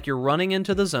 right? Like, you're running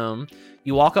into the zone,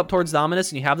 you walk up towards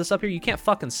Dominus and you have this up here, you can't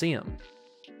fucking see him.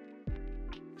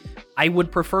 I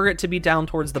would prefer it to be down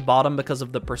towards the bottom because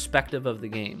of the perspective of the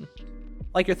game.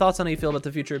 Like, your thoughts on how you feel about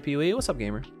the future of PoE? What's up,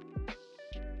 gamer?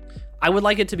 I would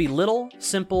like it to be little,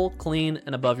 simple, clean,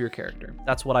 and above your character.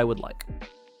 That's what I would like.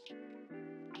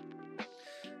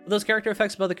 Will those character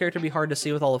effects above the character be hard to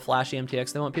see with all the flashy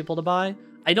MTX they want people to buy?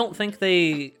 I don't think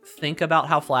they think about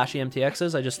how flashy MTX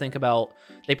is. I just think about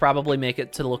they probably make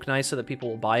it to look nice so that people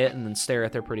will buy it and then stare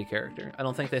at their pretty character. I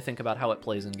don't think they think about how it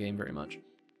plays in game very much.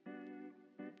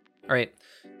 All right,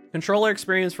 controller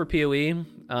experience for PoE.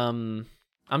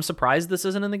 I'm surprised this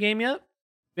isn't in the game yet,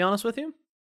 to be honest with you.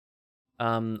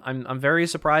 I'm very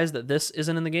surprised that this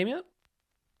isn't in the game yet.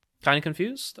 Kind of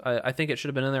confused. I think it should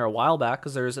have been in there a while back,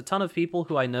 because there's a ton of people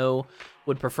who I know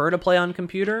would prefer to play on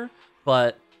computer,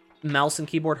 but mouse and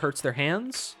keyboard hurts their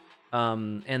hands.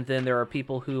 And then there are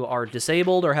people who are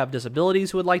disabled or have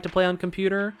disabilities who would like to play on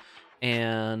computer,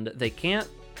 and they can't.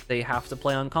 They have to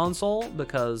play on console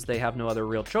because they have no other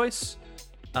real choice.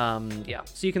 Yeah,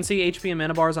 so you can see HP and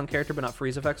mana bars on character, but not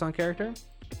freeze effects on character.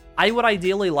 I would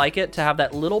ideally like it to have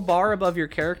that little bar above your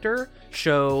character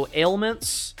show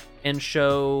ailments and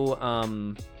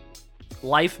show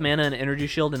life, mana, and energy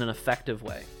shield in an effective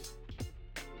way.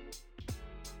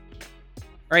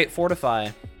 All right, Fortify.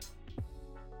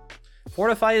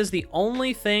 Fortify is the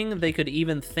only thing they could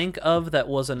even think of that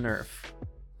was a nerf.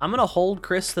 I'm going to hold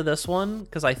Chris to this one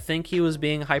because I think he was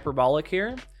being hyperbolic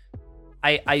here.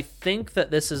 I think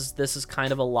that this is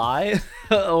kind of a lie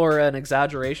or an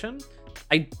exaggeration.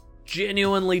 I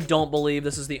genuinely don't believe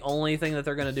this is the only thing that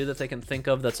they're going to do that they can think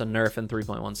of that's a nerf in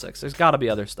 3.16. There's got to be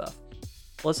other stuff.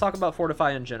 Let's talk about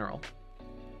Fortify in general.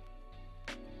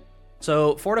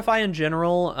 So Fortify in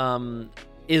general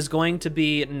is going to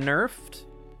be nerfed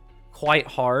quite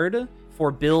hard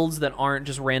for builds that aren't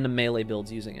just random melee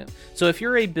builds using it. So if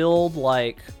you're a build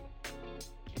like...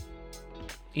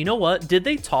 You know what? Did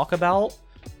they talk about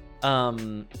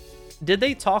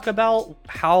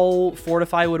how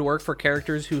Fortify would work for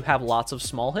characters who have lots of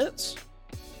small hits?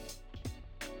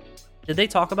 Did they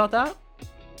talk about that?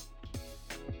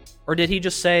 Or did he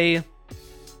just say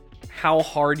how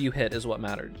hard you hit is what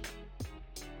mattered?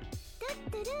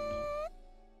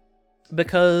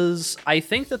 Because I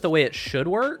think that the way it should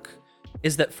work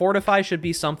is that Fortify should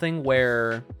be something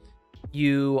where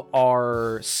you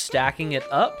are stacking it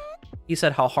up. He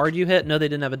said how hard you hit. No, they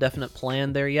didn't have a definite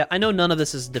plan there yet. I know none of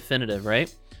this is definitive,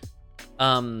 right?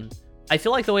 I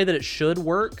feel like the way that it should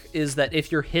work is that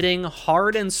if you're hitting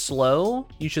hard and slow,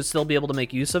 you should still be able to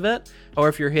make use of it. Or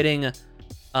if you're hitting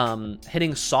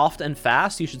soft and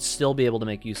fast, you should still be able to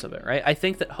make use of it, right? I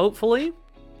think that hopefully,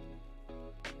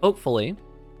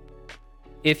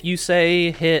 if you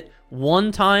say hit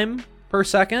 1 time per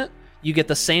second, you get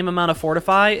the same amount of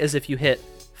Fortify as if you hit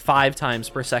 5 times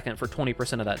per second for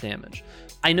 20% of that damage.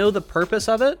 I know the purpose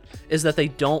of it is that they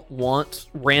don't want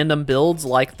random builds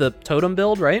like the Totem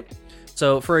build, right?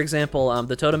 So for example,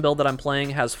 the Totem build that I'm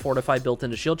playing has Fortify built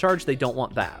into shield charge. They don't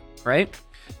want that, right?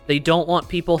 They don't want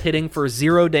people hitting for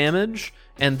 0 damage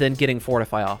and then getting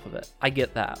Fortify off of it. I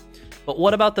get that. But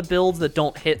what about the builds that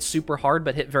don't hit super hard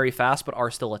but hit very fast but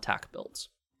are still attack builds?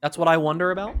 That's what I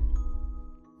wonder about.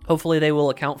 Hopefully they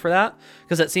will account for that,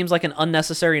 because it seems like an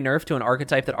unnecessary nerf to an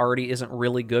archetype that already isn't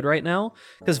really good right now,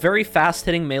 because very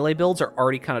fast-hitting melee builds are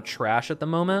already kind of trash at the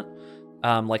moment,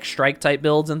 like strike-type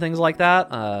builds and things like that,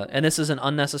 and this is an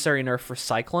unnecessary nerf for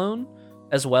Cyclone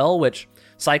as well, which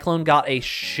Cyclone got a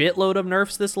shitload of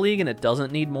nerfs this league, and it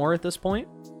doesn't need more at this point.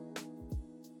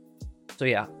 So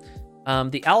yeah.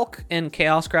 The Alk and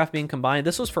Chaoscraft being combined,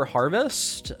 this was for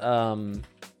Harvest.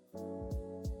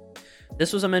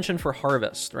 This was a mention for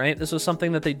Harvest, right? This was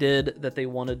something that they did that they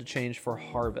wanted to change for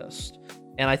Harvest.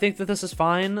 And I think that this is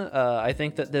fine. I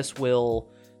think that this will,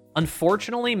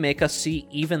 unfortunately, make us see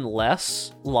even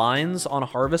less lines on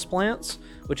Harvest plants,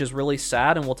 which is really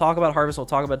sad. And we'll talk about Harvest, we'll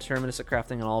talk about deterministic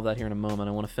crafting and all of that here in a moment.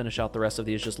 I want to finish out the rest of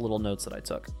these just little notes that I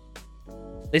took.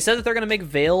 They said that they're going to make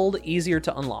Veiled easier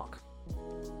to unlock.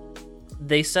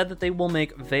 They said that they will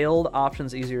make Veiled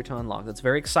options easier to unlock. That's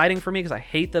very exciting for me because I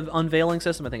hate the unveiling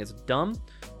system. I think it's dumb.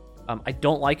 I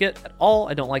don't like it at all.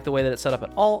 I don't like the way that it's set up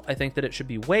at all. I think that it should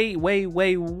be way, way,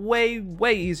 way, way,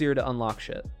 way easier to unlock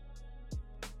shit.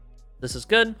 This is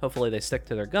good. Hopefully they stick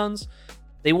to their guns.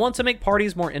 They want to make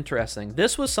parties more interesting.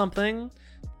 This was something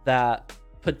that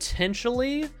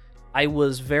potentially I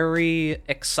was very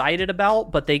excited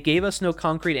about, but they gave us no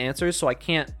concrete answers, so I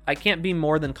can't be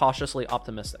more than cautiously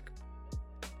optimistic.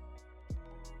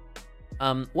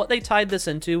 What they tied this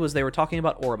into was they were talking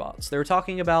about Orobots. They were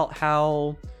talking about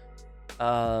how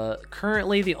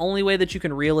currently the only way that you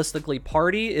can realistically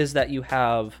party is that you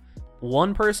have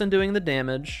one person doing the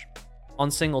damage on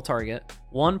single target,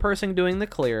 one person doing the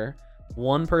clear,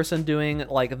 one person doing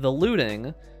like the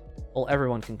looting. Well,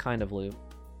 everyone can kind of loot.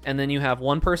 And then you have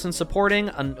one person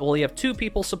supporting, well, you have 2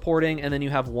 people supporting, and then you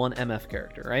have 1 MF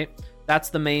character, right? That's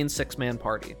the main 6-man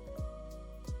party.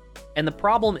 And the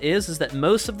problem is that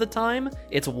most of the time,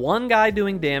 it's one guy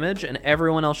doing damage and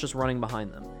everyone else just running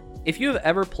behind them. If you have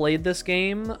ever played this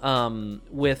game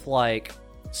with, like,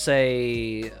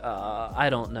 say, I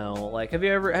don't know, like, have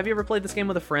you ever played this game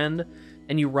with a friend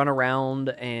and you run around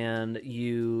and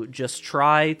you just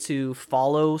try to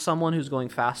follow someone who's going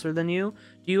faster than you?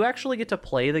 Do you actually get to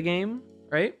play the game,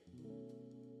 right?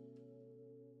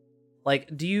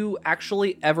 Like, do you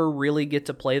actually ever really get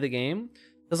to play the game?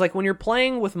 Because, like, when you're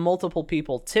playing with multiple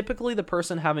people, typically the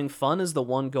person having fun is the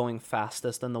one going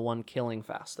fastest and the one killing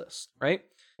fastest, right?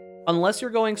 Unless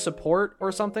you're going support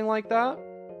or something like that,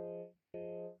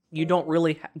 you don't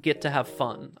really get to have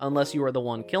fun unless you are the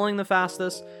one killing the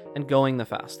fastest and going the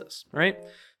fastest, right?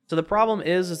 So the problem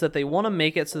is that they want to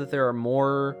make it so that there are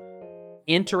more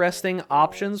interesting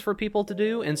options for people to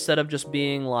do instead of just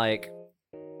being like,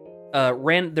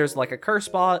 there's like a curse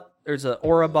bot, there's an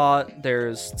aura bot,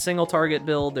 there's single target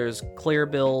build, there's clear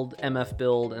build, MF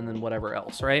build, and then whatever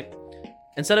else, right?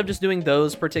 Instead of just doing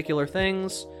those particular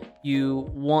things, you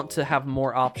want to have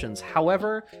more options.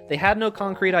 However, they had no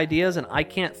concrete ideas, and I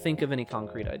can't think of any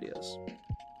concrete ideas,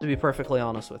 to be perfectly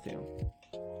honest with you.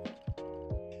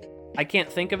 I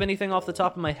can't think of anything off the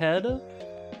top of my head.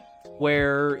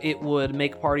 where it would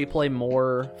make party play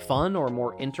more fun or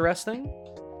more interesting.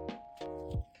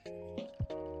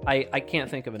 I can't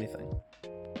think of anything.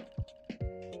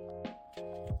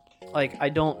 Like, I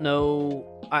don't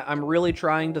know. I'm really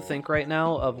trying to think right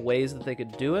now of ways that they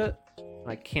could do it.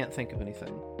 I can't think of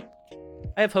anything.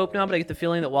 I have hope now, but I get the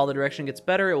feeling that while the direction gets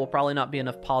better, it will probably not be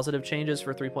enough positive changes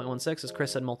for 3.16. As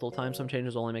Chris said multiple times, some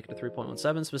changes will only make it to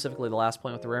 3.17, specifically the last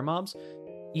point with the rare mobs.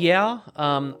 Yeah,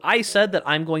 I said that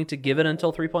I'm going to give it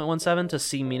until 3.17 to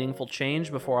see meaningful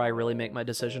change before I really make my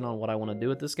decision on what I want to do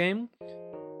with this game.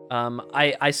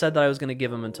 I said that I was going to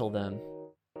give them until then.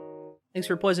 Thanks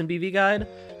for Poison BB Guide.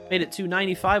 Made it to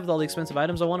 95 with all the expensive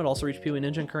items I wanted. Also reached Pewee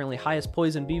Ninja, currently highest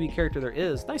Poison BB character there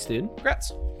is. Nice, dude.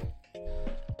 Congrats.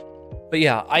 But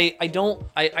yeah,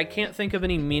 I can't think of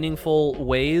any meaningful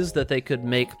ways that they could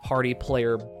make party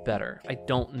player better. I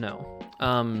don't know.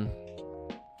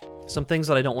 Some things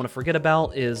that I don't want to forget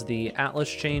about is the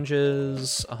Atlas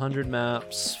changes, 100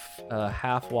 maps,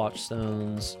 half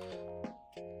watchstones,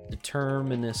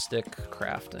 deterministic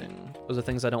crafting. Those are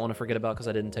things I don't want to forget about because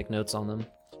I didn't take notes on them.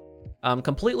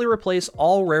 Completely replace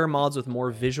all rare mods with more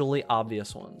visually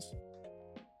obvious ones.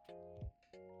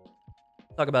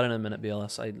 Talk about it in a minute,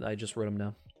 BLS. I just wrote them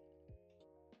down.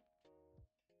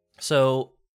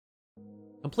 So,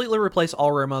 completely replace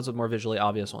all rare mods with more visually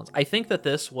obvious ones. I think that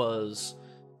this was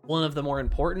one of the more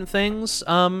important things.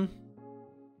 I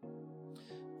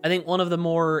think one of the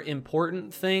more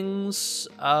important things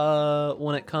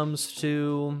when it comes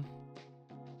to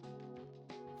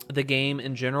the game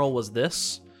in general was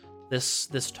this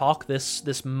talk,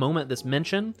 this moment, this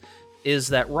mention, is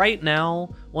that right now,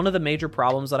 one of the major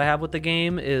problems that I have with the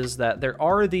game is that there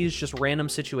are these just random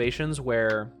situations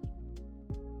where,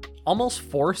 almost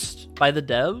forced by the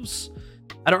devs,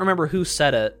 I don't remember who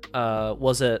said it,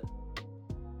 was it,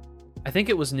 I think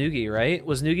it was Noogie, right?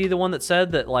 Was Noogie the one that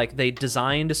said that, like, they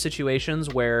designed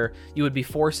situations where you would be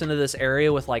forced into this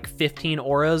area with, like, 15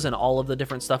 auras and all of the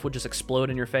different stuff would just explode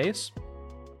in your face?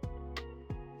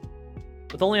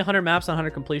 With only 100 maps on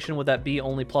 100 completion, would that be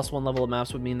only +1 level of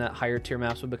maps would mean that higher tier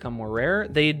maps would become more rare?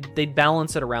 They'd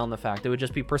balance it around the fact. It would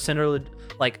just be percentagely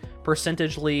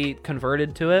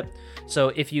converted to it.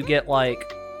 So if you get,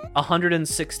 like,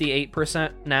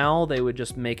 168% now, they would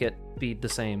just make it be the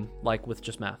same, like, with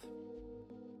just math.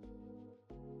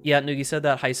 Yeah, Noogie said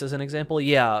that. Heist is an example.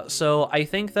 Yeah, so I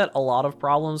think that a lot of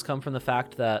problems come from the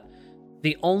fact that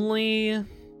the only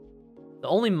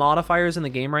modifiers in the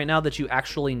game right now that you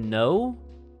actually know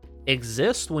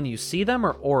exist when you see them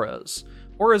are auras.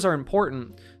 Auras are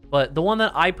important, but the one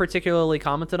that I particularly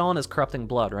commented on is Corrupting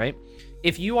Blood, right?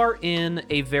 If you are in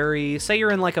say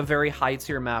you're in like a very high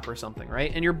tier map or something,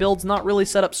 right? And your build's not really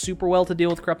set up super well to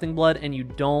deal with Corrupting Blood, and you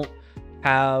don't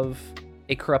have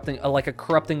a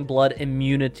Corrupting Blood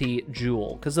immunity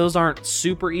jewel, because those aren't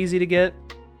super easy to get.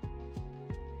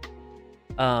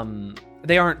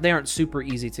 They aren't super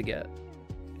easy to get.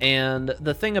 And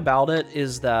the thing about it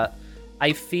is that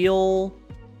I feel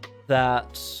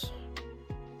that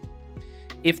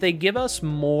if they give us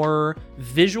more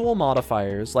visual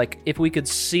modifiers, like if we could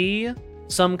see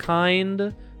some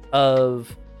kind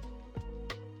of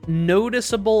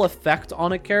noticeable effect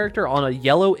on a character, on a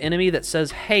yellow enemy that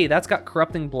says, hey, that's got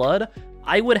Corrupting Blood,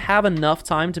 I would have enough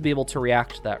time to be able to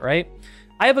react to that, right?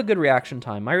 I have a good reaction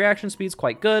time. My reaction speed's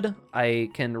quite good. I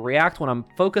can react when I'm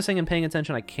focusing and paying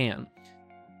attention, I can.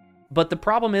 But the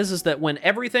problem is that when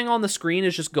everything on the screen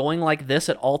is just going like this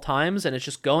at all times, and it's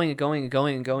just going and going and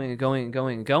going and going and going and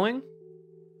going and going,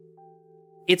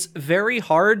 it's very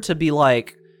hard to be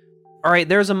like, all right,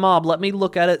 there's a mob. Let me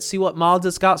look at it, see what mods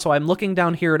it's got. So I'm looking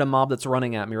down here at a mob that's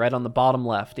running at me, right on the bottom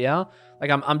left, yeah? Like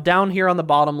I'm down here on the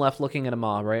bottom left looking at a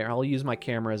mob, right? I'll use my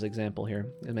camera as an example here.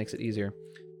 It makes it easier.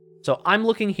 So I'm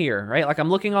looking here, right? Like I'm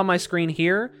looking on my screen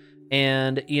here,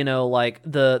 and, you know, like,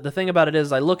 the thing about it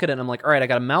is I look at it and I'm like, all right, I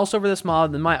got a mouse over this mob,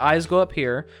 and then my eyes go up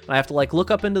here, and I have to, like,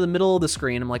 look up into the middle of the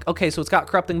screen. I'm like, okay, so it's got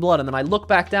Corrupting Blood, and then I look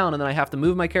back down, and then I have to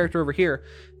move my character over here,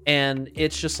 and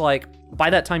it's just like, by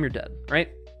that time you're dead, right?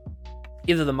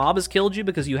 Either the mob has killed you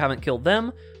because you haven't killed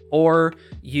them, or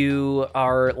you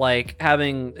are, like,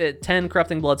 having 10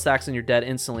 Corrupting Blood stacks and you're dead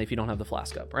instantly if you don't have the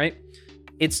flask up, right?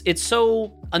 It's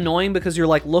so annoying because you're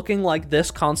like looking like this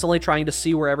constantly trying to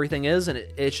see where everything is, and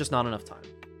it's just not enough time.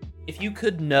 If you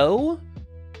could know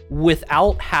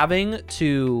without having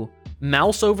to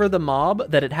mouse over the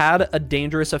mob that it had a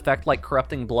dangerous effect like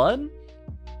Corrupting Blood,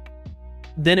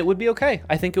 then it would be okay.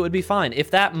 I think it would be fine.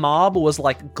 If that mob was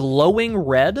like glowing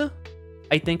red,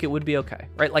 I think it would be okay,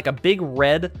 right? Like a big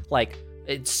red, like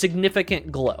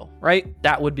significant glow, right?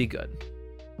 That would be good.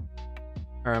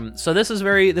 So this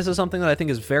is something that I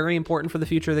think is very important for the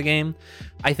future of the game.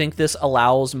 I think this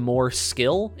allows more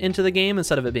skill into the game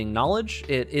instead of it being knowledge.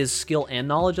 It is skill and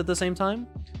knowledge at the same time.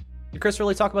 Did Chris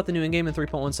really talk about the new in-game in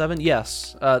 3.17?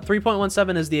 Yes.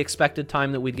 3.17 is the expected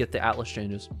time that we'd get the Atlas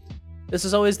changes. This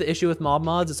is always the issue with mob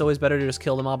mods. It's always better to just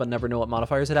kill the mob and never know what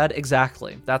modifiers it had.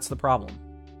 Exactly. That's the problem.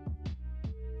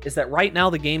 Is that right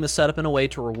now the game is set up in a way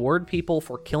to reward people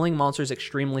for killing monsters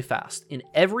extremely fast. In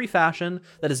every fashion,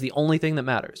 that is the only thing that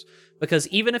matters. Because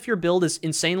even if your build is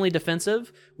insanely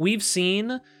defensive, we've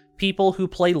seen people who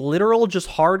play literal just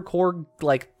hardcore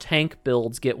like tank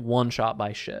builds get one-shot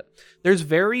by shit. There's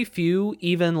very few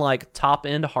even like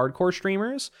top-end hardcore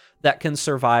streamers that can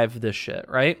survive this shit,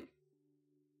 right?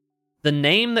 The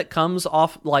name that comes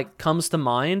to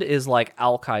mind is like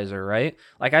Alkaiser, right?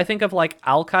 Like I think of like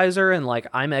Alkaiser and like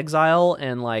I'm Exile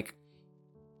and like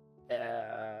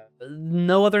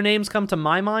no other names come to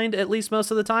my mind, at least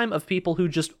most of the time, of people who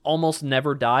just almost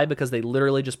never die because they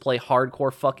literally just play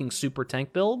hardcore fucking super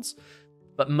tank builds.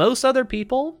 But most other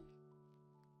people,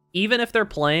 even if they're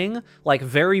playing like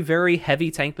very, very heavy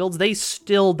tank builds, they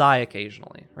still die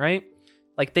occasionally, right?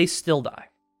 Like they still die.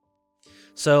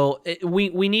 So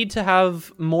we need to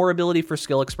have more ability for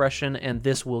skill expression, and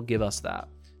this will give us that.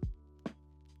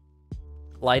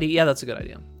 Lighty, yeah, that's a good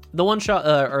idea. The one shot,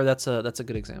 or that's a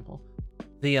good example.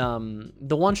 The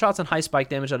one shots and high spike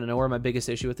damage out of nowhere are my biggest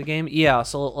issue with the game. Yeah,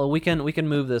 so we can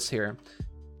move this here.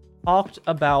 Talked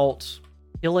about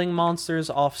killing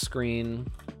monsters off screen,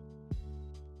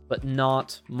 but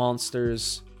not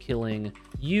monsters killing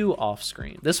you off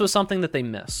screen. This was something that they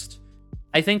missed.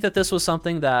 I think that this was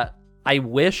something that I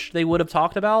wish they would have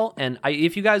talked about, and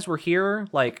if you guys were here,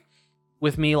 like,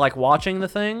 with me, like, watching the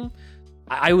thing,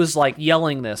 I was, like,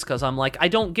 yelling this, because I'm like, I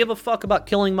don't give a fuck about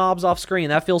killing mobs off screen,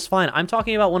 that feels fine. I'm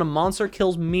talking about when a monster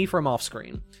kills me from off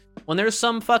screen. When there's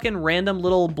some fucking random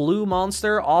little blue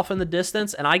monster off in the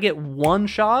distance, and I get one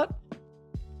shot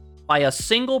by a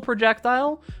single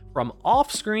projectile from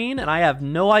off screen, and I have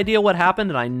no idea what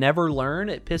happened, and I never learn,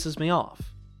 it pisses me off.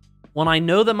 When I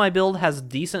know that my build has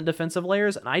decent defensive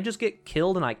layers and I just get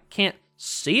killed and I can't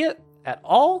see it at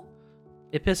all,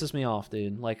 it pisses me off,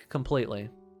 dude. Like, completely.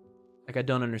 Like, I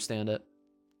don't understand it.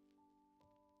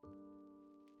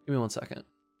 Give me 1 second.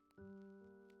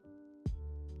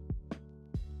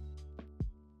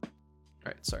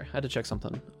 Alright, sorry. I had to check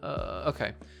something.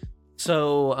 Okay.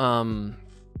 So,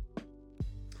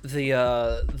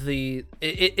 it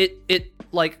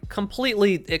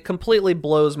completely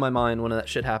blows my mind when that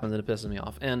shit happens, and it pisses me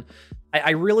off. And I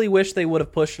really wish they would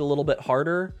have pushed a little bit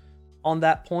harder on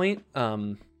that point.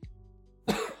 I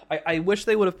wish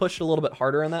they would have pushed a little bit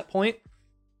harder on that point,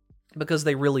 because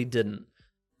they really didn't.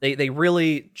 They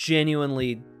really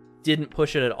genuinely didn't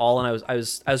push it at all, and I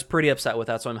was pretty upset with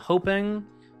that. So I'm hoping,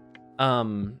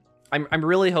 I'm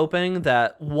really hoping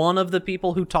that one of the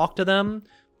people who talked to them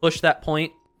pushed that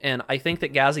point. And I think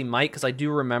that Gazzy might, because I do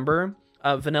remember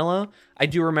Vanilla. I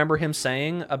do remember him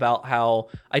saying about how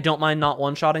I don't mind not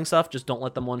one-shotting stuff, just don't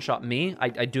let them one-shot me.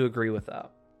 I do agree with that.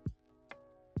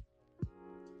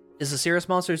 Is the Cirrus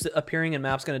monsters appearing in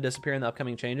maps going to disappear in the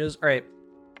upcoming changes? All right.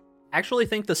 I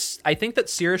think that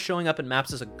Cirrus showing up in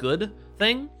maps is a good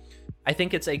thing. I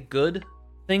think it's a good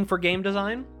thing for game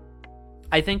design.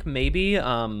 I think maybe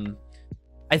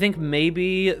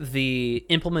the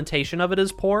implementation of it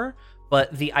is poor,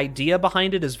 but the idea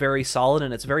behind it is very solid,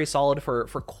 and it's very solid for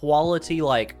quality,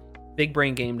 like, big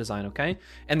brain game design, okay?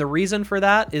 And the reason for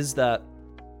that is that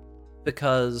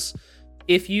because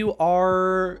if you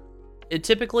are...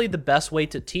 typically, the best way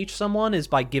to teach someone is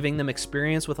by giving them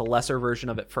experience with a lesser version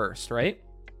of it first, right?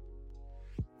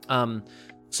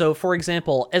 So, for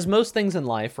example, as most things in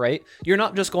life, right? You're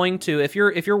not just going to, if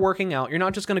you're working out, you're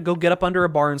not just going to go get up under a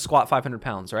bar and squat 500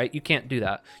 pounds, right? You can't do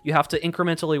that. You have to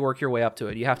incrementally work your way up to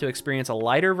it. You have to experience a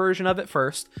lighter version of it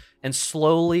first and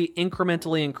slowly,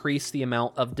 incrementally increase the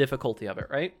amount of difficulty of it,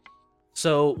 right?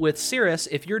 So with Cirrus,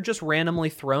 if you're just randomly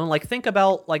thrown, like, think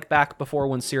about, like, back before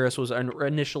when Cirrus was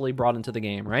initially brought into the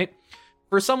game, right?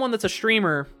 For someone that's a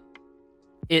streamer,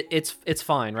 it's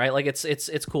fine, right? Like,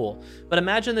 it's cool. But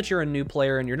imagine that you're a new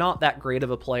player and you're not that great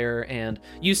of a player, and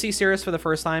you see Cirrus for the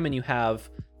first time and you have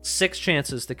 6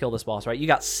 chances to kill this boss, right? You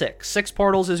got 6. 6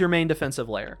 portals is your main defensive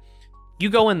layer. You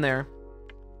go in there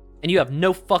and you have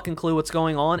no fucking clue what's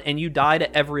going on, and you die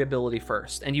to every ability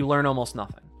first, and you learn almost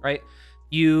nothing, right?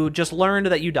 You just learned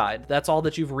that you died. That's all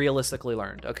that you've realistically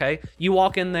learned, okay? You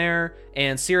walk in there,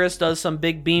 and Cirrus does some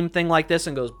big beam thing like this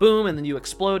and goes boom, and then you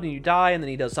explode and you die, and then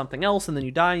he does something else, and then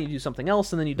you die, and you do something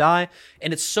else, and then you die.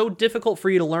 And it's so difficult for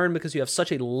you to learn because you have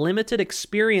such a limited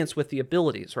experience with the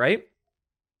abilities, right?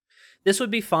 This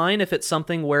would be fine if it's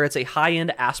something where it's a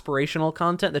high-end aspirational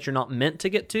content that you're not meant to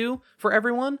get to for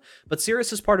everyone, but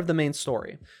Cirrus is part of the main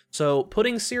story. So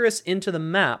putting Cirrus into the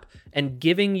map and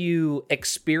giving you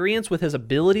experience with his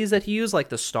abilities that he used, like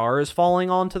the stars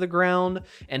falling onto the ground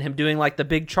and him doing like the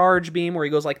big charge beam where he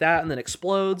goes like that and then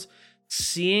explodes,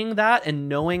 seeing that and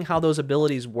knowing how those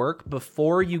abilities work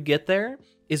before you get there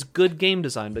is good game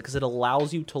design because it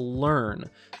allows you to learn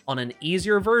on an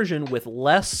easier version with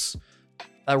less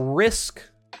a risk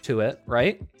to it,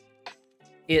 right?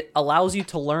 It allows you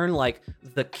to learn like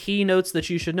the keynotes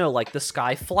that you should know, like the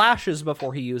sky flashes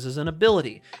before he uses an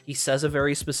ability. He says a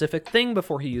very specific thing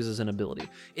before he uses an ability.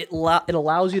 It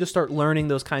allows you to start learning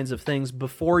those kinds of things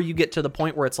before you get to the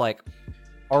point where it's like,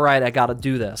 all right, I gotta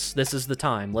do this. This is the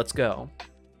time. Let's go.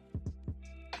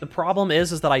 The problem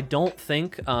is that I don't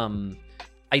think,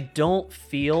 I don't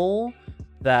feel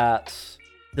that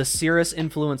the Cirrus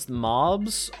influenced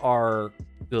mobs are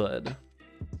good.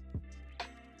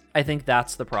 I think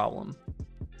that's the problem.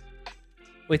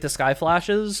 Wait, the sky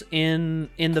flashes in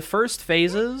the first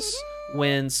phases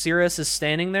when Cirrus is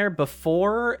standing there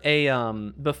before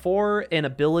an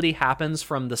ability happens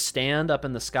from the stand up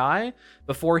in the sky,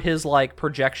 before his like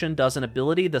projection does an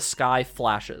ability, the sky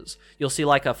flashes. You'll see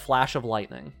like a flash of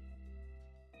lightning.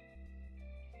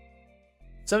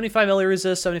 75 LA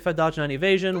resist, 75 dodge, 90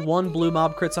 evasion, 1 blue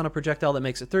mob crits on a projectile that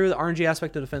makes it through. The RNG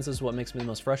aspect of defense is what makes me the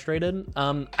most frustrated.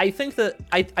 I think that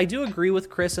I do agree with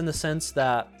Chris in the sense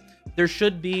that there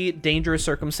should be dangerous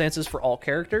circumstances for all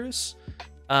characters,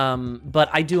 but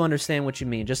I do understand what you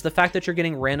mean. Just the fact that you're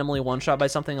getting randomly one-shot by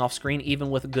something off screen, even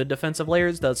with good defensive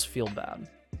layers, does feel bad.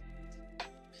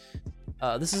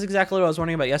 This is exactly what I was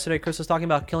wondering about yesterday. Chris was talking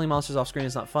about killing monsters off screen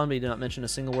is not fun, but he did not mention a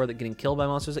single word that getting killed by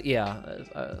monsters. Yeah,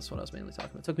 that's what I was mainly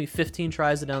talking about. It took me 15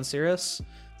 tries to down Cirrus.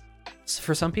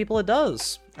 For some people, it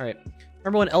does. All right.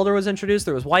 Remember when Elder was introduced?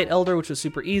 There was White Elder, which was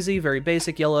super easy, very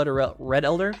basic. Yellow Elder, Red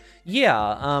Elder.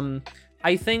 Yeah,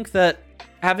 I think that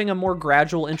having a more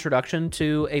gradual introduction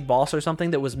to a boss or something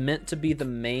that was meant to be the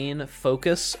main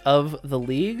focus of the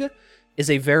league is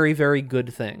a very, very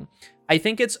good thing. I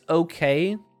think it's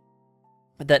okay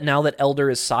that now that Elder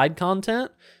is side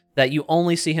content, that you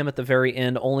only see him at the very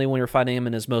end, only when you're fighting him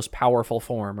in his most powerful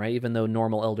form, right? Even though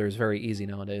normal Elder is very easy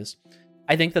nowadays.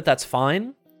 I think that that's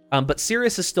fine, but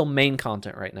Cirrus is still main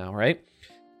content right now, right?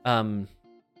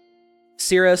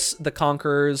 Cirrus, the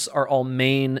Conquerors are all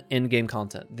main in-game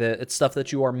content. It's stuff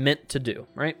that you are meant to do,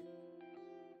 right? Can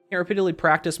you repeatedly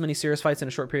practice many Cirrus fights in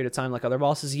a short period of time like other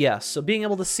bosses? Yes. So being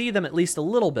able to see them at least a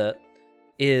little bit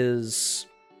is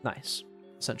nice,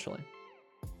 essentially.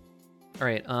 All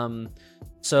right,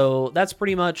 so that's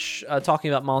pretty much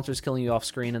talking about monsters killing you off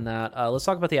screen and that. Let's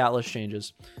talk about the Atlas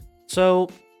changes. So,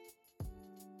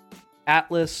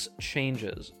 Atlas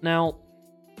changes. Now,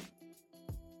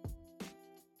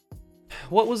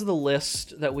 what was the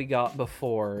list that we got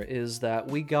before? Is that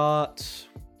we got...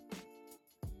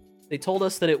 They told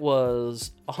us that it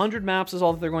was 100 maps is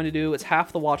all that they're going to do. It's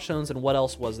half the Watchstones, and what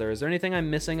else was there? Is there anything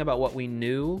I'm missing about what we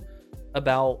knew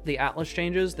about the Atlas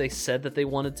changes they said that they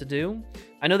wanted to do?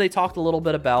 I know they talked a little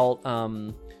bit about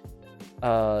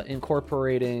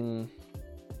incorporating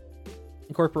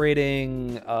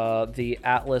the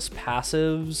Atlas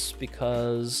passives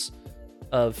because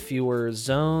of fewer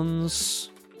zones,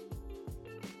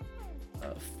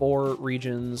 4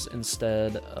 regions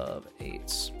instead of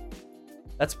 8.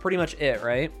 That's pretty much it,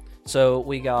 right? So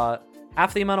we got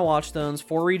half the amount of Watchstones,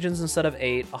 4 regions instead of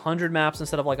 8, 100 maps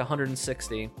instead of like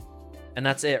 160. And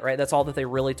that's it, right? That's all that they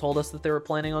really told us that they were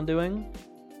planning on doing.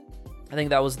 I think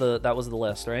that was the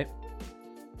list, right?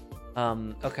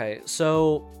 Okay,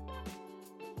 so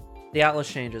the Atlas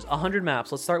changes. 100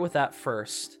 maps. Let's start with that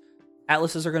first.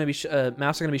 Atlases are going to be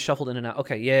maps are going to be shuffled in and out.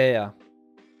 Okay, yeah.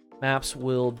 Maps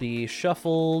will be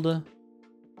shuffled.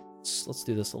 Let's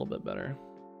do this a little bit better.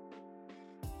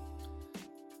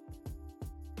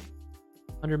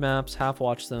 100 maps, half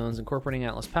Watchstones, incorporating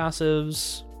Atlas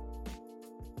passives.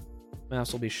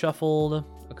 Maps will be shuffled.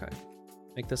 Okay.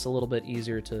 Make this a little bit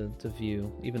easier to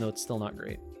view, even though it's still not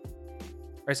great.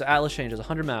 All right, so Atlas changes.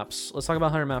 100 maps. Let's talk about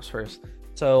 100 maps first.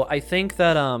 So I think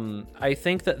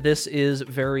that this is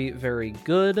very, very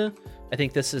good. I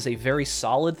think this is a very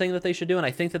solid thing that they should do, and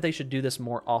I think that they should do this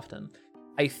more often.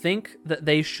 I think that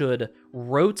they should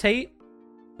rotate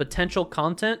potential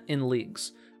content in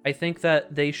leagues. I think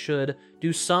that they should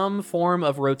do some form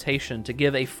of rotation to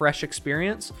give a fresh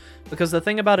experience, because the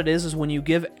thing about it is when you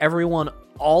give everyone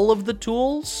all of the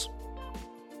tools,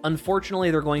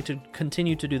 unfortunately they're going to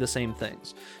continue to do the same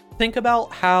things. Think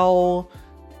about how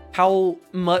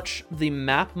much the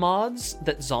map mods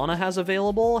that Zana has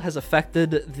available has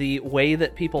affected the way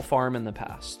that people farm in the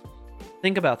past.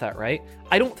 Think about that, right?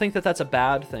 I don't think that that's a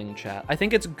bad thing, chat. I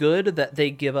think it's good that they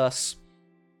give us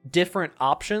different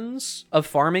options of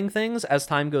farming things as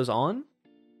time goes on.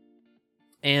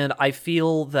 And I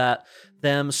feel that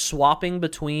them swapping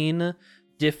between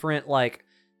different, like,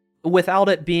 without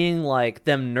it being like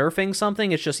them nerfing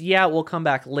something, it's just, yeah, we'll come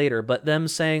back later. But them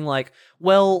saying like,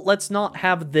 well, let's not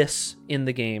have this in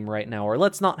the game right now, or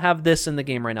let's not have this in the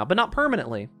game right now, but not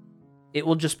permanently. It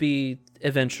will just be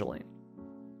eventually.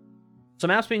 So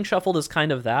maps being shuffled is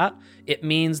kind of that. It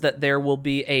means that there will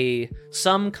be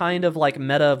some kind of like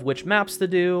meta of which maps to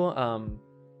do.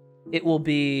 It will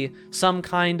be some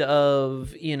kind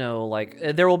of, you know, like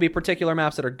there will be particular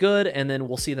maps that are good, and then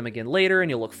we'll see them again later, and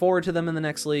you'll look forward to them in the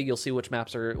next league. You'll see which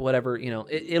maps are whatever, you know,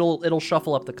 it'll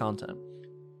shuffle up the content.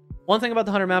 One thing about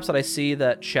the 100 maps that I see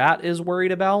that chat is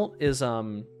worried about is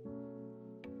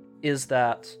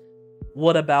that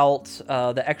what about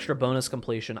the extra bonus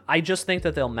completion? I just think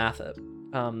that they'll math it.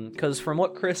 Because from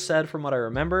what Chris said, from what I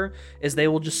remember, is they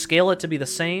will just scale it to be the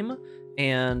same,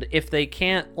 and if they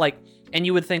can't, like, and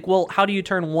you would think, well, how do you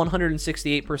turn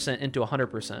 168% into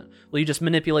 100%? Well, you just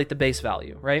manipulate the base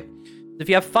value, right? If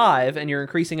you have 5 and you're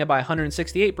increasing it by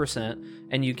 168%,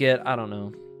 and you get, I don't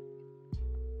know,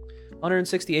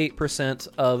 168%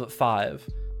 of 5.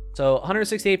 So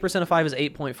 168% of 5 is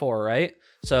 8.4, right?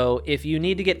 So if you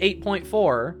need to get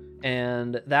 8.4,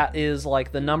 and that is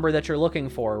like the number that you're looking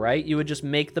for, right? You would just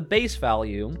make the base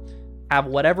value have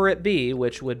whatever it be,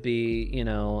 which would be, you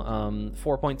know,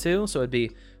 4.2. So it'd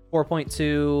be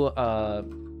 4.2,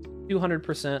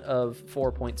 200% of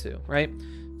 4.2, right?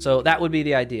 So that would be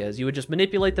the idea, is you would just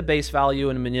manipulate the base value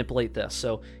and manipulate this.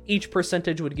 So each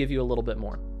percentage would give you a little bit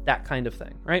more, that kind of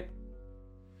thing, right?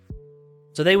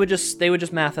 So they would just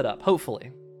math it up,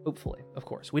 hopefully, of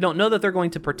course. We don't know that they're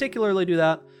going to particularly do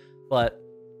that, but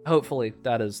hopefully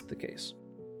that is the case.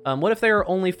 What if there are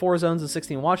only 4 zones and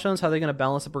 16 watch zones? How are they going to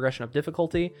balance the progression of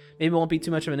difficulty? Maybe it won't be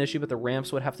too much of an issue, but the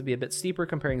ramps would have to be a bit steeper,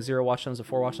 comparing 0 watch zones to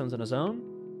 4 watch zones in a zone.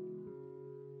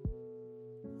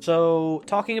 So,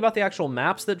 talking about the actual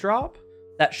maps that drop,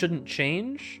 that shouldn't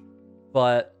change,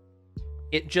 but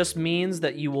it just means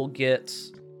that you will get,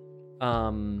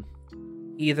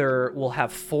 either we'll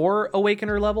have 4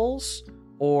 Awakener levels,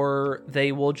 or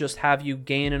they will just have you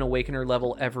gain an Awakener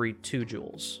level every 2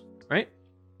 joules, right?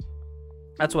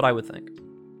 That's what I would think.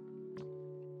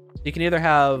 You can either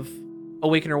have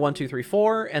Awakener 1, 2, 3,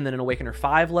 4, and then an Awakener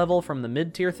 5 level from the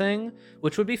mid-tier thing,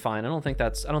 which would be fine. I don't think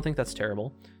that's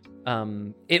terrible.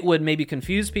 It would maybe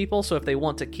confuse people, so if they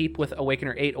want to keep with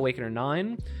Awakener 8, Awakener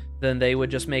 9, then they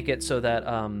would just make it so that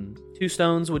 2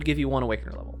 stones would give you 1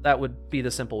 Awakener level. That would be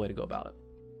the simple way to go about it.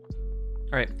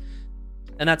 All right.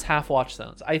 And that's half watch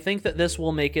zones. I think that this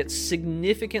will make it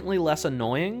significantly less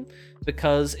annoying,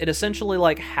 because it essentially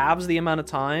like halves the amount of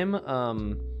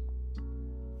time.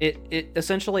 It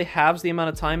essentially halves the amount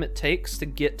of time it takes to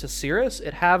get to Cirrus.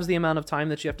 It halves the amount of time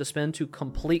that you have to spend to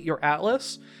complete your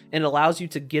Atlas, and it allows you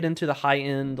to get into the high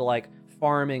end like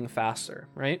farming faster,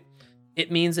 right?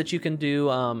 It means that you can do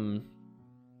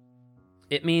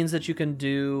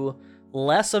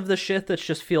less of the shit that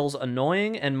just feels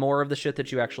annoying and more of the shit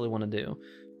that you actually want to do.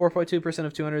 4.2%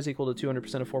 of 200 is equal to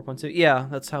 200% of 4.2. Yeah,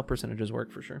 that's how percentages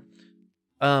work for sure.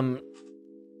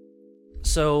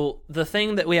 So the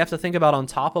thing that we have to think about on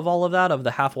top of all of that, of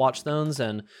the half watch zones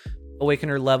and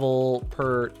Awakener level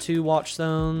per 2 watch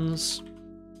zones,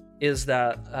 is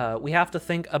that we have to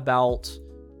think about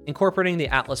incorporating the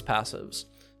Atlas passives.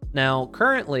 Now,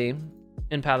 currently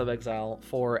in Path of Exile,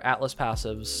 for Atlas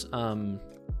passives,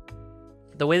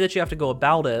 the way that you have to go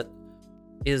about it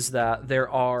is that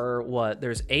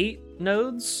there's 8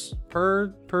 nodes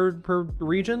per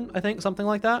region, I think, something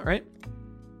like that, right?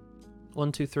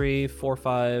 1, 2, 3, 4,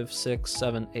 5, 6,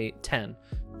 7, 8, 10.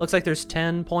 Looks like there's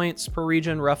 10 points per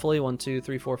region, roughly. 1, 2,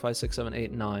 3, 4, 5, 6, 7,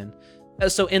 8, 9.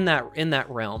 So in that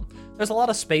realm, there's a lot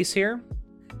of space here,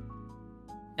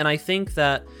 and I think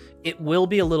that it will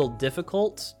be a little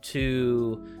difficult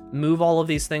to move all of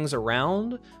these things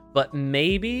around, but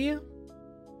maybe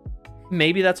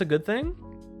that's a good thing.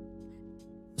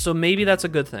 So maybe that's a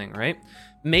good thing, right?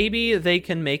 Maybe they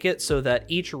can make it so that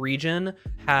each region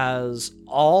has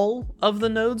all of the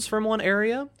nodes from one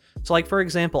area. So like, for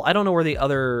example, I don't know where the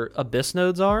other Abyss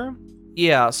nodes are.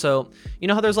 Yeah, so you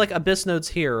know how there's like Abyss nodes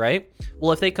here, right?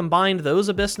 Well, if they combined those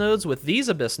Abyss nodes with these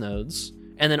Abyss nodes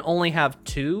and then only have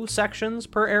 2 sections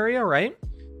per area, right?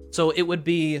 So it would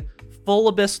be full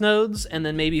Abyss nodes and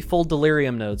then maybe full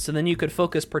Delirium nodes. So then you could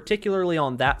focus particularly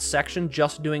on that section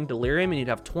just doing Delirium, and you'd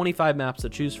have 25 maps to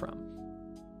choose from.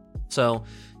 So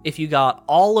if you got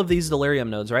all of these Delirium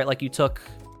nodes, right? Like you took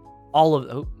all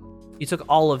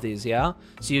of these, yeah?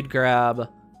 So you'd grab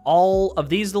all of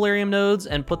these delirium nodes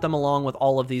and put them along with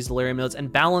all of these delirium nodes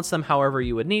and balance them however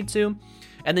you would need to.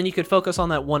 And then you could focus on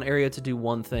that one area to do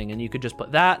one thing, and you could just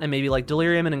put that and maybe like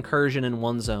delirium and incursion in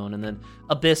one zone, and then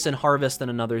abyss and harvest in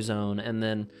another zone, and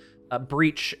then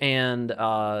breach and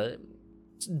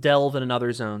delve in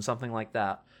another zone, something like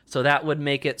that. So that would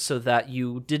make it so that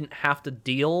you didn't have to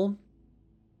deal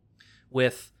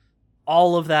with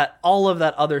all of that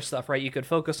other stuff, right? You could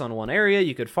focus on one area,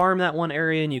 you could farm that one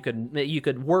area, and you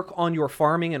could work on your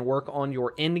farming and work on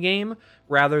your end game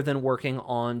rather than working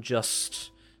on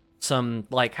just some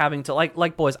like having to like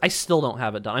boys. I still don't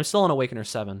have it done. I'm still on Awakener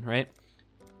 7, right?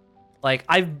 Like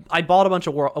I bought a bunch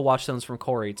of watchstones from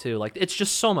Corey too. Like it's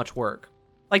just so much work.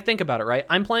 Like think about it, right?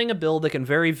 I'm playing a build that can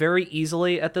very, very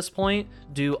easily at this point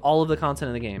do all of the content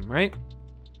in the game, right?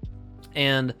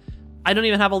 And I don't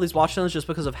even have all these watchstones just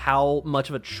because of how much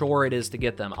of a chore it is to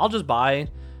get them. I'll just buy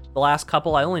the last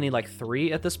couple. I only need like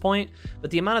 3 at this point, but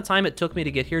the amount of time it took me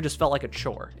to get here just felt like a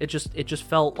chore. It just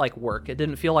felt like work. It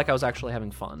didn't feel like I was actually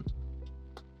having fun.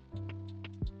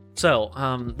 So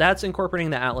that's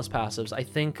incorporating the Atlas passives. I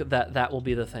think that will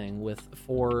be the thing with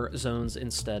 4 zones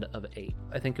instead of 8.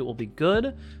 I think it will be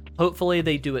good. Hopefully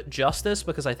they do it justice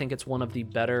because I think it's one of the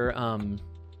better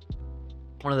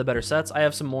sets. I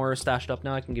have some more stashed up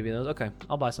now. I can give you those. Okay,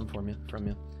 I'll buy some from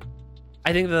you.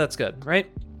 I think that's good, right?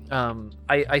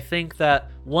 I think that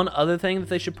one other thing that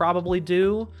they should probably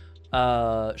do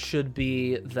should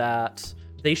be that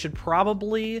they should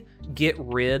probably get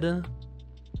rid...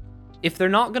 If they're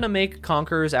not going to make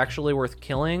Conquerors actually worth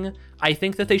killing, I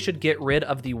think that they should get rid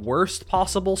of the worst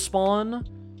possible spawn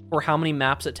for how many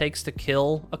maps it takes to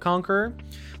kill a Conqueror.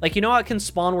 Like, you know how it can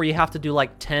spawn where you have to do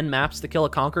like 10 maps to kill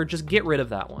a Conqueror? Just get rid of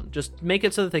that one. Just make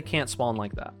it so that they can't spawn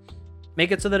like that.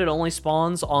 Make it so that it only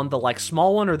spawns on the like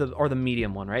small one or the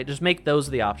medium one, right? Just make those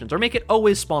the options. Or make it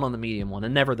always spawn on the medium one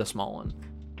and never the small one.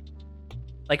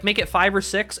 Like make it 5 or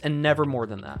 6 and never more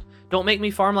than that. Don't make me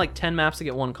farm like 10 maps to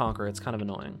get one Conqueror. It's kind of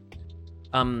annoying.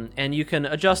 And you can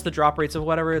adjust the drop rates of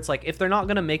whatever. It's like, if they're not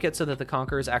going to make it so that the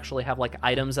Conquerors actually have like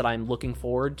items that I'm looking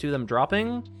forward to them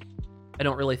dropping, I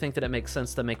don't really think that it makes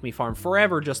sense to make me farm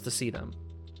forever just to see them.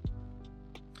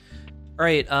 All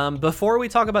right, before we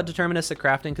talk about deterministic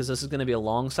crafting, because this is going to be a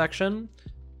long section,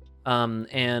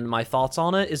 and my thoughts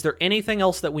on it, is there anything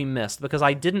else that we missed? Because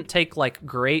I didn't take like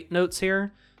great notes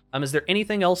here. Is there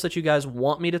anything else that you guys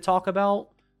want me to talk about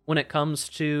when it comes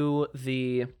to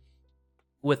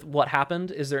with what happened?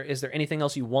 Is there anything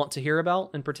else you want to hear about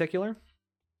in particular?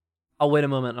 I'll wait a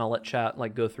moment and I'll let chat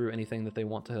like go through anything that they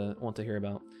want to hear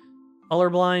about.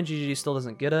 Colorblind, GG still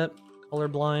doesn't get it.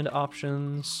 Colorblind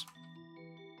options.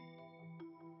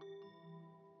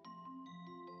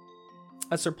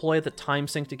 Let's deploy the time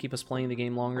sink to keep us playing the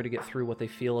game longer to get through what they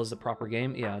feel is the proper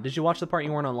game. Yeah. Did you watch the part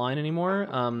you weren't online anymore?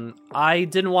 I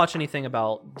didn't watch anything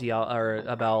about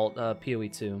PoE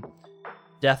 2.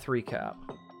 Death recap.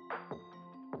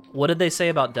 What did they say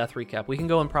about Death Recap? We can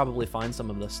go and probably find some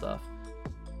of this stuff.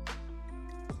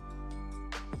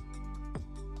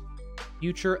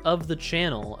 Future of the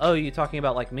channel. Oh, you talking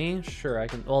about like me? Sure, I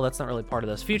can. Well, that's not really part of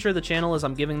this. Future of the channel is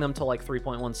I'm giving them to like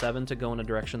 3.17 to go in a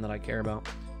direction that I care about.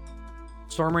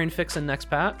 Stormrain fix in next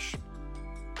patch.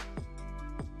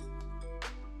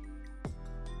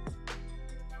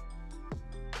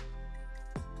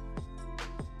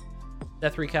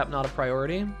 Death Recap not a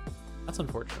priority. That's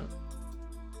unfortunate.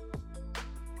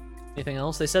 Anything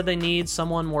else? They said they need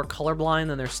someone more colorblind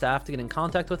than their staff to get in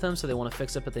contact with them, so they want to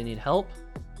fix it, but they need help.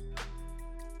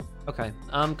 Okay.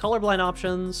 Colorblind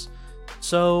options.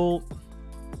 So...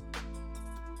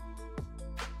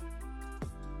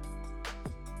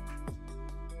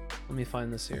 let me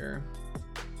find this here.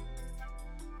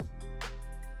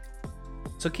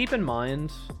 So keep in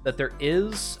mind that there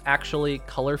is actually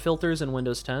color filters in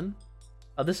Windows 10.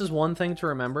 This is one thing to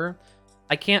remember.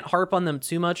 I can't harp on them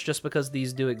too much just because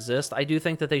these do exist. I do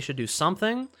think that they should do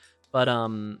something, but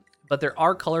there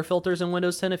are color filters in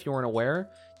Windows 10 if you weren't aware.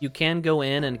 You can go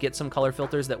in and get some color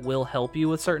filters that will help you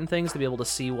with certain things to be able to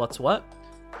see what's what.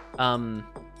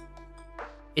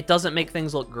 It doesn't make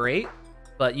things look great,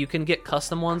 but you can get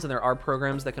custom ones, and there are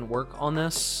programs that can work on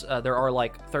this. There are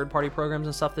like third-party programs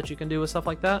and stuff that you can do with stuff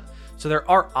like that. So there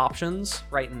are options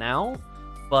right now,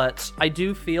 but I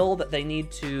do feel that they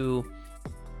need to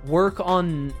work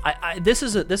on... this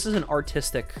is an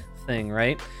artistic thing,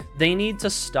 right? They need to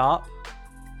stop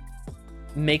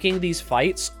making these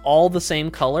fights all the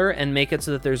same color and make it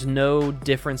so that there's no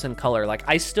difference in color. Like,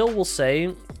 I still will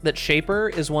say that Shaper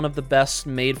is one of the best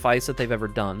made fights that they've ever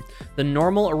done. The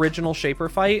normal original Shaper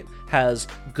fight has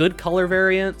good color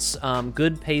variants,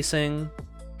 good pacing,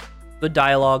 Good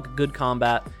dialogue, good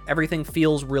combat. Everything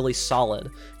feels really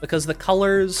solid because the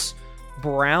colors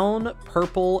brown,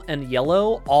 purple, and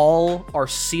yellow all are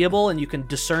seeable, and you can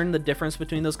discern the difference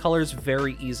between those colors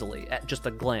very easily at just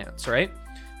a glance, right?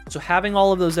 So having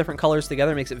all of those different colors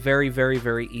together makes it very, very,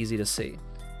 very easy to see.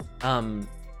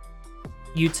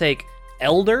 You take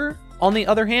Elder, on the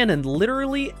other hand, and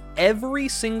literally every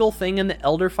single thing in the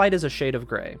Elder fight is a shade of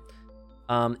gray.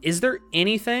 Is there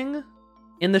anything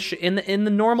in the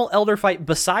normal Elder fight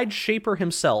besides Shaper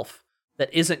himself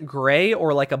that isn't gray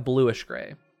or like a bluish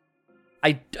gray?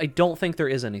 I don't think there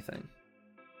is anything.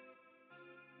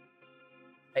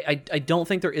 I don't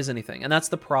think there is anything, and that's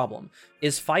the problem.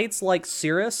 Is fights like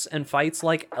Cirrus and fights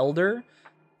like Elder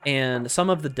and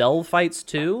some of the Delve fights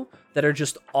too that are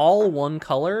just all one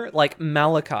color, like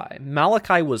Malachi.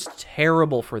 Malachi was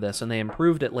terrible for this, and they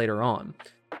improved it later on.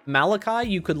 Malachi,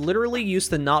 you could literally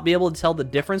used to not be able to tell the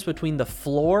difference between the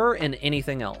floor and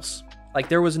anything else. Like,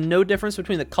 there was no difference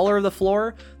between the color of the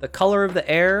floor, the color of the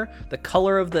air, the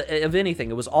color of anything.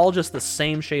 It was all just the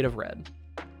same shade of red.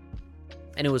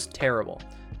 And it was terrible.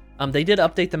 They did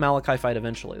update the Malachi fight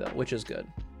eventually, though, which is good.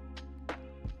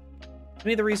 To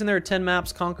me, the reason there are 10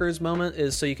 maps Conqueror's Moment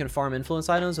is so you can farm influence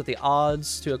items, but the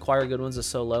odds to acquire good ones is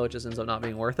so low, it just ends up not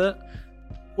being worth it.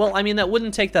 Well, I mean, that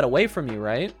wouldn't take that away from you,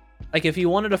 right? Like, if you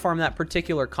wanted to farm that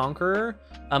particular Conqueror,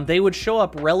 they would show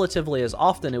up relatively as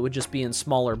often. It would just be in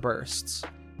smaller bursts.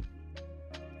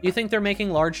 Do you think they're making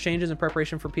large changes in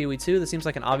preparation for PoE 2? That seems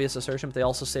like an obvious assertion, but they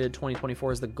also stated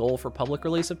 2024 is the goal for public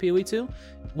release of PoE 2.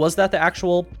 Was that the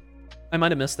actual... I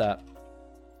might have missed that.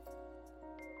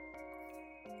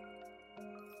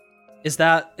 Is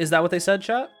that what they said,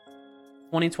 chat?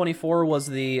 2024 was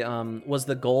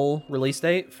the goal release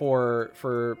date for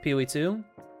PoE 2?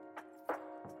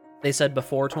 They said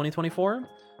before 2024?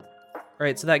 All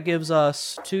right, so that gives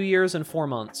us 2 years and 4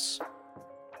 months.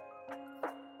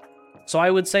 So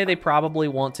I would say they probably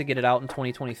want to get it out in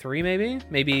 2023, maybe?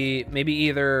 Maybe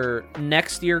either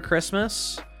next year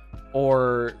Christmas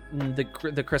or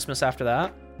the Christmas after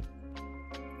that.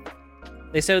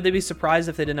 They said they'd be surprised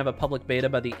if they didn't have a public beta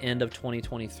by the end of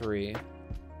 2023.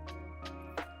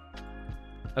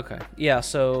 Okay, yeah,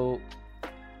 so...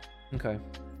 Okay.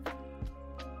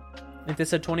 I think they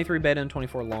said 23 beta and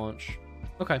 24 launch.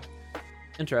 Okay.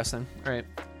 Interesting. All right.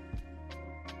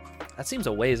 That seems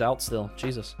a ways out still.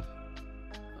 Jesus.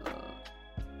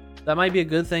 That might be a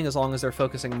good thing as long as they're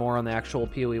focusing more on the actual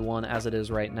PoE 1 as it is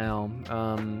right now.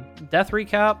 Death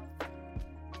recap.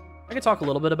 I could talk a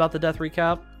little bit about the death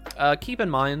recap. Keep in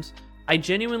mind, I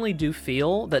genuinely do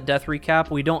feel that death recap,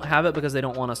 we don't have it because they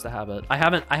don't want us to have it. I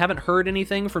haven't heard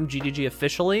anything from GGG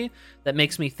officially that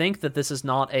makes me think that this is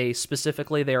not a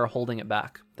specifically they are holding it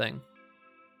back thing.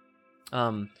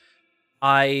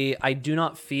 I do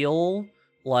not feel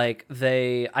like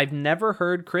I've never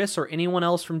heard Chris or anyone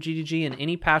else from GGG in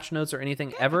any patch notes or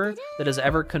anything ever that has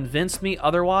ever convinced me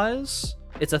otherwise.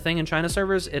 It's a thing in China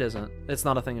servers. It isn't. It's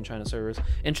not a thing in China servers.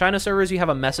 In China servers, you have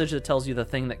a message that tells you the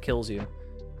thing that kills you.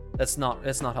 It's not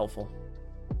helpful.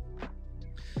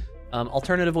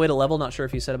 Alternative way to level, not sure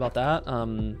if you said about that.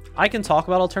 I can talk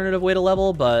about alternative way to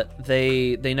level, but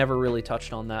they never really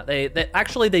touched on that. They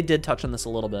actually did touch on this a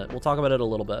little bit. We'll talk about it a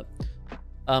little bit.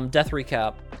 Death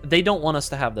recap. They don't want us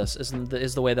to have this,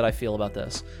 is the way that I feel about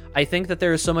this. I think that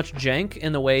there is so much jank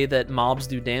in the way that mobs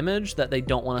do damage that they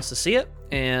don't want us to see it,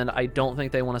 and I don't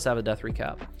think they want us to have a death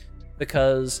recap.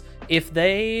 Because if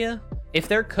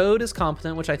their code is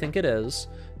competent, which I think it is,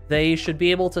 they should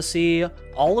be able to see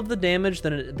all of the damage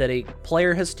that a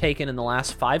player has taken in the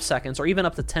last 5 seconds, or even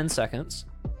up to 10 seconds.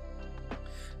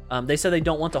 They said they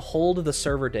don't want to hold the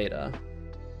server data.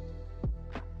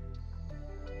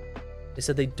 They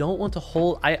said they don't want to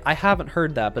hold... I haven't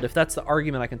heard that, but if that's the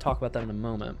argument, I can talk about that in a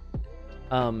moment.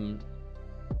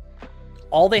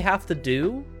 All they have to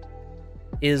do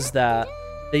is that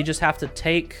they just have to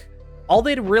take... All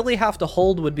they'd really have to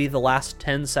hold would be the last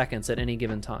 10 seconds at any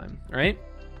given time, right?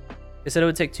 They said it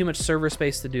would take too much server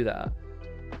space to do that.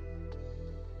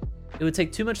 It would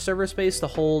take too much server space to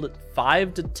hold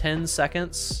 5 to 10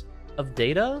 seconds of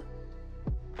data?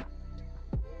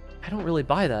 I don't really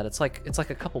buy that. It's like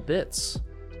a couple bits.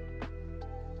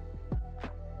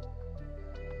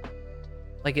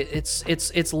 Like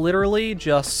it's literally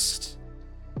just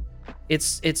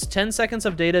it's 10 seconds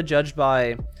of data judged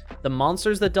by the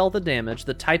monsters that dealt the damage,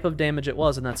 the type of damage it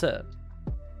was, and that's it.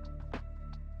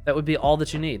 That would be all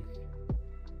that you need.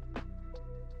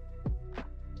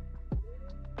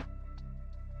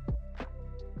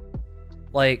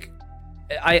 Like,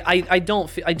 I don't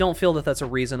feel that that's a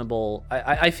reasonable.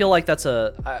 I feel like that's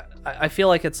I feel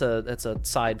like it's a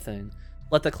side thing.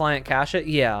 let the client cache it.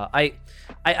 Yeah,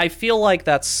 I feel like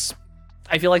that's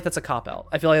a cop out.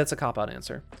 I feel like that's a cop out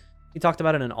answer. He talked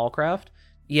about it in Allcraft.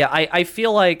 Yeah, I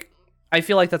feel like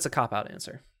that's a cop out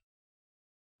answer.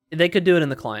 They could do it in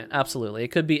the client, absolutely. It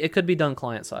could be done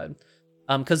client side,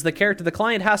 because the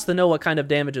client has to know what kind of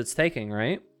damage it's taking,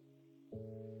 right?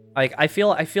 Like I feel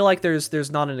like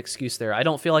there's not an excuse there. I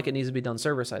don't feel like it needs to be done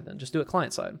server side. Then just do it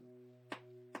client side.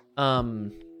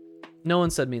 No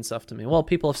one said mean stuff to me. Well,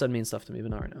 people have said mean stuff to me,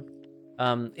 but not right now.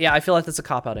 Yeah, I feel like that's a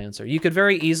cop out answer. You could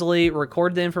very easily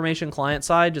record the information client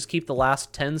side. Just keep the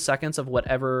last 10 seconds of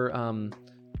whatever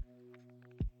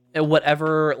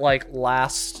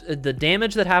the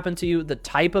damage that happened to you, the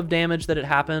type of damage that it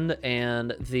happened,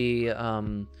 and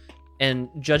and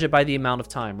judge it by the amount of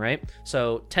time, right?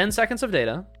 So 10 seconds of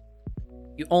data.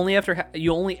 You only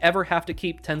ever have to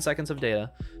keep 10 seconds of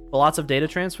data. But lots of data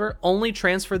transfer. Only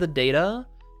transfer the data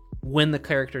when the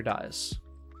character dies,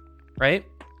 right?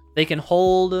 They can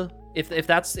hold, if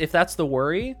that's the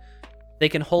worry, they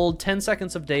can hold 10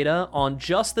 seconds of data on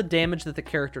just the damage that the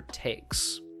character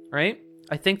takes, right?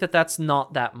 I think that's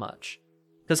not that much.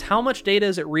 Because how much data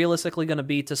is it realistically going to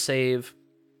be to save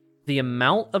the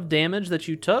amount of damage that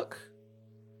you took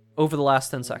over the last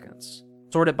 10 seconds?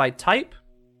 Sort it by type,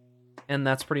 and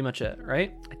that's pretty much it,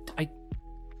 right?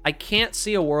 I can't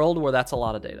see a world where that's a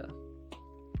lot of data.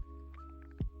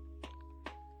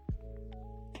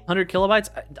 100 kilobytes?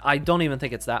 I don't even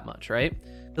think it's that much, right?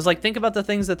 Because, like, think about the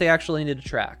things that they actually need to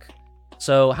track.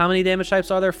 So how many damage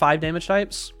types are there? 5 damage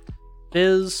types.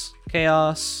 Fizz,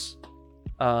 Chaos,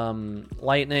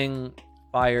 Lightning,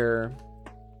 Fire,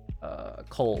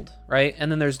 Cold, right?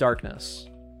 And then there's Darkness.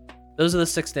 Those are the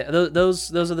 6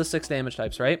 those are the 6 damage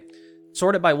types, right?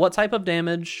 Sort it by what type of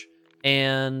damage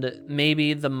and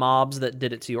maybe the mobs that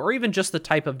did it to you, or even just the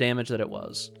type of damage that it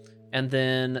was. And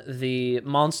then the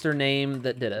monster name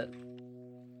that did it.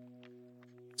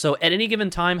 So at any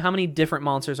given time, how many different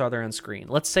monsters are there on screen?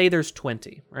 Let's say there's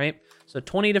 20, right? So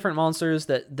 20 different monsters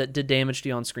that did damage to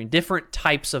you on screen. Different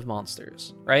types of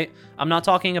monsters, right? I'm not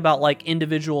talking about like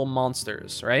individual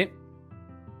monsters, right?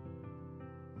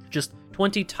 Just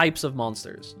 20 types of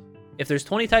monsters. If there's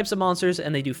 20 types of monsters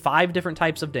and they do 5 different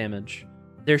types of damage,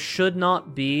 there should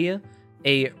not be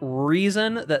a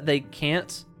reason that they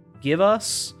can't give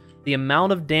us the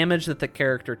amount of damage that the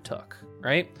character took,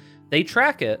 right? They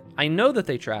track it. I know that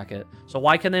they track it. So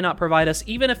why can they not provide us,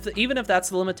 even if that's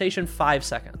the limitation, 5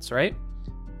 seconds, right?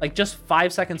 Like just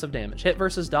 5 seconds of damage. Hit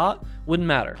versus dot wouldn't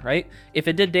matter, right? If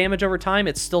it did damage over time,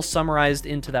 it's still summarized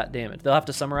into that damage. They'll have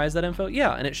to summarize that info.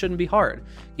 Yeah, and it shouldn't be hard.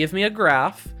 Give me a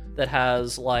graph that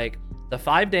has like the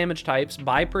 5 damage types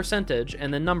by percentage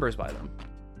and then numbers by them.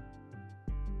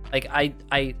 Like I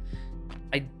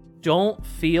don't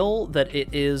feel that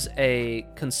it is a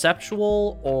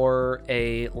conceptual or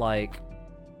a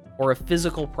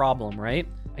physical problem, right?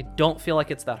 I don't feel like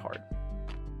it's that hard.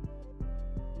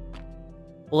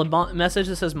 Will a message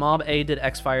that says mob A did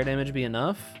X fire damage be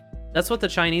enough? That's what the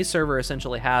Chinese server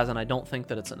essentially has, and I don't think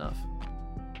that it's enough.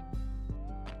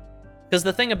 Because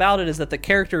the thing about it is that the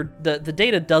character, the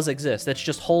data does exist. It's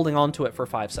just holding on to it for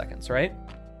 5 seconds, right?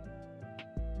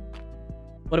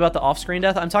 What about the off-screen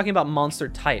death? I'm talking about monster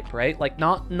type, right? Like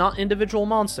not individual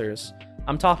monsters.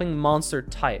 I'm talking monster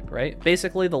type, right?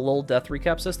 Basically the LoL death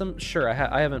recap system. Sure,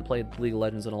 I haven't played League of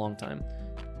Legends in a long time.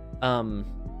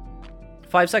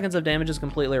 5 seconds of damage is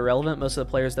completely irrelevant. Most of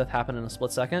the players' death happen in a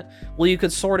split second. Well, you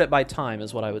could sort it by time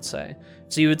is what I would say.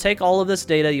 So you would take all of this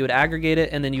data, you would aggregate it,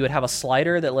 and then you would have a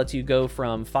slider that lets you go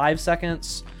from 5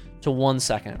 seconds to 1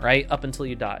 second, right? Up until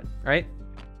you died, right?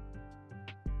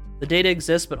 The data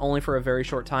exists, but only for a very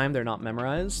short time. They're not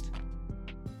memorized.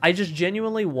 I just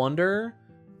genuinely wonder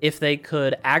if they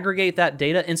could aggregate that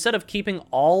data. Instead of keeping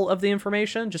all of the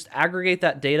information, just aggregate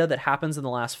that data that happens in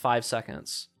the last 5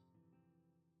 seconds.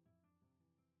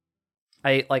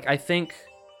 I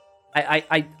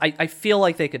feel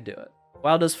like they could do it.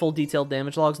 WoW does full detailed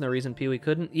damage logs, no reason Pee-wee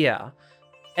couldn't. Yeah.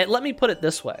 And let me put it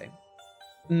this way.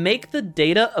 Make the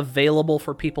data available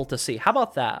for people to see. How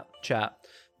about that, chat?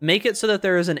 Make it so that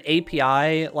there is an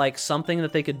API, like something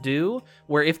that they could do,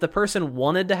 where if the person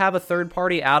wanted to have a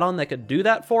third-party add-on that could do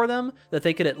that for them, that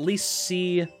they could at least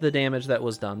see the damage that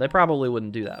was done. They probably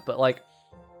wouldn't do that, but like,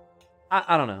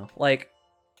 I don't know. Like,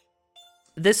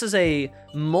 this is a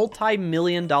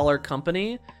multi-million-dollar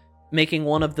company making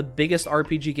one of the biggest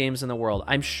RPG games in the world.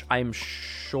 I'm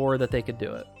sure that they could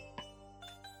do it.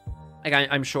 Like,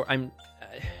 I'm sure.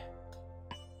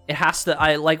 It has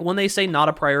to. Like when they say not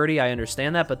a priority, I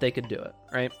understand that, but they could do it,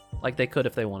 right? Like they could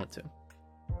if they wanted to.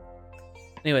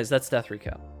 Anyways, that's death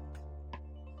recap.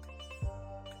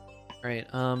 All right.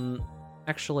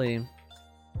 Actually,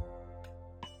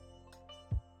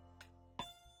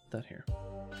 put that here.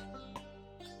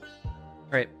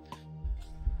 All right.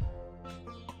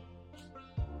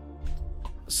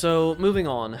 So moving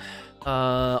on,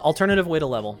 alternative way to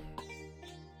level.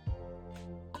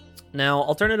 Now,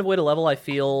 alternative way to level, I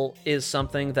feel, is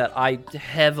something that I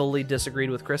heavily disagreed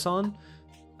with Chris on.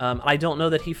 I don't know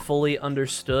that he fully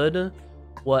understood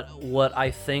what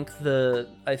I think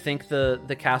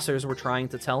the casters were trying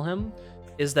to tell him,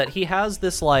 is that he has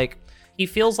this, like, he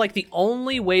feels like the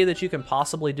only way that you can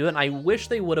possibly do it, and I wish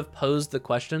they would have posed the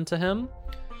question to him.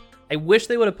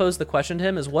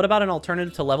 Is what about an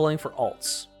alternative to leveling for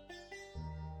alts?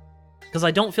 Because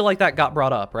I don't feel like that got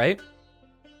brought up, right?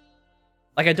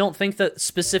 Like, I don't think that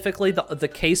specifically the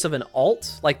case of an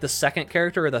alt, like the second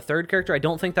character or the third character, I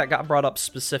don't think that got brought up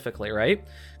specifically, right?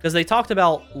 Because they talked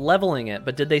about leveling it,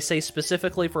 but did they say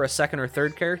specifically for a second or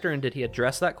third character, and did he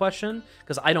address that question?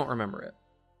 Because I don't remember it.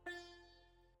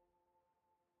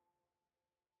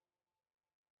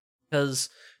 Because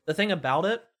the thing about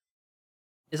it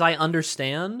is I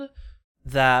understand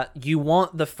that you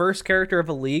want the first character of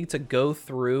a league to go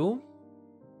through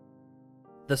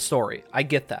the story. I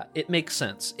get that. It makes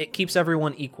sense. It keeps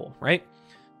everyone equal, right?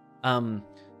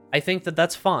 I think that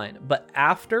that's fine. But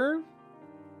after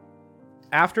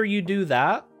you do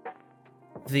that,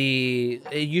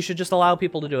 you should just allow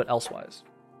people to do it elsewise.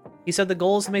 He said the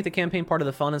goal is to make the campaign part of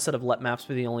the fun instead of let maps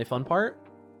be the only fun part.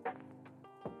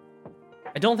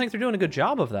 I don't think they're doing a good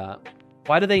job of that.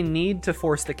 Why do they need to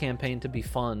force the campaign to be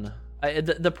fun?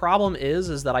 The problem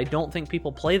is that I don't think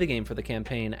people play the game for the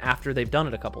campaign after they've done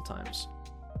it a couple times.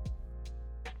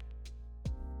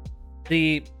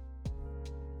 The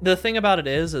thing about it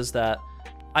is that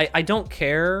I don't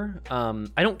care.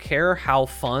 I don't care how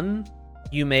fun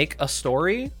you make a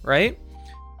story, right?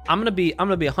 I'm gonna be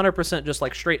 100% just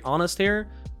like straight honest here.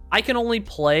 I can only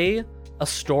play a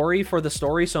story for the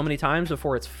story so many times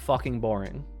before it's fucking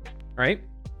boring, right?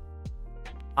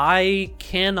 I'm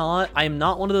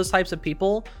not one of those types of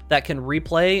people that can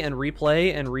replay and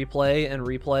replay and replay and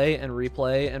replay and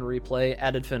replay and replay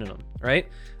ad infinitum, right?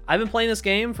 I've been playing this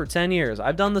game for 10 years.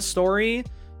 I've done the story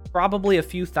probably a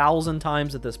few thousand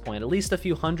times at this point, at least a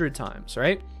few hundred times,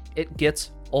 right? It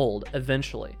gets old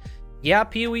eventually. Yeah,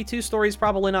 PoE 2 story is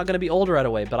probably not going to be old right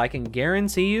away, but I can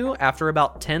guarantee you after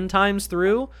about 10 times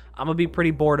through, I'm going to be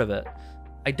pretty bored of it.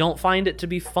 I don't find it to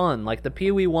be fun. Like the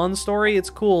PoE 1 story, it's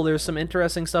cool. There's some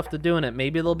interesting stuff to do in it.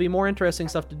 Maybe there'll be more interesting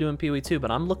stuff to do in PoE 2,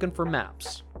 but I'm looking for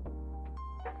maps.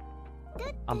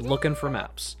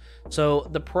 So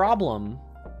the problem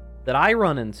that I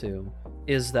run into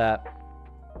is that,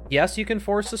 yes, you can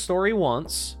force a story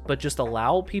once, but just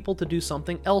allow people to do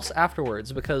something else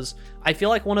afterwards, because I feel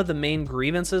like one of the main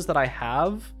grievances that I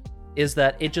have is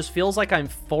that it just feels like I'm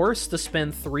forced to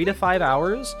spend 3 to 5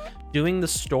 hours doing the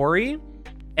story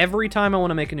every time I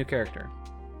want to make a new character.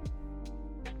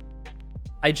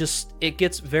 It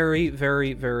gets very,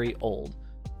 very, very old.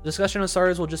 Discussion on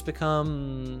starters will just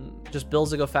become builds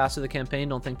that go fast through the campaign.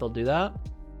 Don't think they'll do that.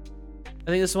 I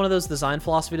think this is one of those design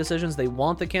philosophy decisions. They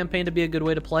want the campaign to be a good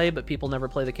way to play, but people never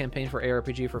play the campaign for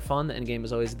ARPG for fun. The end game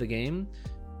is always the game.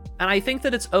 And I think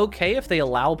that it's okay if they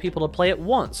allow people to play it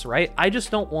once, right? I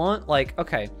just don't want, like,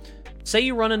 okay, say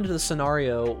you run into the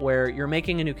scenario where you're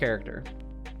making a new character.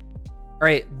 All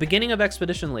right, beginning of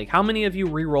Expedition League, how many of you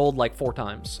re-rolled like 4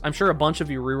 times? I'm sure a bunch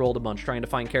of you re-rolled a bunch trying to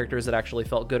find characters that actually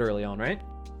felt good early on, right?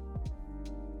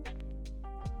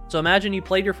 So imagine you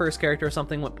played your first character,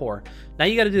 something went poor. Now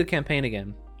you got to do the campaign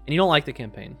again, and you don't like the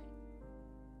campaign.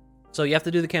 So you have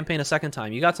to do the campaign a second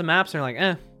time. You got some maps, and you're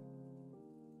like,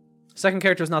 second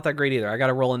character's not that great either. I got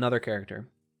to roll another character.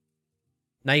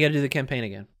 Now you got to do the campaign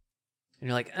again. And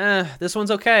you're like, this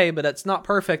one's okay, but it's not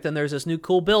perfect, and there's this new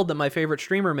cool build that my favorite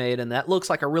streamer made, and that looks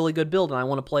like a really good build, and I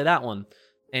want to play that one.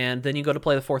 And then you go to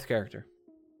play the 4th character.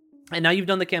 And now you've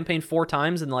done the campaign 4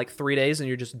 times in like 3 days, and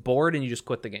you're just bored, and you just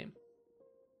quit the game.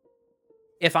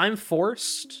 If I'm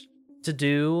forced to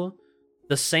do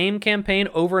the same campaign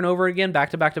over and over again, back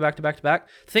to back to back to back to back,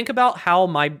 think about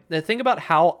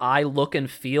how I look and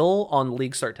feel on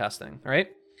League start testing, right?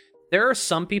 There are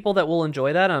some people that will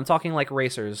enjoy that, and I'm talking like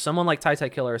racers. Someone like Tai Tai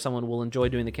Killer or someone will enjoy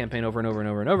doing the campaign over and over and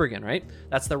over and over again, right?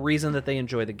 That's the reason that they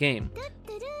enjoy the game.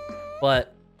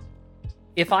 But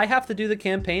if I have to do the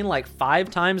campaign like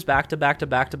 5 times back to back to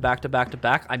back to back to back to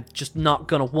back, I'm just not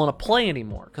gonna want to play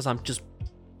anymore, because I'm just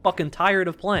fucking tired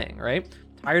of playing, right?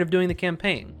 Tired of doing the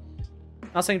campaign. I'm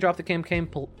not saying drop the campaign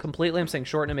completely. I'm saying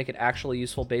shorten and make it actually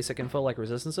useful basic info like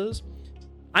resistances.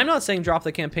 I'm not saying drop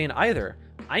the campaign either.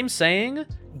 I'm saying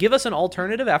give us an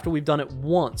alternative after we've done it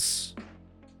once.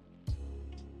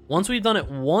 Once we've done it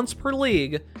once per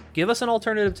league, give us an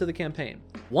alternative to the campaign.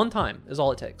 1 time is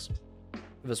all it takes.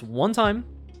 Give us 1 time,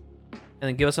 and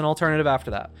then give us an alternative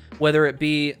after that. Whether it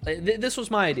be, this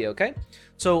was my idea, okay?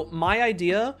 So my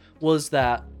idea was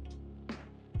that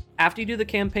after you do the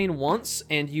campaign once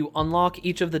and you unlock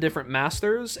each of the different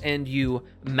masters and you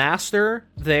master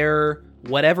their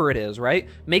whatever it is, right?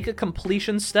 Make a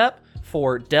completion step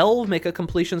for Delve, make a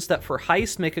completion step for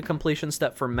Heist, make a completion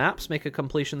step for Maps, make a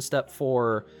completion step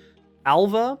for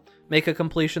Alva, make a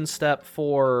completion step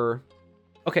for...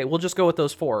 Okay, we'll just go with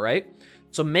those 4, right?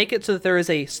 So make it so that there is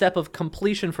a step of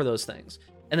completion for those things.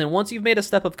 And then once you've made a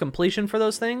step of completion for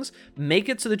those things, make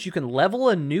it so that you can level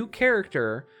a new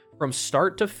character from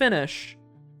start to finish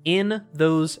in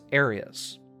those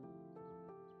areas.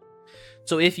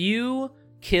 So if you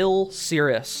kill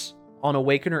Cirrus on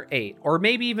Awakener 8, or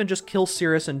maybe even just kill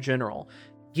Cirrus in general,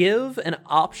 give an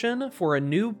option for a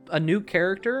new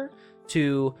character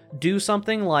to do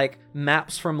something like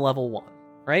maps from level 1,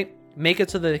 right? Make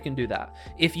it so that they can do that.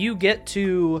 If you get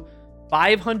to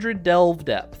 500 Delve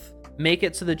depth, make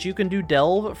it so that you can do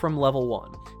Delve from level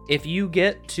 1. If you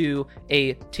get to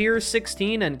a tier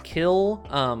 16 and kill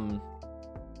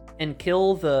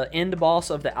the end boss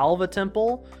of the Alva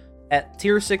Temple at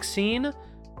tier 16,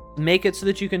 make it so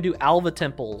that you can do Alva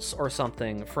Temples or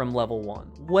something from level 1.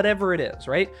 Whatever it is,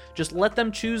 right? Just let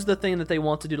them choose the thing that they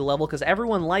want to do to level, because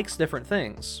everyone likes different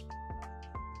things.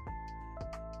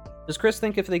 Does Chris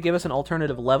think if they give us an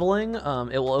alternative leveling,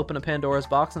 it will open a Pandora's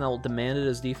box and that will demand it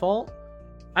as default?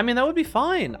 I mean, that would be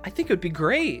fine. I think it would be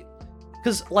great.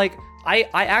 Because, like, I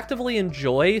actively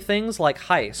enjoy things like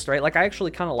Heist, right? Like, I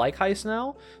actually kind of like Heist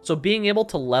now. So being able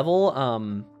to level,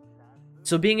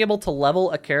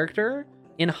 a character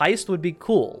in Heist would be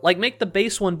cool. Like, make the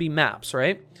base one be maps,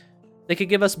 right? They could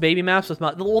give us baby maps with...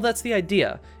 Well, that's the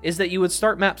idea, is that you would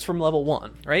start maps from level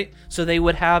 1, right? So they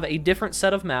would have a different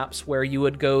set of maps where you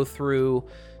would go through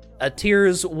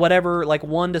tiers, whatever, like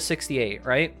 1 to 68,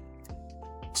 right?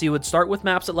 So you would start with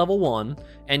maps at level 1,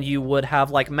 and you would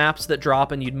have, like, maps that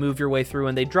drop, and you'd move your way through,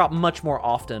 and they drop much more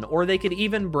often. Or they could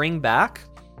even bring back...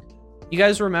 You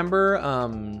guys remember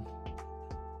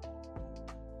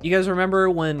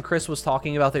when Chris was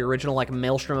talking about the original, like,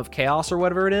 Maelstrom of Chaos or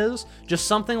whatever it is? Just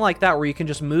something like that where you can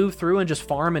just move through and just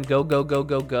farm and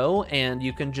go, and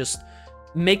you can just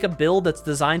make a build that's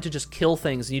designed to just kill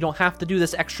things, and you don't have to do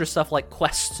this extra stuff like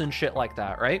quests and shit like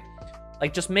that, right?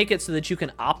 Like, just make it so that you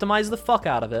can optimize the fuck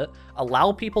out of it,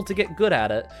 allow people to get good at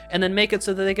it, and then make it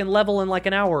so that they can level in, like,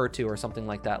 an hour or 2 or something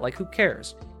like that. Like, who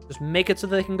cares? Just make it so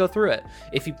that they can go through it.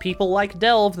 If people like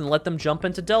Delve, then let them jump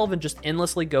into Delve and just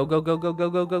endlessly go,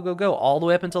 all the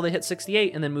way up until they hit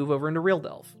 68, and then move over into real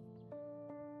Delve.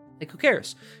 Like, who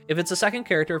cares? If it's a second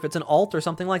character, if it's an alt or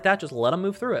something like that, just let them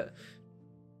move through it.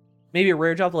 Maybe a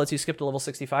rare job that lets you skip to level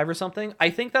 65 or something. I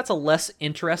think that's a less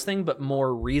interesting but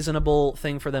more reasonable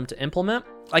thing for them to implement.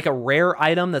 Like a rare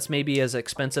item that's maybe as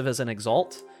expensive as an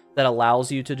Exalt that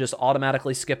allows you to just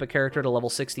automatically skip a character to level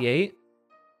 68.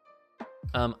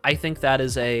 I think that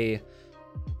is a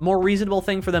more reasonable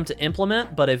thing for them to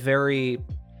implement, but a very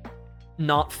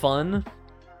not fun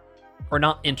or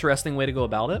not interesting way to go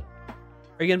about it.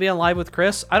 Are you going to be on live with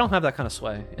Chris? I don't have that kind of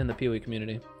sway in the PoE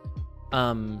community.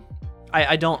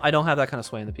 I don't have that kind of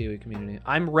sway in the PoE community.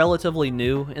 I'm relatively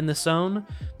new in this zone.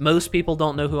 Most people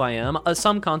don't know who I am.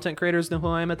 Some content creators know who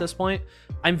I am at this point.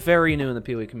 I'm very new in the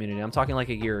PoE community. I'm talking like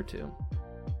a year or 2.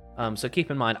 So keep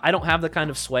in mind, I don't have the kind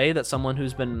of sway that someone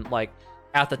who's been like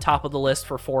at the top of the list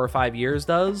for 4 or 5 years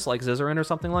does, like Zizarin or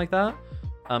something like that.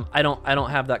 I don't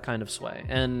have that kind of sway,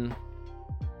 and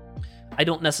I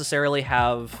don't necessarily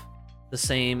have the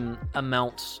same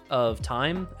amount of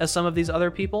time as some of these other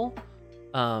people.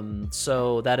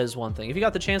 So that is one thing. If you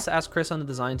got the chance to ask Chris on the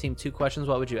design team 2 questions,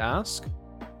 what would you ask?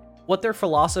 What their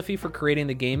philosophy for creating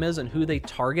the game is and who they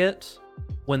target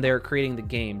when they're creating the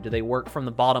game. Do they work from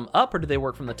the bottom up or do they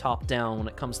work from the top down when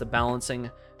it comes to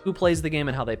balancing who plays the game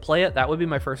and how they play it? That would be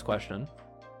my first question.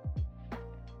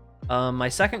 My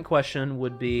second question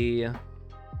would be...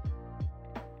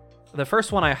 The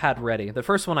first one I had ready. The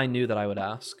first one I knew that I would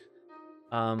ask.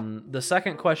 The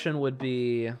second question would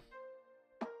be...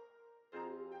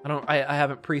 I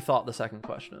haven't pre-thought the second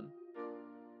question.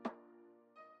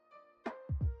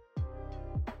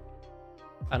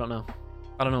 I don't know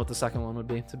what the second one would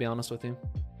be, to be honest with you.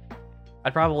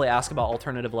 I'd probably ask about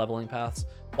alternative leveling paths.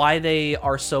 Why they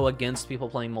are so against people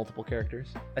playing multiple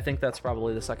characters. I think that's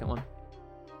probably the second one.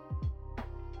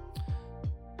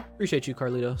 Appreciate you,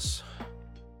 Carlitos.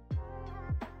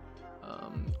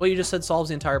 What you just said solves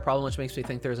the entire problem, which makes me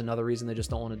think there's another reason they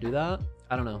just don't want to do that.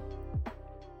 I don't know.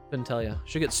 Couldn't tell you.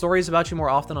 Should get stories about you more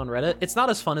often on Reddit. It's not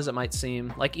as fun as it might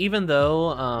seem. Like, even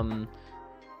though,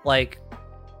 like,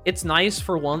 it's nice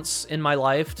for once in my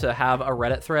life to have a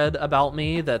Reddit thread about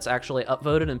me that's actually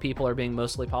upvoted and people are being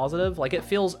mostly positive. Like, it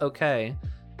feels okay.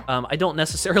 I don't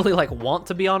necessarily like want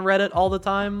to be on Reddit all the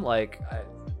time. Like,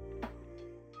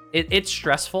 it's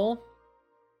stressful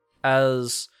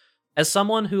as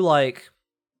someone who, like,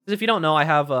 'cause if you don't know, I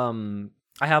have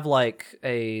like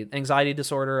a anxiety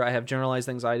disorder. I have generalized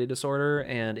anxiety disorder,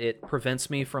 and it prevents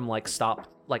me from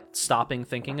stopping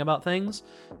thinking about things.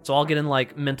 So I'll get in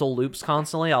like mental loops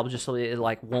constantly. It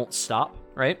like won't stop,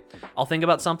 right? I'll think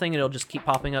about something and it'll just keep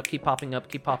popping up.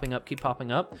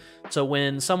 So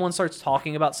when someone starts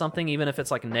talking about something, even if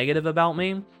it's like negative about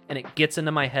me, and it gets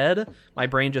into my head, my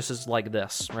brain just is like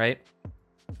this, right?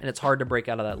 And it's hard to break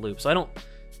out of that loop. So I don't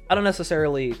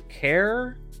necessarily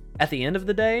care at the end of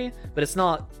the day, but it's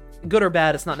not good or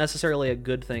bad. It's not necessarily a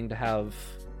good thing to have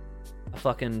a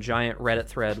fucking giant Reddit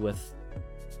thread with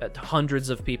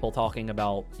hundreds of people talking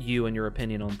about you and your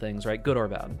opinion on things, right? Good or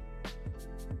bad.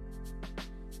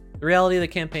 The reality of the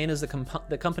campaign is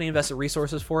the company invested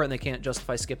resources for it and they can't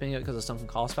justify skipping it because of sunken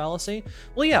cost fallacy.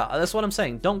 Well, yeah, that's what I'm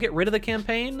saying. Don't get rid of the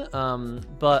campaign,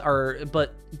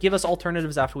 but give us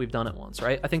alternatives after we've done it once,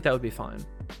 right? I think that would be fine.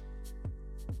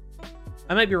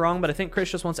 I might be wrong, but I think Chris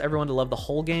just wants everyone to love the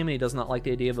whole game, and he does not like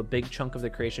the idea of a big chunk of the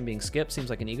creation being skipped. Seems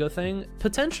like an ego thing.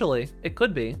 Potentially, it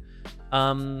could be.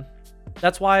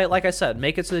 That's why, like I said,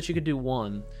 make it so that you could do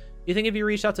one. You think if you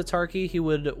reached out to Tarky, he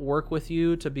would work with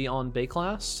you to be on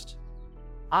Bakelast?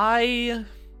 I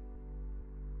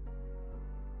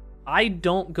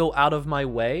don't go out of my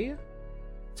way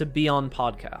to be on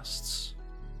podcasts.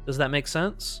 Does that make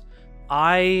sense?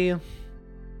 I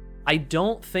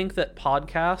don't think that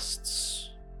podcasts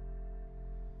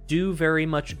do very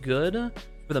much good,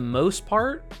 for the most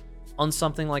part, on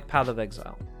something like Path of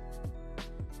Exile.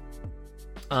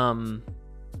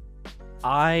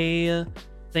 I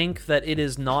think that it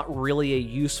is not really a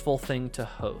useful thing to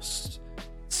host,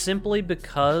 simply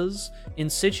because in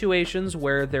situations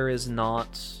where there is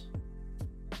not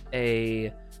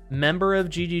a member of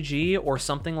GGG or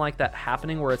something like that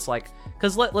happening, where it's like,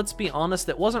 because let's be honest,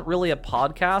 it wasn't really a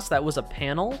podcast, that was a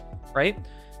panel, right?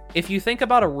 If you think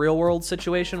about a real world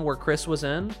situation where Chris was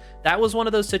in, that was one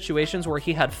of those situations where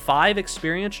he had 5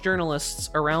 experienced journalists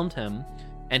around him,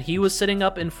 and he was sitting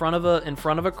up in front of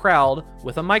a crowd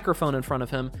with a microphone in front of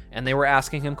him, and they were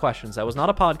asking him questions. That was not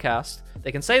a podcast.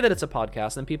 They can say that it's a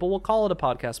podcast, and people will call it a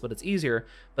podcast, but it's easier.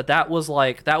 But that was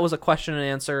a question and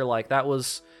answer. Like, that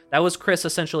was Chris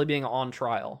essentially being on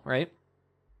trial, right?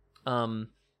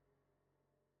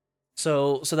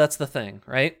 So that's the thing,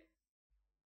 right?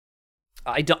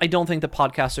 I don't think the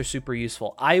podcasts are super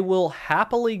useful. I will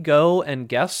happily go and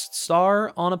guest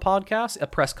star on a podcast, a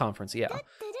press conference, yeah.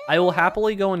 I will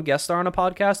happily go and guest star on a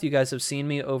podcast. You guys have seen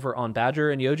me over on Badger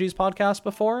and Yoji's podcast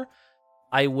before.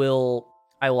 I will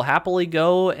happily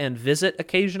go and visit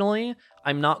occasionally.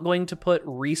 I'm not going to put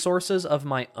resources of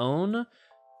my own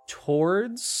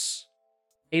towards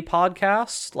a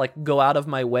podcast, like go out of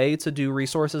my way to do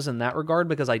resources in that regard,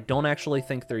 because I don't actually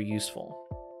think they're useful.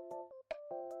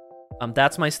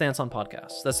 That's my stance on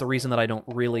podcasts. That's the reason that I don't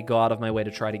really go out of my way to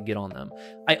try to get on them.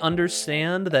 I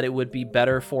understand that it would be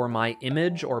better for my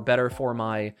image or better for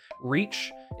my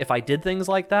reach if I did things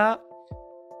like that.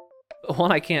 But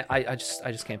one, I can't. I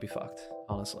just can't be fucked,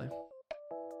 honestly.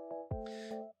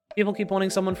 People keep wanting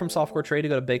someone from Softcore Trade to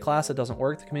go to Bay Class. It doesn't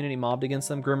work. The community mobbed against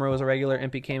them. Grimmer was a regular.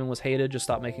 MP came and was hated. Just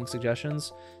stop making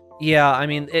suggestions. Yeah, I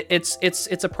mean, it's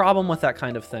a problem with that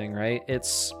kind of thing, right?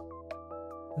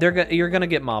 You're gonna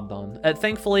get mobbed on.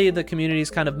 Thankfully, the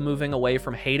community's kind of moving away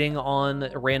from hating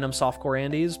on random softcore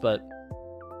Andes, but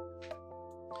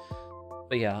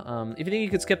yeah. If you think you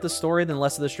could skip the story, then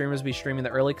less of the streamers be streaming the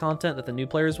early content that the new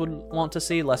players would want to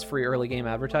see. Less free early game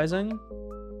advertising.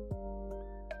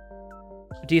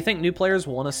 Do you think new players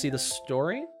want to see the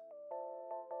story?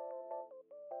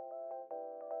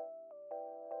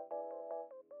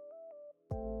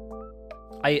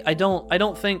 I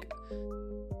don't think.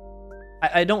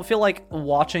 I don't feel like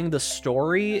watching the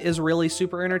story is really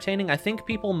super entertaining. I think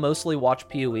people mostly watch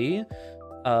PoE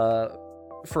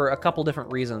for a couple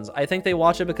different reasons. I think they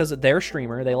watch it because of their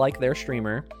streamer. They like their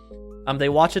streamer. They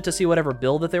watch it to see whatever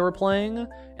build that they were playing,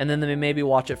 and then they maybe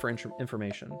watch it for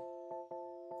information.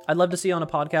 I'd love to see you on a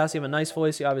podcast. You have a nice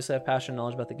voice. You obviously have passion and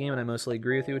knowledge about the game, and I mostly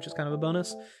agree with you, which is kind of a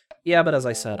bonus. Yeah, but as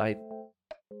I said, I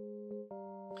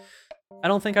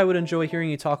don't think I would enjoy hearing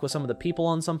you talk with some of the people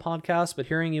on some podcasts, but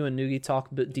hearing you and Noogie talk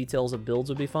details of builds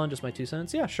would be fun. Just my 2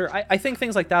 cents. Yeah, sure. I think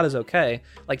things like that is okay.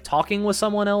 Like, talking with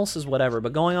someone else is whatever,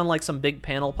 but going on, like, some big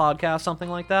panel podcast, something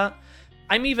like that,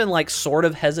 I'm even, like, sort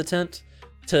of hesitant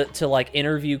to like,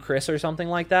 interview Chris or something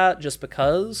like that, just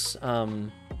because,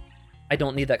 I I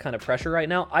don't need that kind of pressure right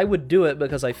now. I would do it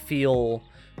because I feel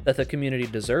that the community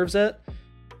deserves it,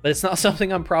 but it's not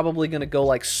something I'm probably going to go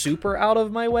like super out of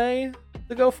my way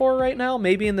to go for right now.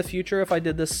 Maybe in the future if I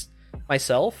did this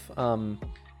myself,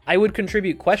 I would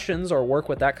contribute questions or work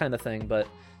with that kind of thing, but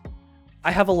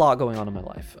I have a lot going on in my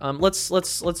life.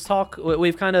 Let's talk.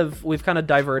 We've kind of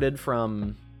diverted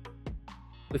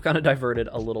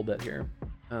a little bit here.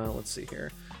 Let's see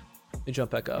here. Let me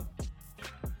jump back up.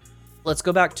 Let's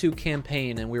go back to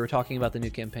campaign, and we were talking about the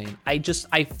new campaign. I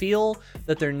feel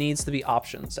that there needs to be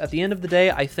options. At the end of the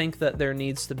day, I think that there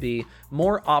needs to be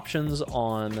more options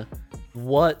on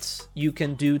what you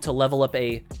can do to level up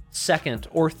a second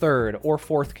or third or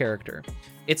fourth character.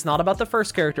 It's not about the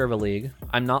first character of a league.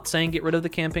 I'm not saying get rid of the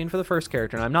campaign for the first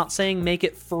character, and I'm not saying make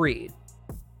it free.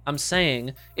 I'm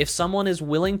saying if someone is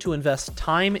willing to invest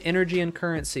time, energy, and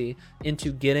currency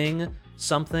into getting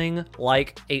something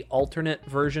like a alternate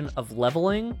version of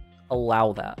leveling,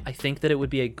 allow that. I think that it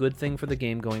would be a good thing for the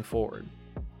game going forward.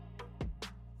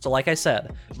 So like I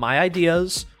said, my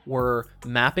ideas were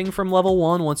mapping from level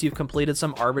 1 once you've completed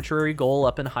some arbitrary goal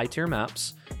up in high tier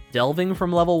maps, delving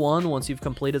from level 1 once you've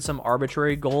completed some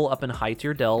arbitrary goal up in high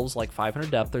tier delves like 500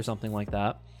 depth or something like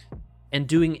that, and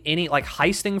doing any like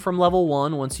heisting from level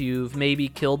 1 once you've maybe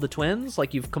killed the twins,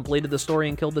 like you've completed the story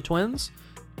and killed the twins.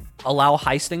 Allow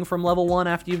heisting from level 1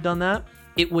 after you've done that.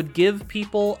 It would give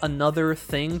people another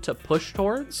thing to push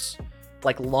towards,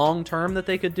 like long term that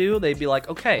they could do. They'd be like,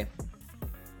 okay,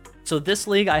 so this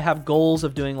league I have goals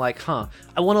of doing like, I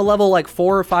want to level like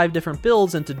 4 or 5 different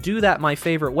builds, and to do that my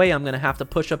favorite way, I'm going to have to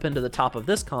push up into the top of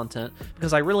this content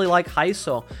because I really like heist,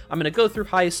 so I'm going to go through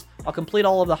heist, I'll complete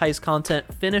all of the heist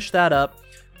content, finish that up,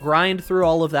 grind through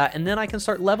all of that, and then I can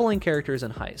start leveling characters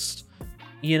in heist.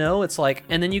 You know, it's like,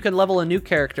 and then you can level a new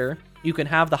character. You can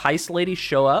have the heist lady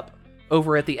show up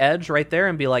over at the edge right there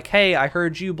and be like, hey, I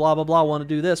heard you, blah, blah, blah, want to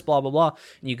do this, blah, blah, blah.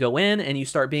 And you go in and you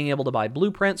start being able to buy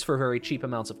blueprints for very cheap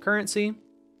amounts of currency,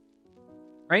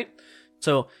 right?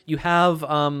 So you have,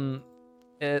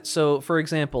 so for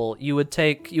example, you would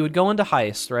go into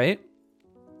heist, right?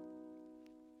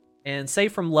 And say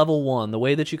from level 1, the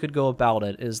way that you could go about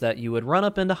it is that you would run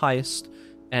up into heist,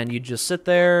 and you just sit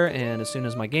there, and as soon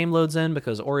as my game loads in,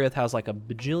 because Oriath has like a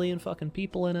bajillion fucking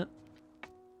people in it.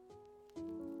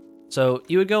 So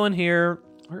you would go in here.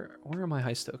 Where are my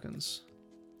heist tokens?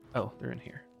 Oh, they're in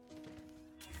here.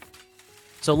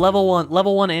 So level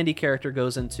 1 Andy character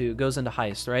goes into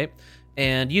heist, right?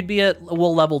 And you'd be at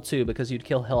level 2 because you'd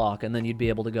kill Hillock, and then you'd be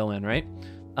able to go in, right?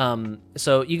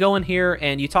 So you go in here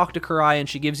and you talk to Kurai and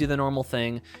she gives you the normal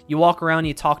thing. You walk around,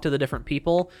 you talk to the different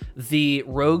people. The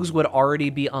rogues would already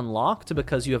be unlocked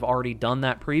because you have already done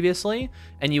that previously.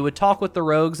 And you would talk with the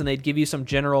rogues and they'd give you some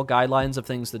general guidelines of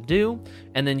things to do.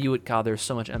 And then you would, God, there's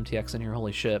so much MTX in here,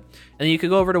 holy shit. And then you could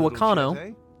go over to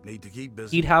Wakano. Need to keep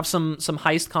busy. He'd have some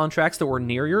heist contracts that were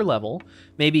near your level.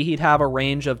 Maybe he'd have a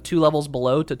range of 2 levels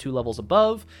below to 2 levels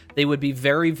above. They would be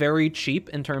very, very cheap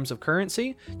in terms of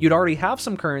currency. You'd already have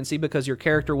some currency because your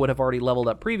character would have already leveled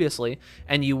up previously,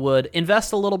 and you would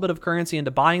invest a little bit of currency into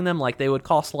buying them. Like they would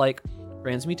cost like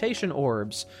transmutation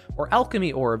orbs or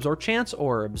alchemy orbs or chance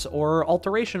orbs or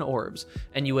alteration orbs,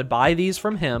 and you would buy these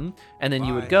from him, and then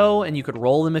you would go and you could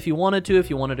roll them if you wanted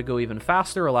to go even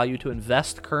faster, allow you to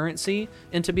invest currency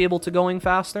into be able to going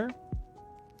faster.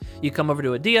 You come over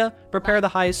to Adia, prepare the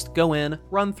heist, go in,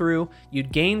 run through,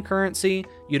 you'd gain currency,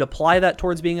 you'd apply that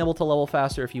towards being able to level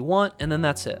faster if you want, and then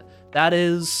that's it. That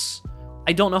is,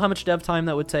 I don't know how much dev time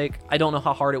that would take, I don't know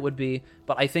how hard it would be,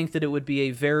 but I think that it would be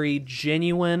a very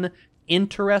genuine,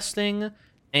 interesting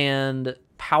and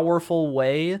powerful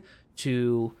way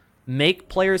to make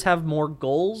players have more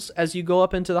goals as you go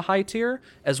up into the high tier,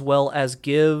 as well as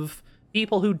give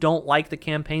people who don't like the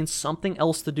campaign something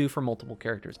else to do for multiple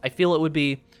characters. I feel it would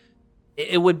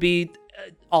be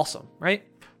awesome, right?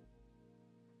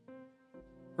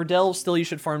 For delves, still you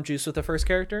should farm juice with the first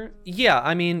character. Yeah,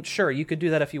 I mean, sure, you could do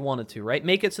that if you wanted to, right?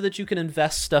 Make it so that you can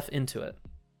invest stuff into it.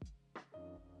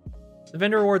 The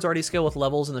vendor rewards already scale with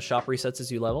levels and the shop resets as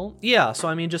you level. Yeah, so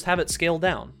I mean, just have it scale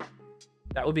down.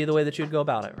 That would be the way that you'd go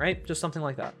about it, right? Just something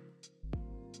like that.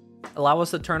 Allow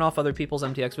us to turn off other people's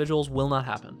MTX visuals. Will not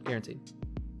happen, guaranteed.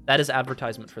 That is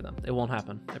advertisement for them. It won't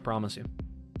happen, I promise you.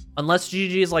 Unless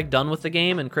GG is like done with the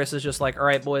game and Chris is just like, all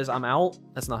right, boys, I'm out.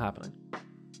 That's not happening.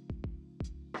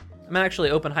 I'm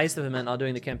actually open heist if it meant not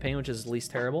doing the campaign, which is least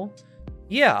terrible.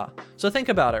 Yeah, so think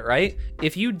about it, right?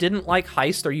 If you didn't like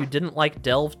heist or you didn't like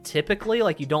delve typically,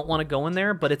 like you don't want to go in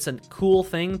there, but it's a cool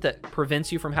thing that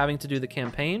prevents you from having to do the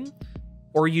campaign,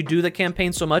 or you do the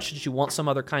campaign so much that you want some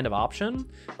other kind of option,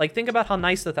 like think about how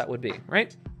nice that would be,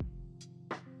 right?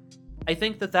 I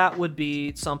think that would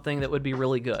be something that would be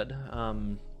really good.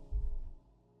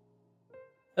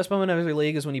 Best moment of every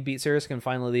league is when you beat Sirius and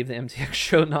finally leave the MTX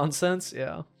show nonsense.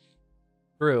 Yeah.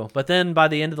 True. But then by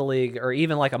the end of the league, or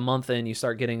even like a month in, you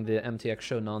start getting the MTX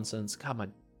show nonsense. God, my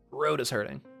throat is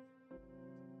hurting.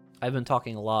 I've been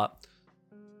talking a lot.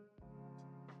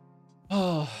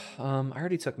 Oh, I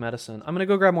already took medicine. I'm going to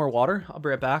go grab more water. I'll be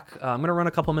right back. I'm going to run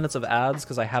a couple minutes of ads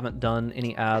because I haven't done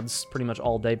any ads pretty much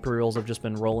all day. Pre-rolls have just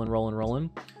been rolling.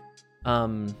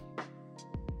 I'm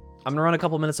going to run a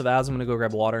couple minutes of ads. I'm going to go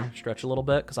grab water, stretch a little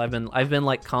bit because I've been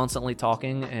like constantly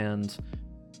talking, and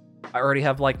I already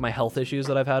have like my health issues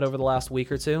that I've had over the last week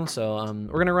or two. So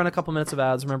we're going to run a couple minutes of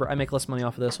ads. Remember, I make less money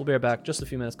off of this. We'll be right back. Just a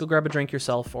few minutes. Go grab a drink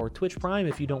yourself or Twitch Prime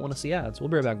if you don't want to see ads. We'll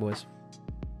be right back, boys.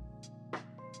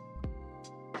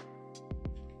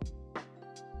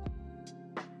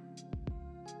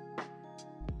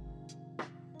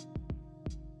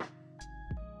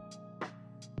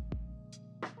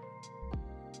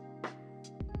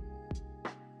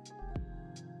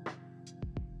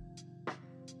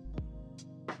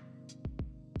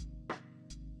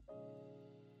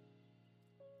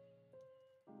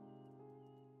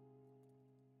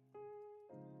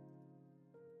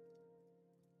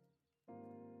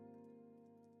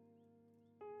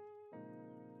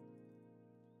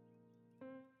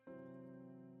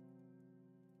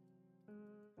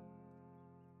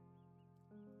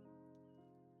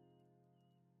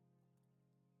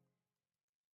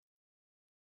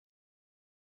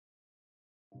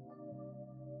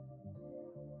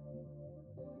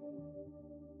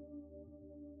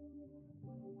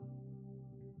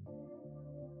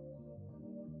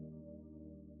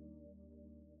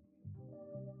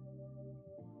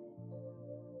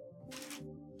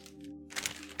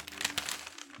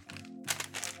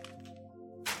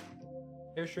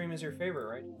 Airstream is your favorite,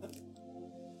 right?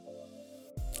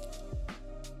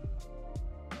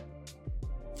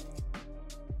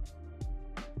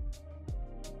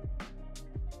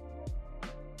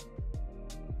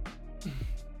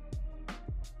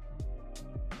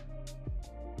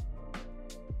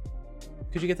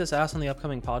 Could you get this ass on the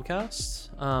upcoming podcast?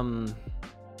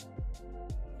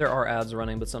 There are ads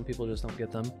running, but some people just don't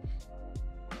get them.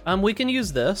 We can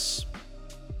use this.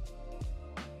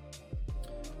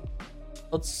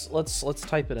 Let's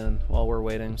type it in while we're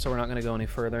waiting, so we're not gonna go any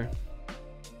further.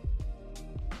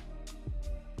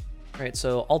 Alright,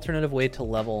 so alternative way to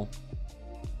level.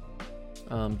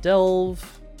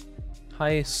 Delve,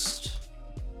 heist,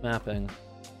 mapping.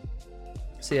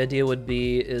 So the idea would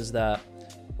be is that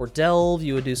for delve,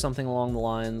 you would do something along the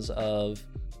lines of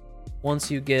once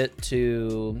you get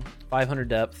to 500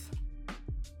 depth,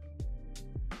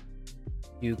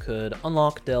 you could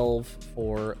unlock delve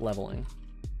for leveling.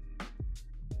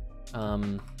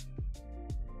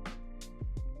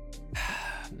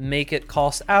 Make it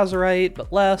cost Azerite,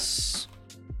 but less,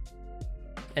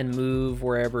 and move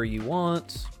wherever you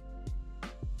want.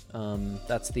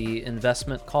 That's the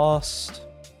investment cost.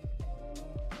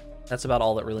 That's about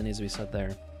all that really needs to be said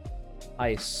there.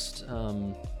 Heist.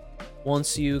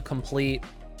 Once you complete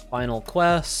final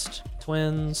quest,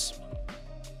 twins,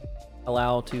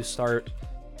 allow to start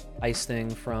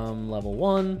heisting from level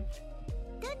 1.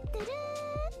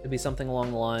 It'd be something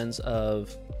along the lines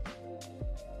of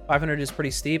 500 is pretty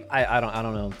steep. I don't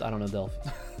know Delph.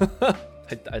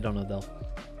 I don't know Delph.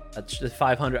 That's just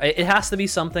 500. It has to be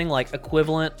something like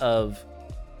equivalent of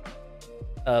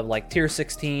like tier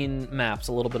 16 maps,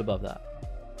 a little bit above that.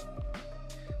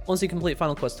 Once you complete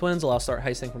Final Quest Twins, allow start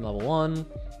heisting from level 1.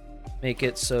 Make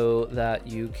it so that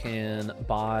you can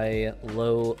buy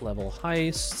low level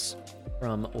heists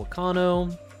from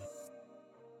Wakano.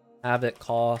 Have it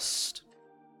cost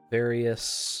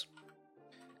various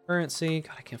currency.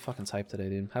 God, I can't fucking type today,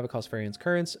 dude. Have it cost various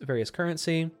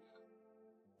currency.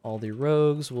 All the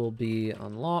rogues will be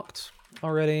unlocked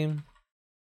already.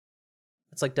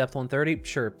 It's like depth 130?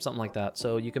 Sure, something like that.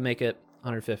 So you can make it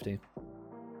 150. I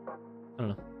don't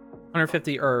know.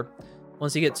 150, or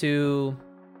once you get to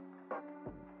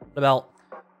about,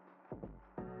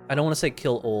 I don't want to say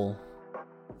kill all.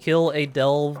 Kill a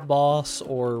delve boss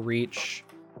or reach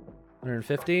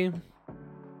 150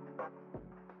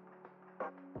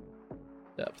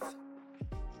 depth.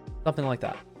 Something like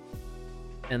that.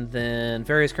 And then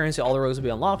various currency, all the rogues will be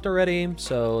unlocked already,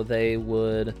 so they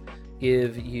would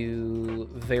give you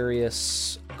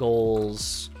various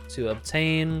goals to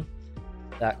obtain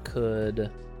that could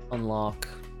unlock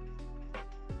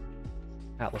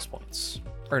Atlas points.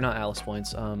 Or not Atlas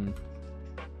points,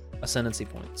 Ascendancy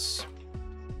points.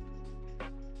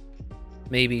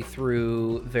 Maybe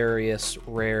through various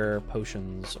rare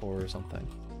potions or something.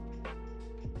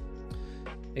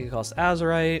 Make it cost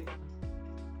Azurite.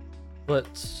 Put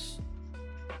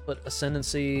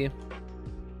Ascendancy.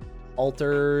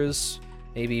 Altars.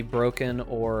 Maybe broken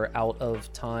or out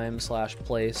of time /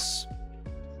 place.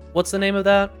 What's the name of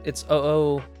that? It's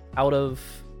out of...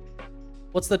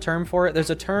 What's the term for it? There's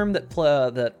a term that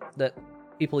that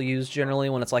people use generally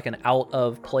when it's like an out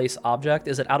of place object.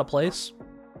 Is it out of place?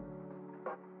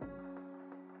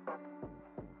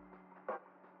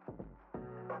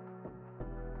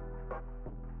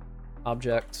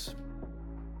 Object.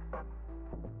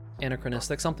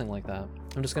 Anachronistic, something like that.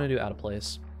 I'm just gonna do out of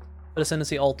place. Put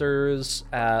Ascendancy altars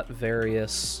at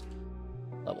various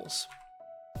levels.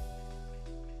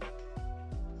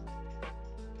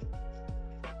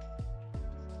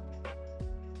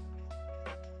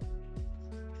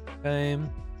 Okay.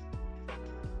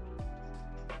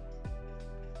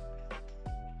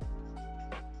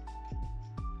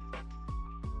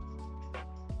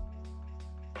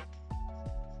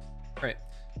 Right.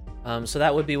 So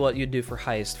that would be what you'd do for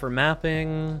heist. For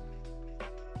mapping,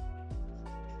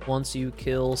 once you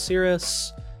kill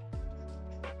Cirrus,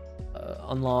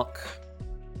 unlock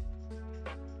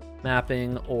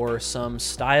mapping or some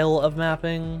style of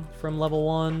mapping from level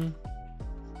 1.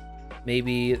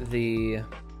 Maybe the...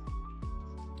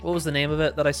 What was the name of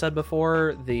it that I said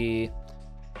before? The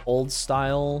old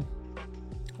style,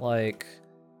 like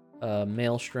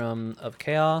Maelstrom of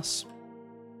Chaos.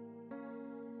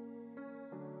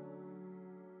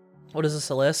 What is this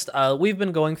a list? We've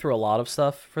been going through a lot of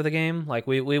stuff for the game. Like,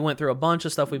 we went through a bunch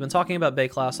of stuff. We've been talking about Bay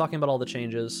class, talking about all the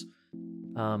changes.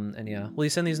 And yeah. Will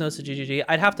you send these notes to GGG?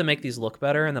 I'd have to make these look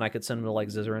better, and then I could send them to, like,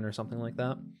 Zizarin or something like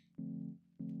that.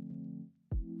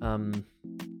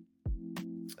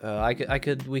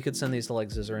 We could send these to, like,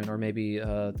 Zizarin, or maybe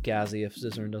Gazi if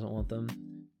Zizarin doesn't want them.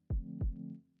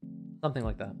 Something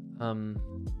like that.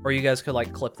 Or you guys could,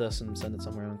 like, clip this and send it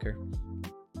somewhere, I don't care.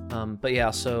 But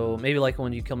yeah, so maybe like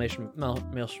when you kill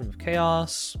Maelstrom of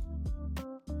Chaos,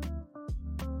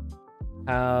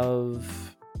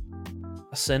 have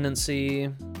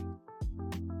Ascendancy,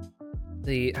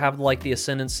 have like the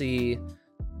Ascendancy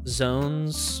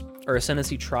zones or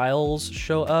Ascendancy trials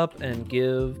show up and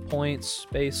give points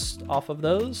based off of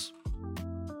those,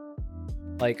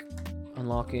 like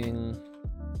unlocking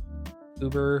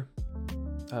Uber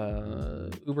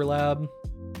Lab,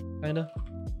 kinda.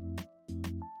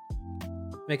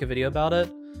 Make a video about it.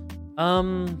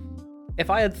 If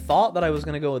I had thought that I was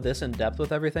going to go with this in depth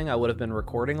with everything, I would have been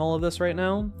recording all of this right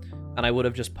now, and I would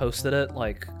have just posted it,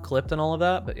 like, clipped and all of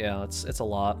that, but yeah, it's a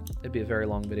lot. It'd be a very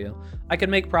long video. I could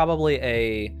make probably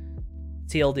a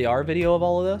TLDR video of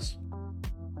all of this.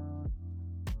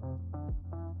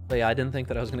 But yeah, I didn't think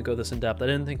that I was going to go this in depth. I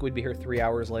didn't think we'd be here 3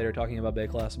 hours later talking about Bay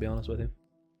class, to be honest with you.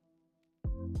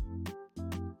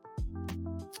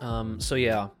 So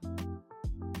yeah.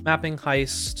 Mapping,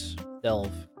 heist,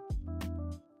 delve.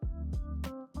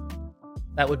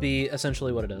 That would be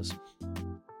essentially what it is.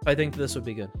 I think this would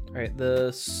be good. All right,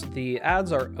 the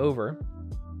ads are over.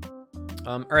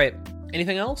 All right,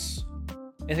 anything else?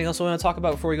 Anything else we want to talk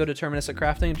about before we go to deterministic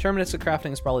crafting? Deterministic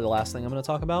crafting is probably the last thing I'm going to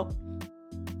talk about.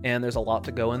 And there's a lot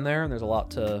to go in there, and there's a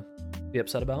lot to be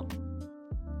upset about.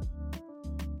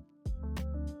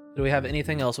 Do we have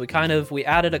anything else? We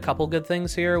added a couple good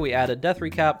things here. We added death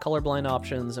recap, colorblind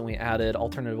options, and we added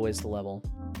alternative ways to level.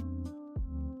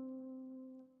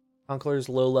 Conqueror's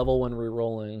low level when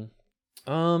re-rolling.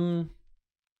 I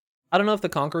don't know if the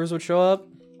Conquerors would show up.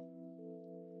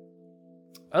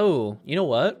 Oh, you know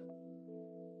what?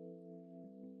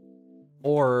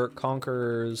 Or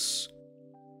Conquerors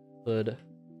would...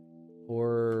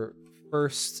 Or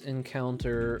first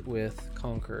encounter with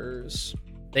Conquerors.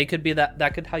 They could be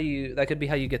that could be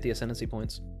how you get the Ascendancy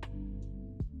points.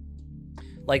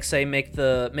 Like, say, make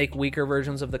weaker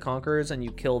versions of the Conquerors and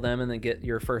you kill them and then get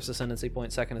your first Ascendancy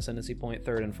point, second Ascendancy point,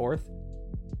 third and fourth.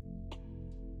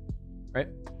 Right?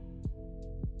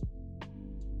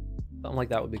 Something like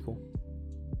that would be cool.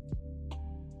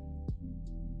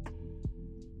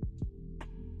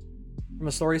 From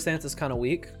a story stance, it's kind of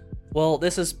weak. Well,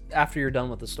 this is after you're done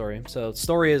with the story, so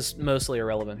story is mostly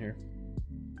irrelevant here.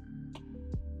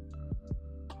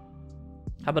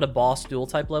 How about a boss dual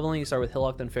type leveling? You start with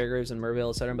Hillock, then Fairgraves, and Mervale,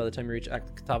 etc. And by the time you reach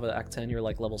top of Act 10, you're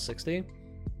like level 60.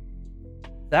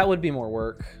 That would be more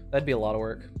work. That'd be a lot of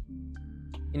work.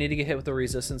 You need to get hit with the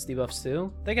resistance debuffs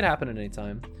too. They could happen at any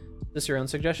time. This is your own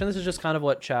suggestion. This is just kind of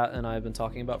what chat and I have been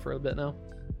talking about for a bit now.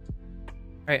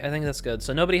 Alright, I think that's good.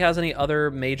 So nobody has any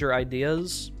other major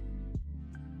ideas?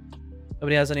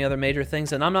 Nobody has any other major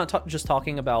things? And I'm not just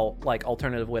talking about, like,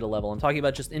 alternative way to level. I'm talking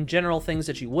about just in general things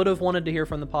that you would have wanted to hear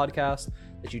from the podcast,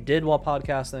 that you did while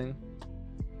podcasting.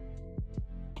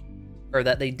 or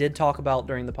that they did talk about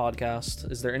during the podcast.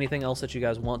 Is there anything else that you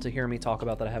guys want to hear me talk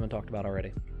about that I haven't talked about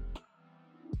already?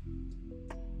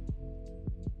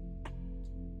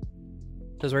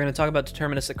 Because we're going to talk about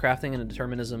deterministic crafting and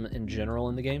determinism in general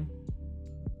in the game.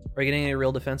 Are you getting any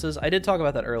real defenses? I did talk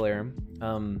about that earlier.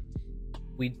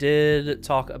 We did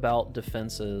talk about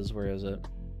defenses. Where is it?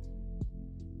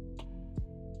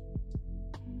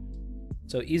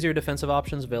 So easier defensive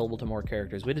options available to more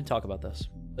characters. We did talk about this.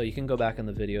 So you can go back in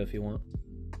the video if you want.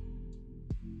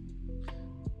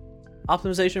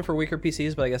 Optimization for weaker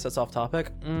PCs, but I guess that's off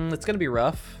topic. It's going to be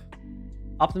rough.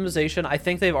 Optimization, I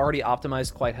think they've already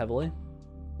optimized quite heavily.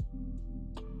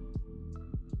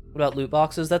 What about loot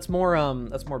boxes? That's more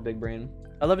big brain.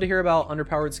 I'd love to hear about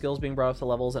underpowered skills being brought up to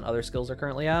levels and other skills are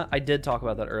currently at. I did talk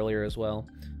about that earlier as well.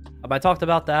 I talked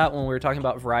about that when we were talking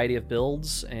about variety of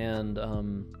builds and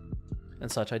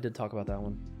such. I did talk about that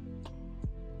one.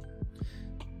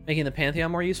 Making the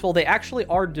Pantheon more useful. They actually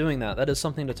are doing that. That is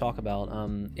something to talk about.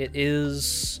 It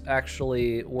is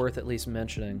actually worth at least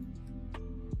mentioning.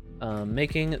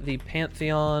 Making the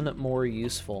Pantheon more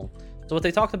useful. So what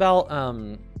they talked about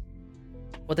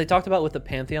with the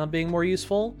Pantheon being more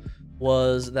useful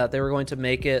was that they were going to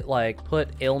make it like put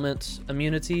ailment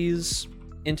immunities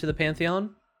into the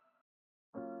Pantheon.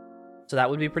 So that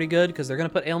would be pretty good because they're going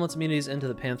to put ailment immunities into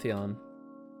the Pantheon.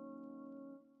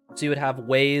 So you would have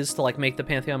ways to like make the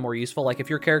Pantheon more useful. Like if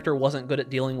your character wasn't good at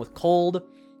dealing with cold,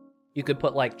 you could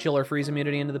put like chill or freeze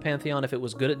immunity into the Pantheon. If it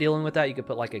was good at dealing with that, you could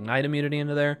put like ignite immunity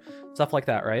into there. Stuff like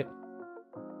that, right?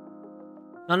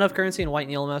 Not enough currency in white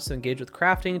and yellow maps to engage with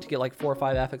crafting to get like 4 or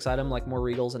 5 affix item, like more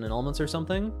regals and annulments or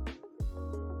something.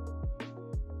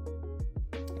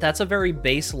 That's a very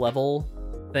base level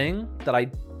thing that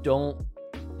I don't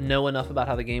know enough about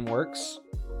how the game works,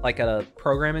 like at a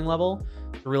programming level,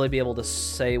 to really be able to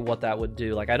say what that would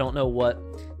do. Like I don't know what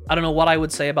I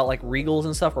would say about like regals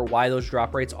and stuff or why those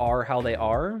drop rates are how they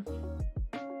are.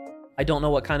 I don't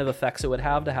know what kind of effects it would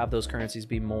have to have those currencies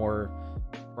be more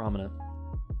prominent.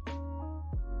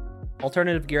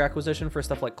 Alternative gear acquisition for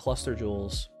stuff like cluster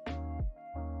jewels.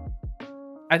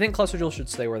 I think cluster jewels should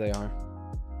stay where they are.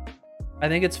 I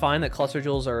think it's fine that cluster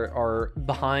jewels are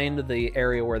behind the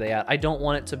area where they at. I don't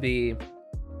want it to be...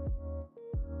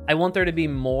 I want there to be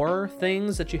more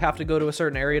things that you have to go to a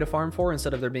certain area to farm for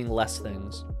instead of there being less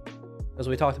things. Because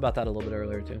we talked about that a little bit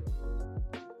earlier too.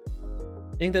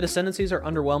 I think the Ascendancies are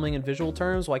underwhelming in visual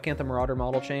terms. Why can't the Marauder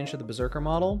model change to the Berserker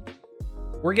model?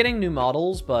 We're getting new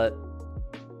models, but...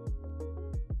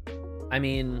 I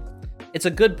mean, it's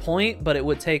a good point, but it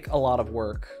would take a lot of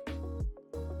work.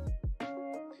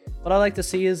 What I like to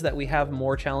see is that we have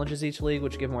more challenges each league,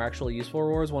 which give more actually useful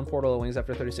rewards. 1 Portal of Wings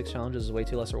after 36 challenges is way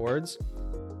too less rewards.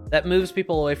 That moves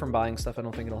people away from buying stuff. I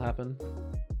don't think it'll happen.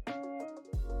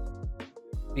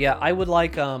 Yeah, I would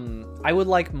like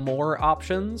more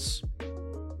options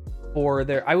for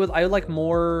their... I would like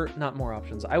more... Not more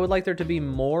options. I would like there to be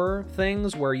more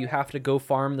things where you have to go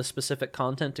farm the specific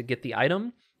content to get the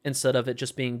item, instead of it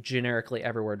just being generically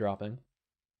everywhere dropping.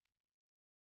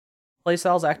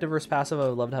 Playstyles, active versus passive, I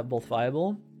would love to have both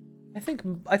viable. I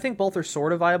think both are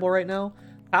sort of viable right now.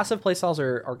 Passive playstyles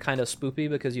are kind of spoopy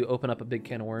because you open up a big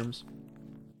can of worms.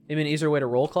 Maybe an easier way to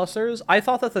roll clusters. I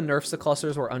thought that the nerfs to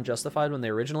clusters were unjustified when they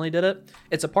originally did it.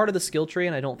 It's a part of the skill tree,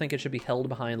 and I don't think it should be held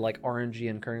behind like RNG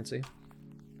and currency.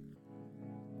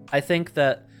 I think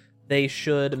that they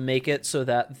should make it so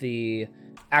that the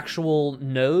actual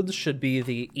nodes should be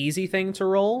the easy thing to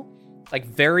roll. Like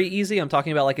very easy. I'm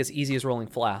talking about like as easy as rolling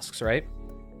flasks, right?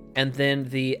 And then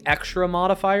the extra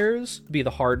modifiers be the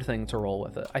hard thing to roll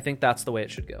with it. I think that's the way it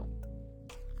should go.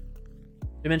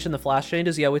 You mentioned the flash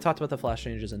changes. Yeah, we talked about the flash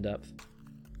changes in depth.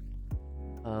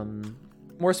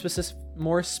 More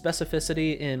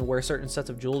specificity in where certain sets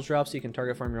of jewels drop so you can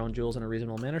target farm your own jewels in a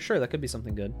reasonable manner. Sure, that could be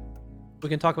something good. We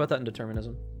can talk about that in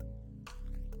determinism.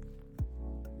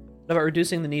 What about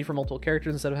reducing the need for multiple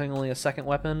characters instead of having only a second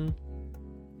weapon?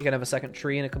 You can have a second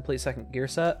tree and a complete second gear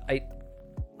set.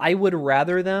 I would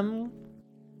rather them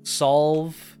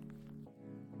solve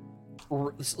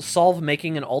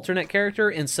making an alternate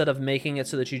character instead of making it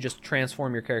so that you just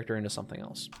transform your character into something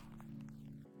else.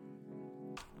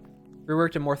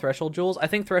 Reworked in more threshold jewels. I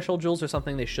think threshold jewels are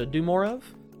something they should do more of,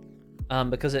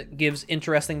 because it gives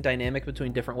interesting dynamic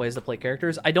between different ways to play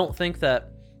characters. I don't think that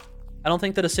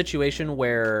a situation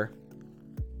where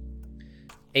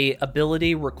a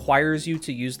ability requires you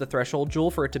to use the threshold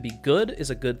jewel for it to be good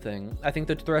is a good thing. I think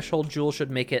the threshold jewel should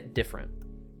make it different.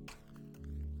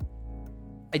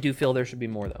 I do feel there should be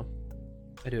more, though.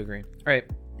 I do agree. All right.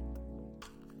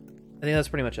 I think that's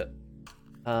pretty much it.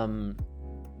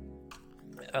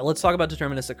 Let's talk about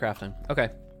deterministic crafting. Okay.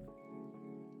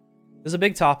 It's a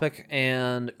big topic,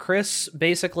 and Chris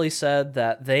basically said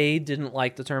that they didn't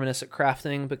like deterministic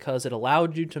crafting because it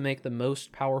allowed you to make the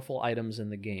most powerful items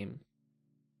in the game.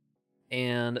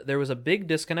 And there was a big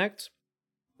disconnect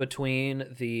between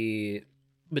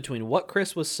what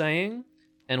Chris was saying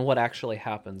and what actually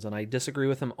happens, and I disagree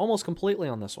with him almost completely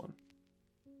on this one.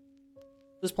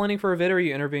 Just planning for a vid, or are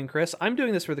you interviewing Chris? I'm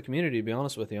doing this for the community, to be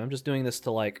honest with you. I'm just doing this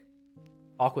to, like,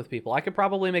 talk with people. I could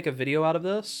probably make a video out of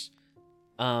this,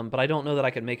 but I don't know that I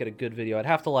could make it a good video. I'd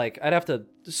have to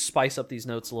spice up these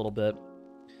notes a little bit.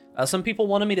 Some people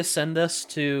wanted me to send this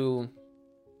to,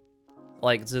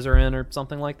 like, Zizarin or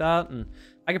something like that, and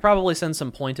I could probably send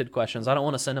some pointed questions. I don't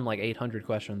want to send him, like, 800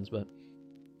 questions, but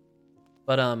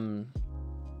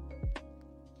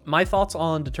my thoughts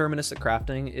on deterministic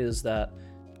crafting is that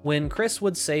when Chris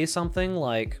would say something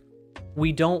like,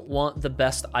 we don't want the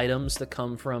best items to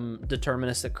come from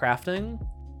deterministic crafting,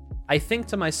 I think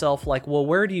to myself, like, well,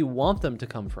 where do you want them to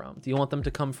come from? Do you want them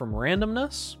to come from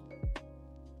randomness?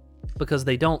 Because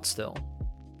they don't still.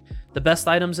 The best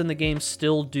items in the game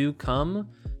still do come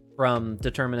from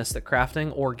deterministic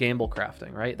crafting or gamble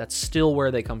crafting, right? That's still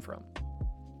where they come from.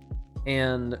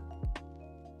 And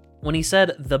when he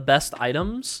said the best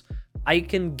items, I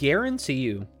can guarantee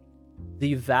you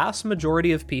the vast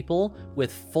majority of people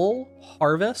with full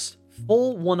harvest,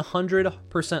 full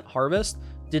 100% harvest,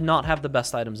 did not have the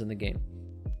best items in the game.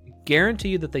 I guarantee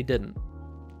you that they didn't.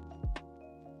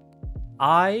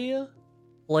 I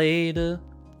played a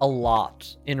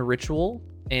lot in Ritual,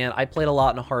 and I played a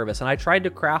lot in Harvest, and I tried to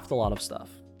craft a lot of stuff.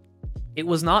 It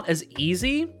was not as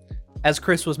easy as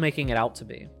Chris was making it out to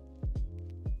be.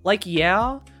 Like,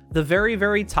 yeah, the very,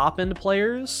 very top-end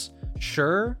players,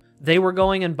 sure, they were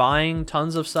going and buying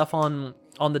tons of stuff on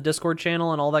the Discord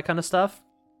channel and all that kind of stuff.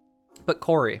 But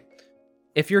Corey,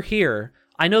 if you're here,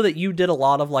 I know that you did a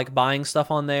lot of, like, buying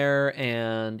stuff on there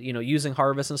and, you know, using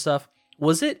Harvest and stuff.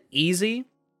 Was it easy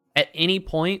at any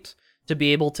point to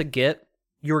be able to get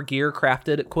your gear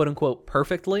crafted, quote unquote,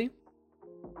 perfectly?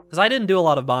 Because I didn't do a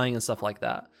lot of buying and stuff like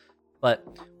that. But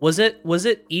was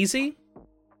it easy?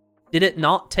 Did it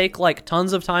not take, like,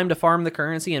 tons of time to farm the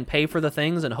currency and pay for the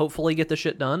things and hopefully get the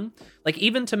shit done? Like,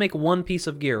 even to make one piece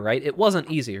of gear, right? It wasn't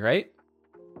easy, right?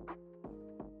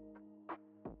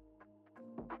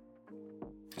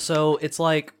 So it's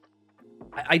like,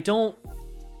 I don't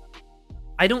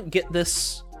get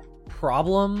this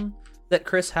problem that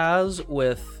Chris has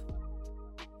with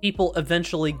people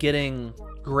eventually getting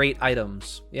great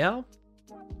items, yeah?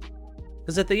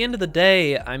 Because at the end of the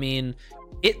day, I mean,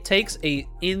 it takes a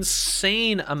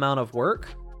insane amount of work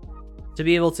to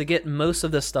be able to get most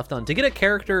of this stuff done. To get a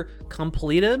character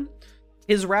completed,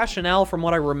 his rationale, from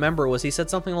what I remember, was he said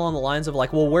something along the lines of,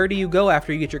 like, well, where do you go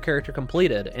after you get your character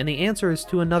completed? And the answer is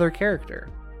to another character.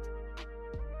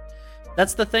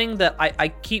 That's the thing that I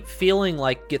keep feeling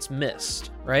like gets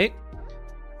missed, right?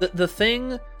 The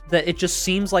thing that it just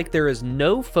seems like there is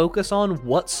no focus on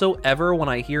whatsoever when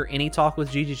I hear any talk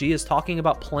with GGG is talking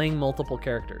about playing multiple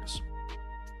characters.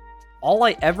 All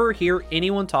I ever hear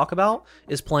anyone talk about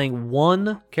is playing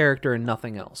one character and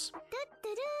nothing else.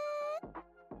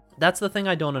 That's the thing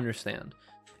I don't understand.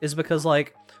 Is because,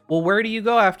 like, well, where do you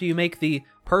go after you make the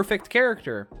perfect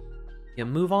character? You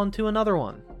move on to another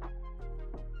one.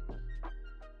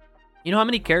 You know how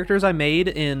many characters I made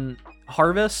in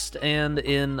Harvest and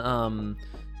in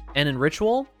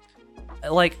Ritual?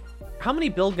 Like, how many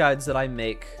build guides did I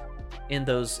make in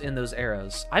those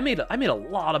eras? I made a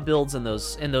lot of builds in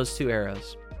those two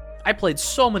eras. I played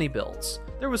so many builds.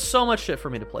 There was so much shit for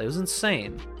me to play. It was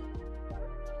insane.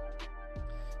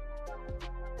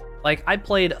 Like, I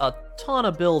played a ton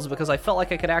of builds because I felt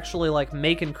like I could actually, like,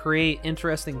 make and create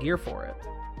interesting gear for it.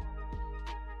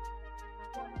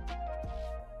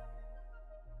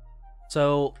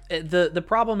 So the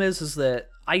problem is that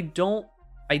I don't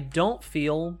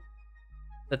feel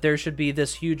that there should be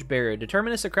this huge barrier.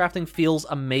 Deterministic crafting feels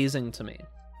amazing to me.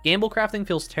 Gamble crafting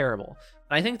feels terrible.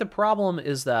 And I think the problem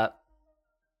is that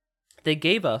they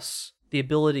gave us the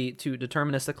ability to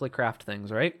deterministically craft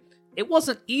things, right? It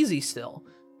wasn't easy still.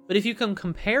 But if you can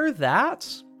compare that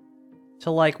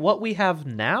to, like, what we have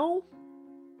now,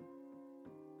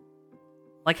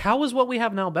 like, how is what we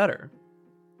have now better?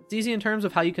 It's easy in terms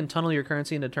of how you can tunnel your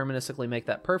currency and deterministically make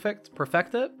that perfect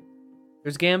it.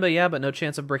 There's Gamba, yeah, but no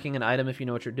chance of breaking an item if you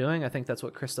know what you're doing. I think that's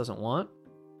what Chris doesn't want.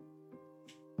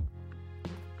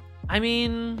 I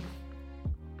mean,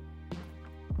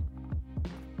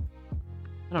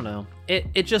 I don't know.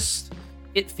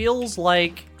 It feels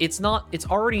like it's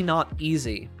already not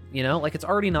easy, you know? Like, it's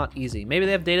already not easy. Maybe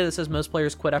they have data that says most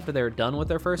players quit after they're done with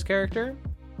their first character.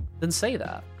 Then say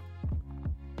that.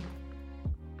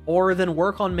 or then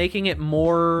work on making it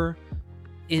more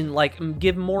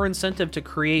give more incentive to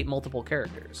create multiple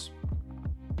characters.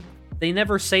 They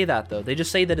never say that though. They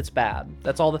just say that it's bad.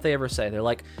 That's all that they ever say. They're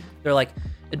like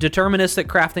deterministic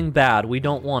crafting bad. We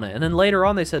don't want it. And then later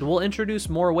on they said we'll introduce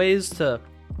more ways to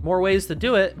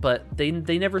do it, but they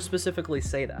never specifically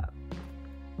say that.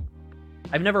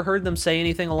 I've never heard them say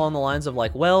anything along the lines of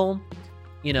like, well,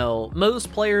 you know,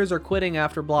 most players are quitting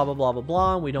after blah blah blah blah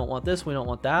blah. We don't want this, we don't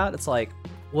want that. It's like,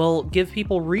 well, give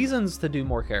people reasons to do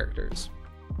more characters.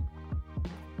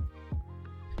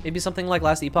 Maybe something like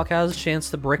Last Epoch has a chance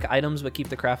to brick items but keep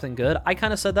the crafting good. I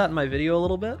kind of said that in my video a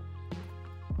little bit.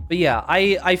 But yeah,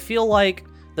 I feel like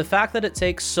the fact that it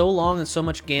takes so long and so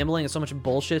much gambling and so much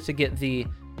bullshit to get the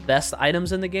best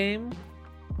items in the game,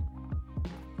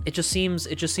 it just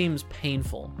seems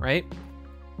painful, right?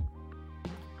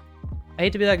 I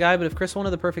hate to be that guy, but if Chris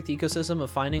wanted the perfect ecosystem of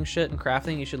finding shit and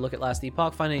crafting, you should look at Last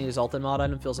Epoch. Finding an Exalted mod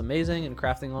item feels amazing, and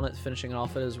crafting on it, finishing it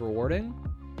off, it is rewarding.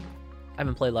 I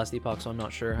haven't played Last Epoch, so I'm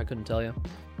not sure. I couldn't tell you.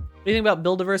 What do you think about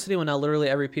build diversity when now literally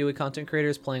every PoE content creator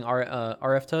is playing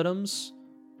RF totems?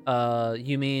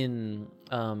 You mean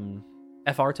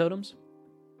FR totems?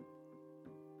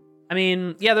 I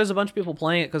mean, yeah, there's a bunch of people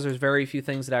playing it because there's very few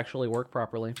things that actually work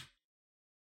properly.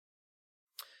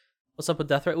 What's up with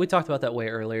Death Threat? We talked about that way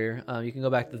earlier. You can go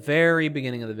back to the very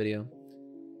beginning of the video.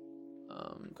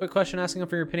 Quick question asking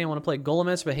for your opinion. I want to play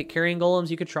Golems, but I hate carrying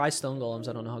golems. You could try stone golems.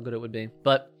 I don't know how good it would be.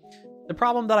 But the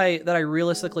problem that I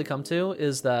realistically come to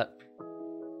is that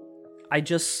I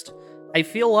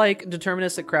feel like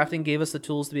deterministic crafting gave us the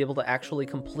tools to be able to actually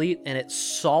complete, and it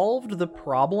solved the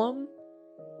problem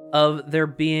of there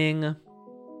being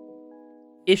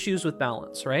issues with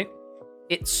balance, right?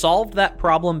 It solved that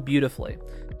problem beautifully.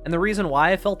 And the reason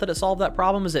why I felt that it solved that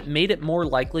problem is it made it more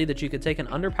likely that you could take an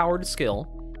underpowered skill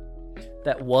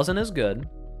that wasn't as good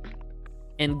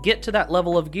and get to that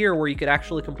level of gear where you could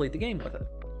actually complete the game with it.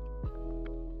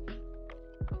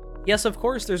 Yes, of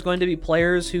course, there's going to be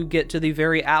players who get to the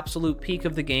very absolute peak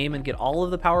of the game and get all of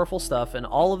the powerful stuff and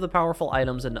all of the powerful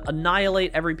items and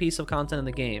annihilate every piece of content in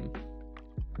the game.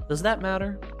 Does that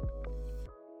matter?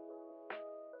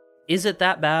 Is it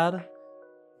that bad?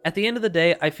 At the end of the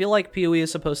day, I feel like PoE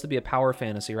is supposed to be a power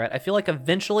fantasy, right? I feel like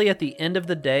eventually at the end of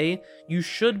the day, you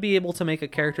should be able to make a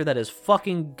character that is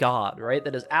fucking God, right?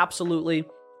 That is absolutely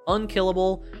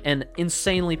unkillable and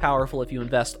insanely powerful if you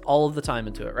invest all of the time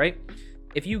into it, right?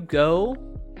 If you go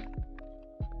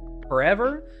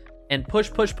forever and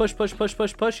push,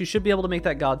 you should be able to make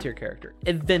that God tier character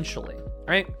eventually,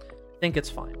 right? I think it's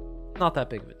fine. Not that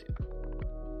big of a deal.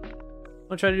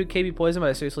 I'm gonna try to do KB poison, but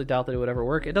I seriously doubt that it would ever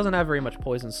work. It doesn't have very much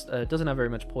poison. It doesn't have very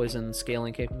much poison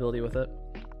scaling capability with it.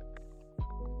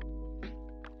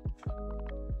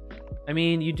 I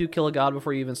mean, you do kill a god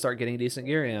before you even start getting decent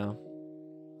gear, yeah.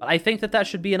 But I think that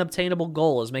should be an obtainable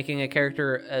goal, is making a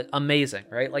character amazing,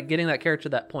 right? Like getting that character to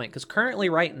that point. Because currently,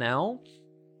 right now,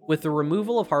 with the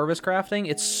removal of harvest crafting,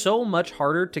 it's so much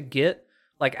harder to get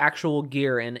like actual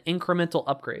gear and incremental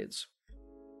upgrades.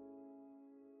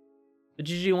 But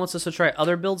GG wants us to try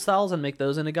other build styles and make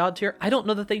those into god tier. I don't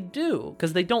know that they do,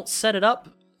 because they don't set it up.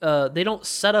 They don't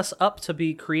set us up to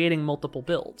be creating multiple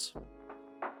builds.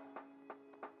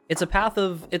 It's a path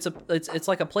of it's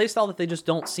like a playstyle that they just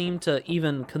don't seem to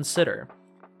even consider.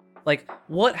 Like,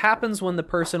 what happens when the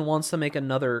person wants to make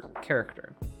another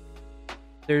character?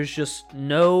 There's just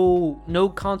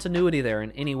no continuity there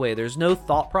in any way. There's no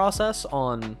thought process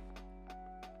on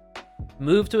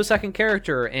move to a second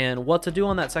character and what to do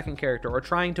on that second character, or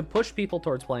trying to push people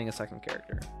towards playing a second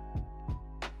character.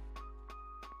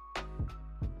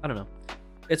 I don't know.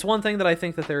 It's one thing that I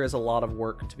think that there is a lot of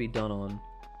work to be done on.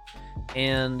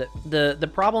 And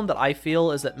the problem that I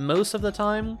feel is that most of the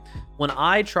time, when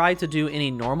I try to do any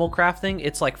normal crafting,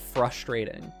 it's like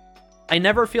frustrating. I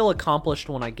never feel accomplished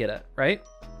when I get it, right?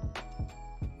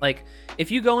 Like,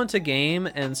 if you go into game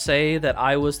and say that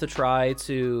I was to try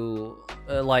to,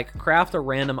 like, craft a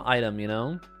random item, you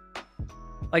know?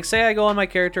 Like, say I go on my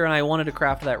character and I wanted to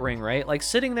craft that ring, right? Like,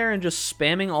 sitting there and just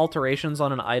spamming alterations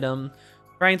on an item,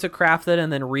 trying to craft it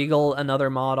and then regal another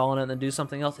mod on it and then do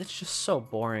something else, it's just so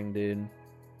boring, dude.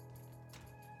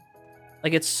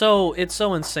 Like, it's so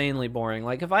insanely boring.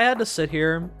 Like, if I had to sit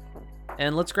here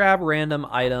and let's grab random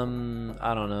item,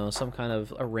 I don't know, some kind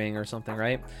of a ring or something,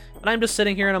 right? And I'm just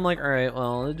sitting here and I'm like, all right,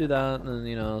 well, let's do that. And then,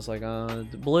 you know, it's like,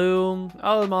 blue.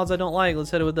 Oh, the mods I don't like. Let's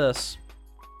hit it with this.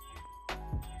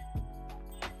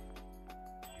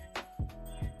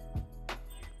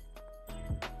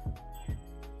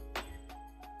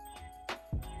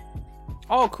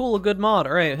 Oh, cool, a good mod.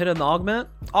 All right, hit it in the augment.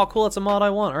 Oh, cool, that's a mod I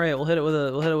want. All right, we'll hit it with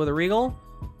a regal.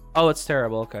 Oh, it's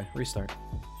terrible. Okay, restart.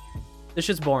 This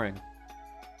shit's boring.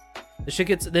 This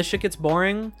shit gets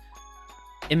boring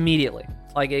immediately.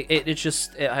 Like I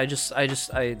just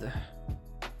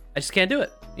can't do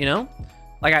it, you know?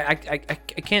 Like I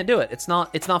can't do it. It's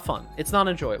not fun. It's not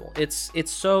enjoyable. It's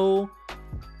so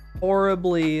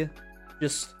horribly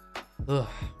just ugh.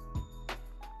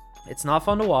 It's not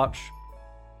fun to watch.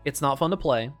 It's not fun to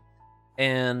play.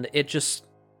 And it's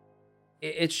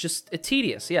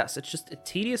tedious. Yes, it's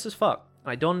tedious as fuck.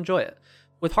 I don't enjoy it.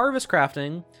 With harvest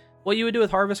crafting, what you would do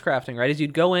with harvest crafting, right, is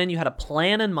you'd go in, you had a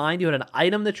plan in mind, you had an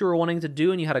item that you were wanting to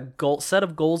do, and you had a set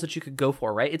of goals that you could go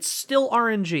for, right? It's still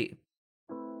RNG.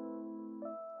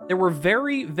 There were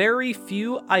very, very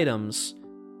few items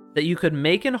that you could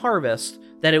make in Harvest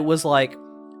that it was like,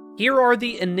 here are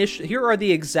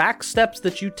the exact steps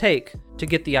that you take to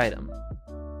get the item.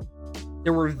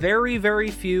 There were very,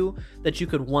 very few that you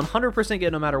could 100%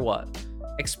 get no matter what.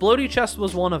 Explodey Chest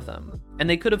was one of them, and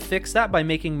they could have fixed that by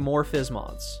making more Fizz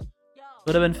mods.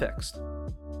 Could have been fixed.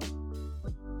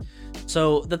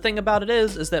 So the thing about it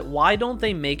is that why don't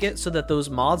they make it so that those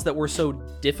mods that were so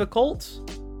difficult,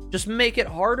 just make it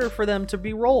harder for them to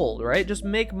be rolled, right? Just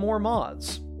make more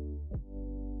mods.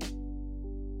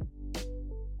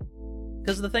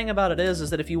 Because the thing about it is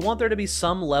that if you want there to be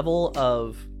some level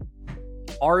of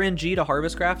RNG to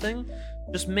harvest crafting,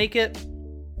 just make it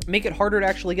harder to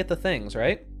actually get the things,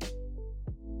 right?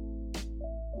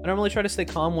 I normally try to stay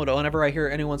calm whenever I hear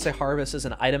anyone say harvest is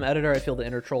an item editor. I feel the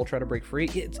inner troll try to break free.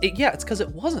 Yeah, it's because it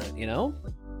wasn't, you know?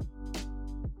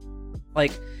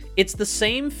 Like, it's the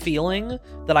same feeling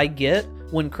that I get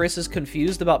when Chris is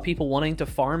confused about people wanting to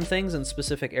farm things in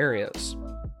specific areas.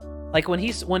 Like, when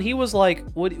he was like,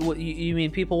 what you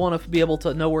mean people want to be able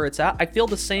to know where it's at? I feel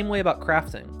the same way about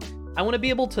crafting. I want to be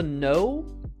able to know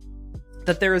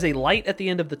that there is a light at the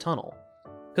end of the tunnel.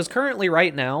 Because currently,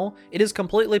 right now, it is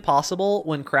completely possible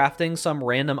when crafting some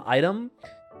random item,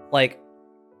 like,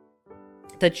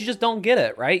 that you just don't get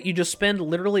it, right? You just spend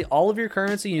literally all of your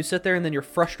currency, and you sit there, and then you're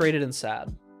frustrated and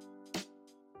sad.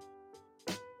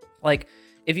 Like,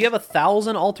 if you have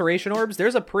 1,000 alteration orbs,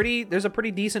 there's a pretty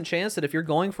decent chance that if you're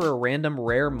going for a random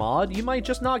rare mod, you might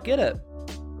just not get it.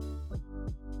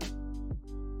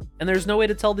 And there's no way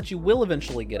to tell that you will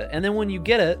eventually get it. And then when you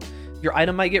get it, your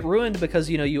item might get ruined because,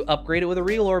 you know, you upgrade it with a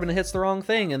regal orb and it hits the wrong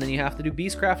thing, and then you have to do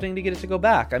beast crafting to get it to go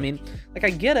back. I mean, like,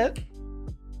 I get it.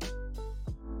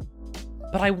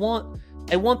 But I want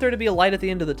there to be a light at the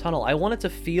end of the tunnel. I want it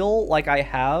to feel like I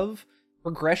have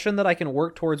progression that I can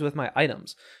work towards with my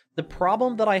items. The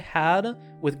problem that I had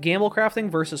with gamble crafting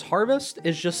versus harvest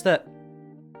is just that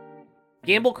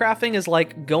gamble crafting is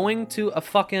like going to a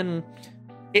fucking...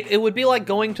 It would be like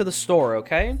going to the store,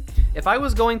 okay? If I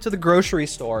was going to the grocery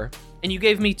store and you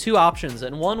gave me two options,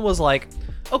 and one was like,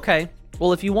 okay,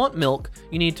 well, if you want milk,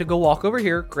 you need to go walk over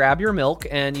here, grab your milk,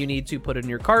 and you need to put it in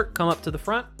your cart, come up to the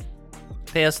front,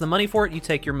 pay us the money for it, you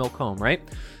take your milk home, right?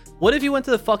 What if you went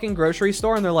to the fucking grocery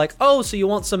store and they're like, oh, so you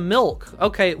want some milk?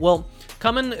 Okay, well,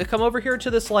 come over here to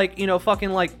this, like, you know, fucking,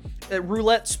 like,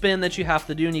 roulette spin that you have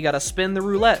to do, and you gotta spin the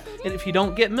roulette, and if you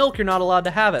don't get milk, you're not allowed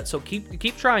to have it. So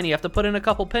keep trying. You have to put in a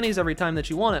couple pennies every time that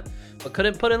you want it, but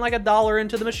couldn't put in like $1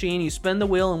 into the machine. You spin the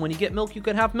wheel, and when you get milk, you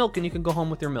can have milk, and you can go home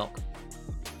with your milk.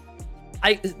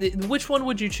 Which one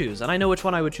would you choose? And I know which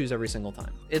one I would choose every single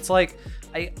time. It's like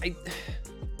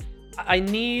I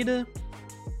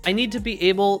need to be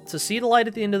able to see the light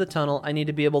at the end of the tunnel. I need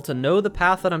to be able to know the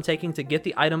path that I'm taking to get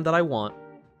the item that I want,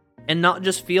 and not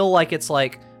just feel like it's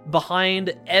like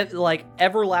behind like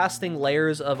everlasting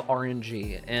layers of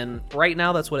RNG. And right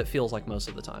now, that's what it feels like most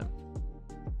of the time.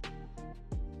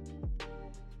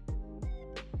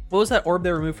 What was that orb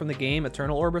they removed from the game?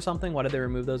 Eternal Orb or something? Why did they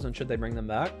remove those, and should they bring them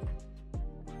back?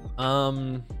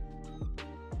 I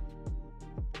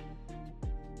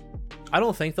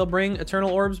don't think they'll bring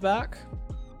Eternal Orbs back.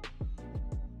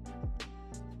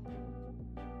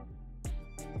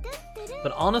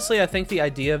 But honestly, I think the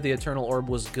idea of the Eternal Orb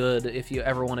was good if you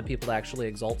ever wanted people to actually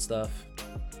exalt stuff.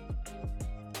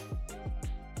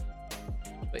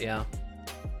 But yeah.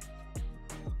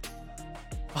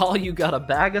 Oh, you got a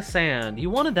bag of sand.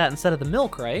 You wanted that instead of the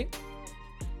milk, right?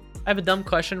 I have a dumb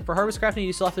question. For harvest crafting,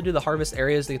 you still have to do the harvest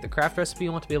areas to get the craft recipe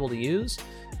you want to be able to use?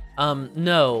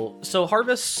 No. So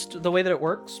harvest, the way that it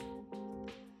works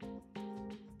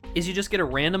is you just get a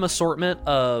random assortment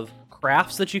of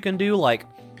crafts that you can do, like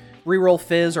reroll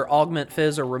fizz or augment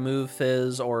fizz or remove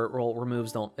fizz, or well,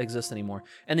 removes don't exist anymore.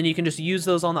 And then you can just use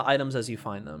those on the items as you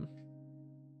find them.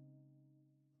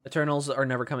 Eternals are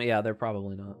never coming. Yeah, they're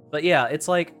probably not. But yeah, it's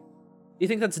like, do you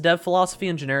think that's dev philosophy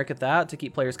and generic at that, to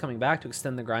keep players coming back, to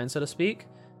extend the grind, so to speak?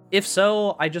 If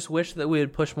so, I just wish that we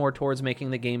would push more towards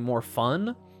making the game more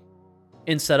fun.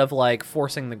 instead of like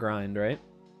forcing the grind, right?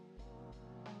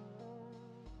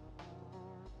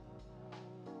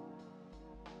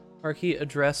 Arky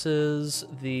addresses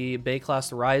the Bay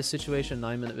Class Rise situation,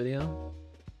 9-minute video.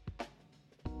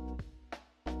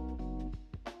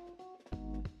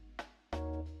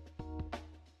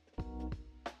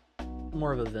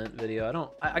 More of an event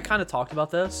video. I kind of talked about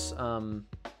this. I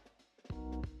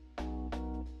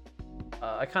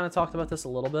kind of talked about this a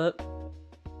little bit.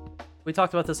 We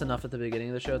talked about this enough at the beginning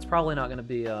of the show. It's probably not going to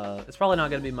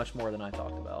be much more than I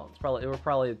talked about. It will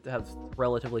probably have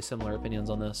relatively similar opinions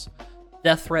on this.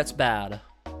 Death threats bad.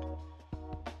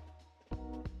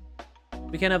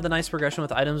 We can't have the nice progression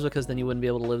with items because then you wouldn't be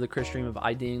able to live the Chris dream of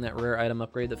IDing that rare item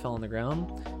upgrade that fell on the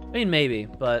ground. I mean, maybe,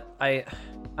 but I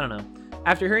don't know.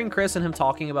 After hearing Chris and him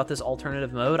talking about this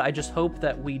alternative mode, I just hope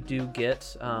that we do get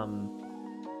some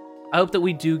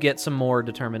more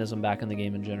determinism back in the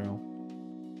game in general.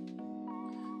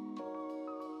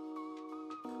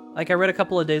 Like I read a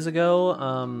couple of days ago,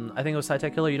 I think it was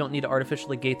SciTech Killer, you don't need to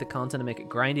artificially gate the content to make it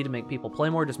grindy to make people play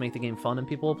more, just make the game fun and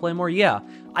people will play more. Yeah,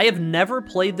 I have never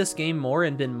played this game more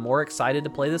and been more excited to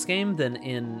play this game than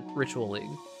in Ritual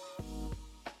League.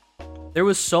 There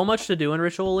was so much to do in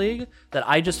Ritual League that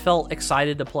I just felt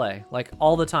excited to play, like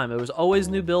all the time. There was always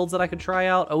new builds that I could try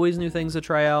out, always new things to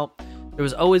try out. There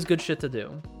was always good shit to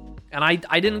do. And I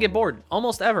didn't get bored,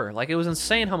 almost ever. Like, it was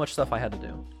insane how much stuff I had to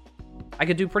do. I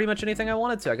could do pretty much anything I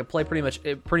wanted to. I could play pretty much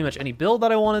any build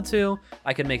that I wanted to.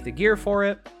 I could make the gear for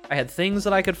it. I had things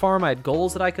that I could farm. I had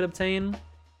goals that I could obtain.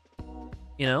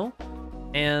 You know?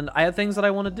 And I had things that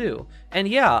I want to do. And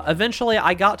yeah, eventually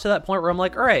I got to that point where I'm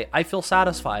like, all right, I feel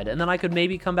satisfied. And then I could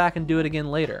maybe come back and do it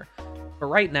again later. But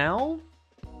right now,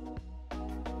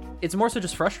 it's more so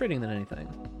just frustrating than anything.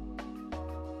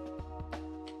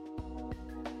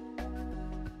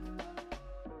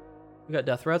 We got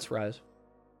death threats, Rise.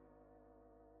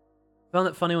 Found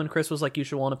it funny when Chris was like, you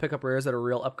should want to pick up rares that are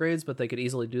real upgrades, but they could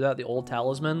easily do that. The old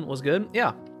talisman was good.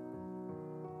 Yeah.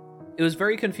 It was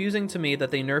very confusing to me that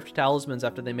they nerfed talismans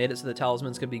after they made it so the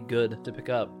talismans could be good to pick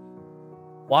up.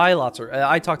 Why lots of...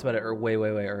 I talked about it way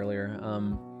earlier.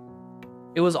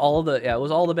 It was all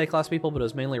the Bay class people, but it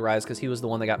was mainly Rise because he was the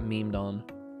one that got memed on.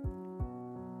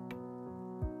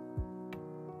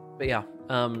 But yeah,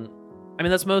 I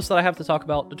mean, that's most that I have to talk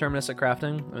about deterministic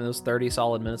crafting. I mean, those 30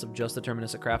 solid minutes of just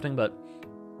deterministic crafting, but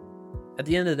at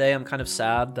the end of the day, I'm kind of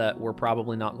sad that we're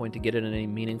probably not going to get it in any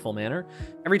meaningful manner.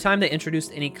 Every time they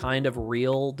introduced any kind of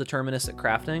real deterministic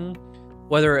crafting,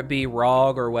 whether it be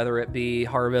ROG or whether it be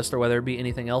Harvest or whether it be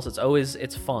anything else,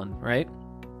 it's fun, right?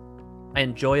 I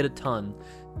enjoy it a ton.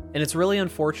 And it's really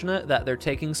unfortunate that they're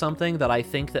taking something that I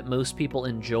think that most people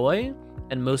enjoy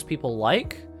and most people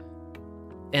like,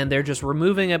 and they're just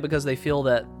removing it because they feel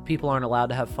that people aren't allowed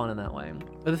to have fun in that way.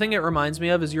 But the thing it reminds me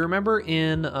of is you remember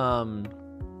in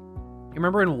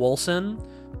Wolcen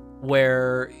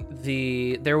where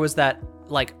there was that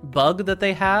like bug that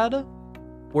they had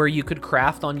where you could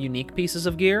craft on unique pieces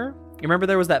of gear? You remember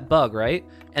there was that bug, right?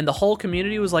 And the whole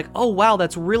community was like, oh wow,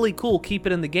 that's really cool, keep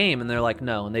it in the game. And they're like,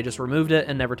 no, and they just removed it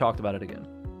and never talked about it again.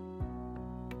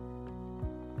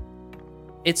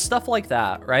 It's stuff like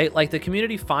that, right? Like the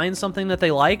community finds something that they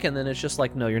like, and then it's just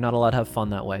like, no, you're not allowed to have fun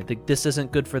that way. This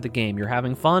isn't good for the game. You're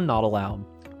having fun, not allowed.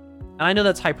 And I know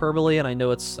that's hyperbole, and I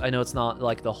know it's not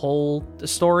like the whole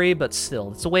story, but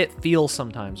still, it's the way it feels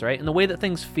sometimes, right? And the way that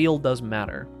things feel does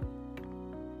matter.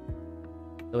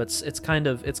 So it's kind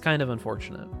of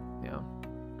unfortunate, yeah.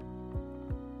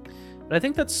 But I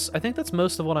think that's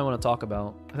most of what I want to talk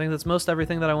about. I think that's most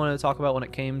everything that I wanted to talk about when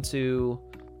it came to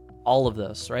all of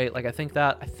this, right? Like I think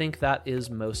that is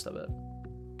most of it.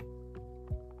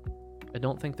 I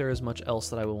don't think there is much else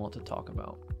that I would want to talk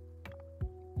about.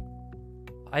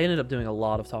 I ended up doing a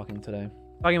lot of talking today.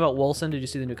 Talking about Wolcen, did you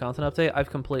see the new content update?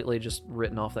 I've completely just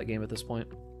written off that game at this point.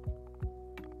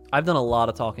 I've done a lot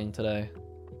of talking today.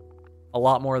 A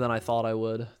lot more than I thought I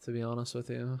would, to be honest with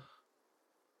you.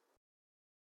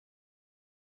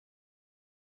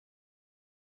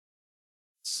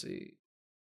 Let's see.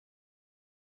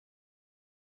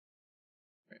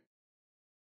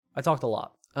 I talked a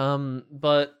lot.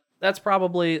 But that's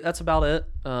about it.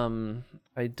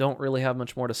 I don't really have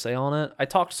much more to say on it. I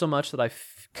talked so much that I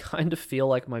kind of feel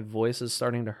like my voice is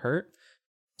starting to hurt.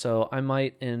 So I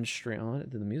might end stream. Oh,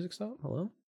 did the music stop?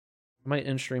 Hello? I might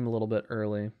end stream a little bit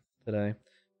early today.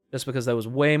 Just because there was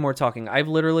way more talking. I've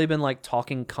literally been like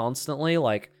talking constantly,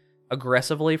 like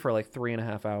aggressively for like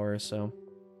 3.5 hours. So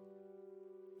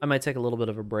I might take a little bit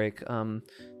of a break. Do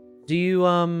you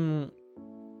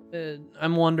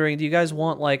I'm wondering, do you guys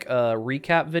want like a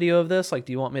recap video of this? Like,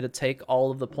 do you want me to take all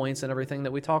of the points and everything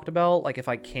that we talked about? Like, if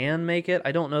I can make it,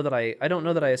 I don't know that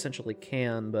I essentially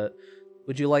can, but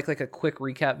would you like a quick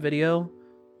recap video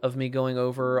of me going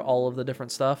over all of the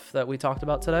different stuff that we talked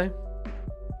about today?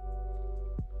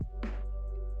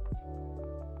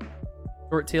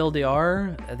 Short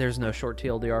TLDR? There's no short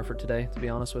TLDR for today, to be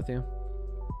honest with you.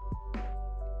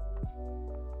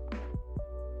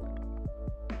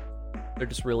 There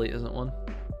just really isn't one.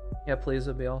 Yeah, please,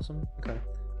 it'd be awesome. Okay.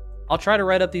 I'll try to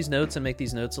write up these notes and make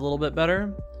these notes a little bit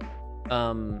better.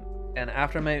 And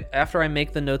after I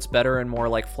make the notes better and more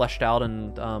like fleshed out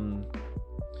and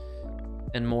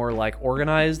more like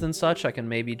organized and such, I can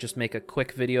maybe just make a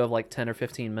quick video of like 10 or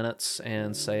 15 minutes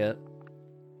and say it.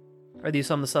 Or do you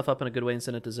sum the stuff up in a good way and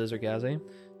send it to Ziz or Gazzy?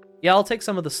 Yeah, I'll take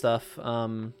some of the stuff.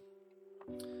 I'll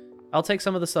take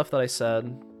some of the stuff that I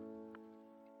said.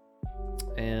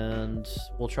 And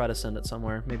we'll try to send it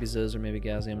somewhere. Maybe Ziz or maybe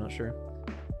Gazzy, I'm not sure.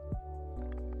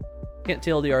 Can't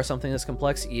TLDR something that's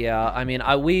complex? Yeah, I mean,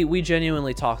 we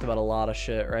genuinely talked about a lot of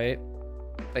shit, right?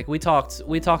 Like, we talked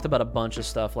about a bunch of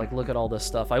stuff. Like, look at all this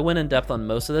stuff. I went in depth on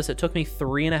most of this. It took me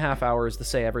 3.5 hours to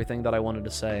say everything that I wanted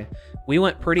to say. We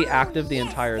went pretty active the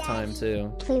entire time,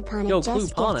 too. Clueponic Yo,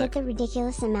 just Clueponic. gifted the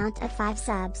ridiculous amount of 5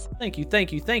 subs. Thank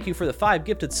you for the 5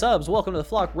 gifted subs. Welcome to the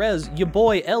flock. Rez, your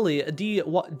boy Ellie,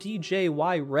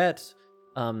 DJY Rhett,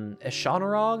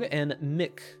 Eshanorog, and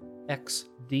Mick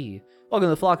XD. Welcome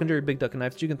to the flock and Jerry Big Duck and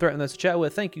Knife that you can threaten us to chat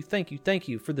with. Thank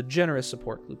you for the generous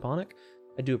support, Clueponic.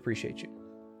 I do appreciate you.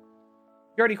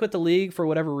 You already quit the league for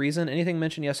whatever reason. Anything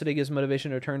mentioned yesterday gives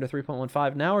motivation to return to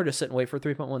 3.15 now, or just sit and wait for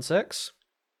 3.16?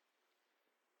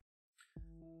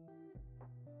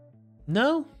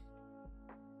 No.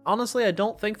 Honestly, I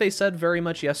don't think they said very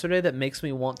much yesterday that makes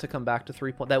me want to come back to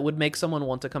 3. That would make someone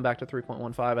want to come back to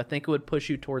 3.15. I think it would push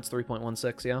you towards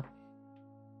 3.16, yeah.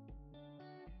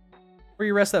 Before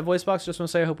you rest that voice box, just want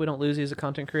to say I hope we don't lose you as a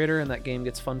content creator and that game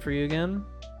gets fun for you again.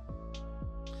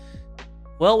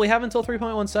 Well, we have until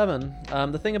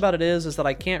 3.17. The thing about it is that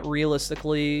I can't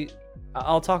realistically...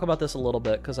 I'll talk about this a little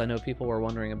bit because I know people were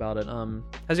wondering about it.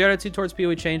 Has your attitude towards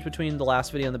PoE changed between the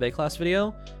last video and the Bay class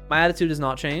video? My attitude has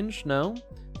not changed, no.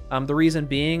 The reason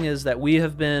being is that we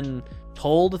have been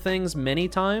told things many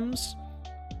times,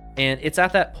 and it's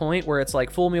at that point where it's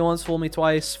like, fool me once, fool me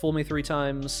twice, fool me 3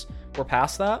 times. We're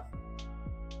past that.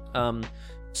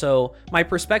 So my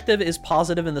perspective is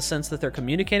positive in the sense that they're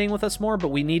communicating with us more, but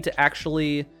we need to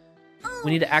actually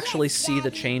see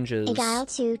the changes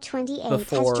Egile228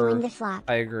 before has joined the flock.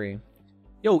 I agree.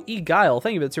 Yo, E-Guile,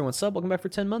 thank you for the tier 1 sub. Welcome back for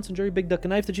 10 months. Enjoy your Big Duck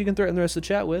and Knife that you can threaten the rest of the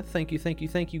chat with. Thank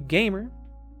you, gamer.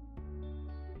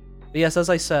 But yes, as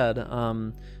I said,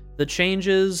 the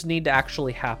changes need to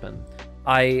actually happen.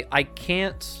 I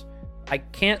can't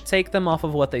take them off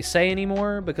of what they say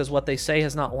anymore because what they say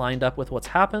has not lined up with what's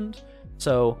happened.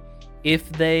 So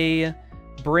if the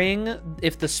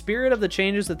spirit of the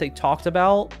changes that they talked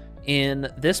about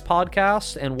in this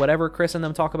podcast and whatever Chris and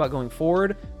them talk about going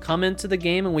forward come into the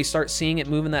game and we start seeing it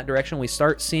move in that direction, we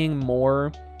start seeing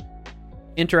more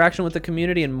interaction with the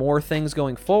community and more things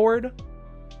going forward.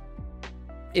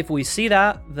 If we see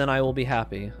that, then I will be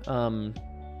happy.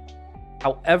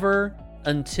 However,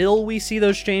 until we see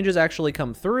those changes actually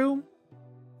come through,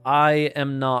 I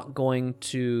am not going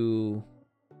to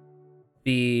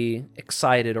be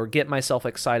excited or get myself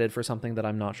excited for something that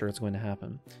I'm not sure it's going to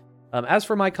happen. As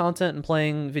for my content and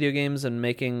playing video games and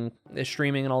making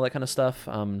streaming and all that kind of stuff,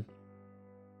 I'm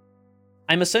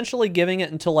essentially giving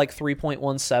it until like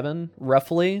 3.17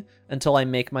 roughly until I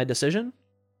make my decision.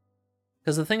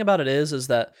 Because the thing about it is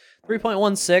that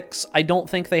 3.16, I don't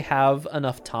think they have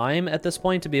enough time at this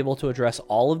point to be able to address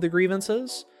all of the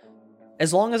grievances.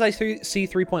 As long as I see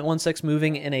 3.16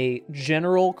 moving in a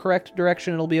general correct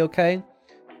direction, it'll be okay.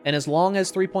 And as long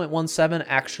as 3.17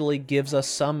 actually gives us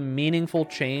some meaningful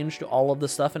change to all of the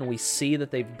stuff and we see that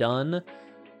they've done,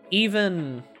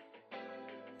 even...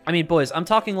 I mean, boys, I'm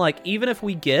talking like, even if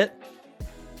we get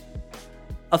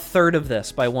a third of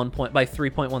this by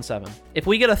 3.17. If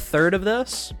we get a third of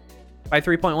this by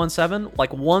 3.17,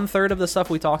 like 1/3 of the stuff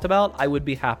we talked about, I would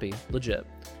be happy, legit.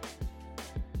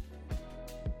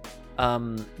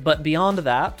 But beyond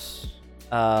that,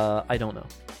 I don't know.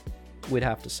 We'd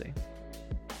have to see.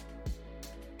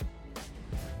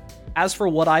 As for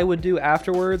what I would do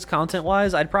afterwards,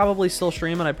 content-wise, I'd probably still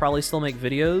stream and I'd probably still make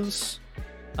videos.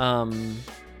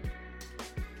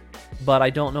 But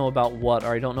I don't know about what,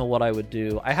 or I don't know what I would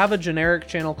do. I have a generic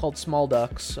channel called Small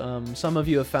Ducks. Some of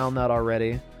you have found that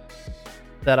already.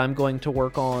 That I'm going to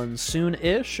work on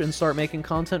soon-ish and start making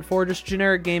content for. Just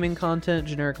generic gaming content,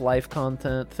 generic life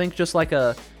content. Think just like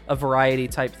a a variety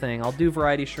type thing. I'll do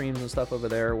variety streams and stuff over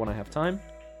there when I have time.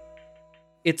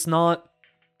 It's not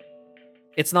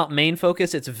main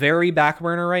focus. It's very back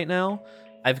burner right now.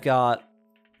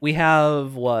 We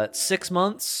have what, 6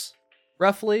 months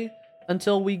roughly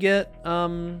until we get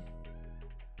 3.17,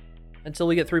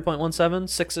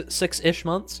 6-ish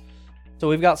months. So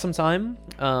we've got some time.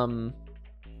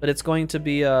 But it's going to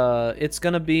be a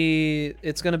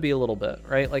little bit,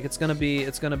 right? Like it's gonna be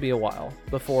a while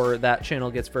before that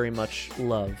channel gets very much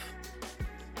love.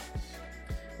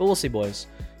 But we'll see, boys.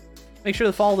 Make sure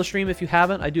to follow the stream if you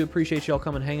haven't. I do appreciate y'all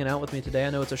coming hanging out with me today.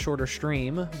 I know it's a shorter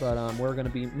stream, but we're gonna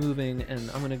be moving, and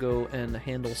I'm gonna go and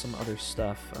handle some other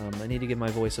stuff. I need to give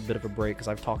my voice a bit of a break because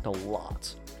I've talked a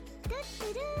lot.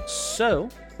 So,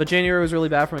 but January was really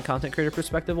bad from a content creator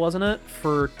perspective, wasn't it?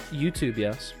 For YouTube,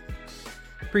 yes.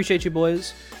 Appreciate you,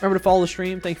 boys. Remember to follow the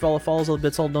stream. Thank you for all the follows, all the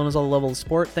bits, all the donuts, all the levels of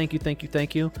support. Thank you, thank you,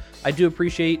 thank you. I do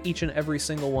appreciate each and every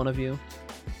single one of you.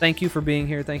 Thank you for being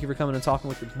here. Thank you for coming and talking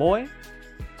with your boy.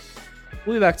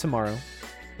 We'll be back tomorrow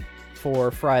for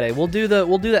Friday. We'll do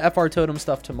the FR Totem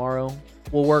stuff tomorrow.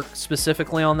 We'll work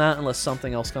specifically on that unless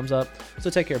something else comes up. So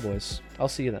take care, boys. I'll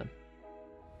see you then.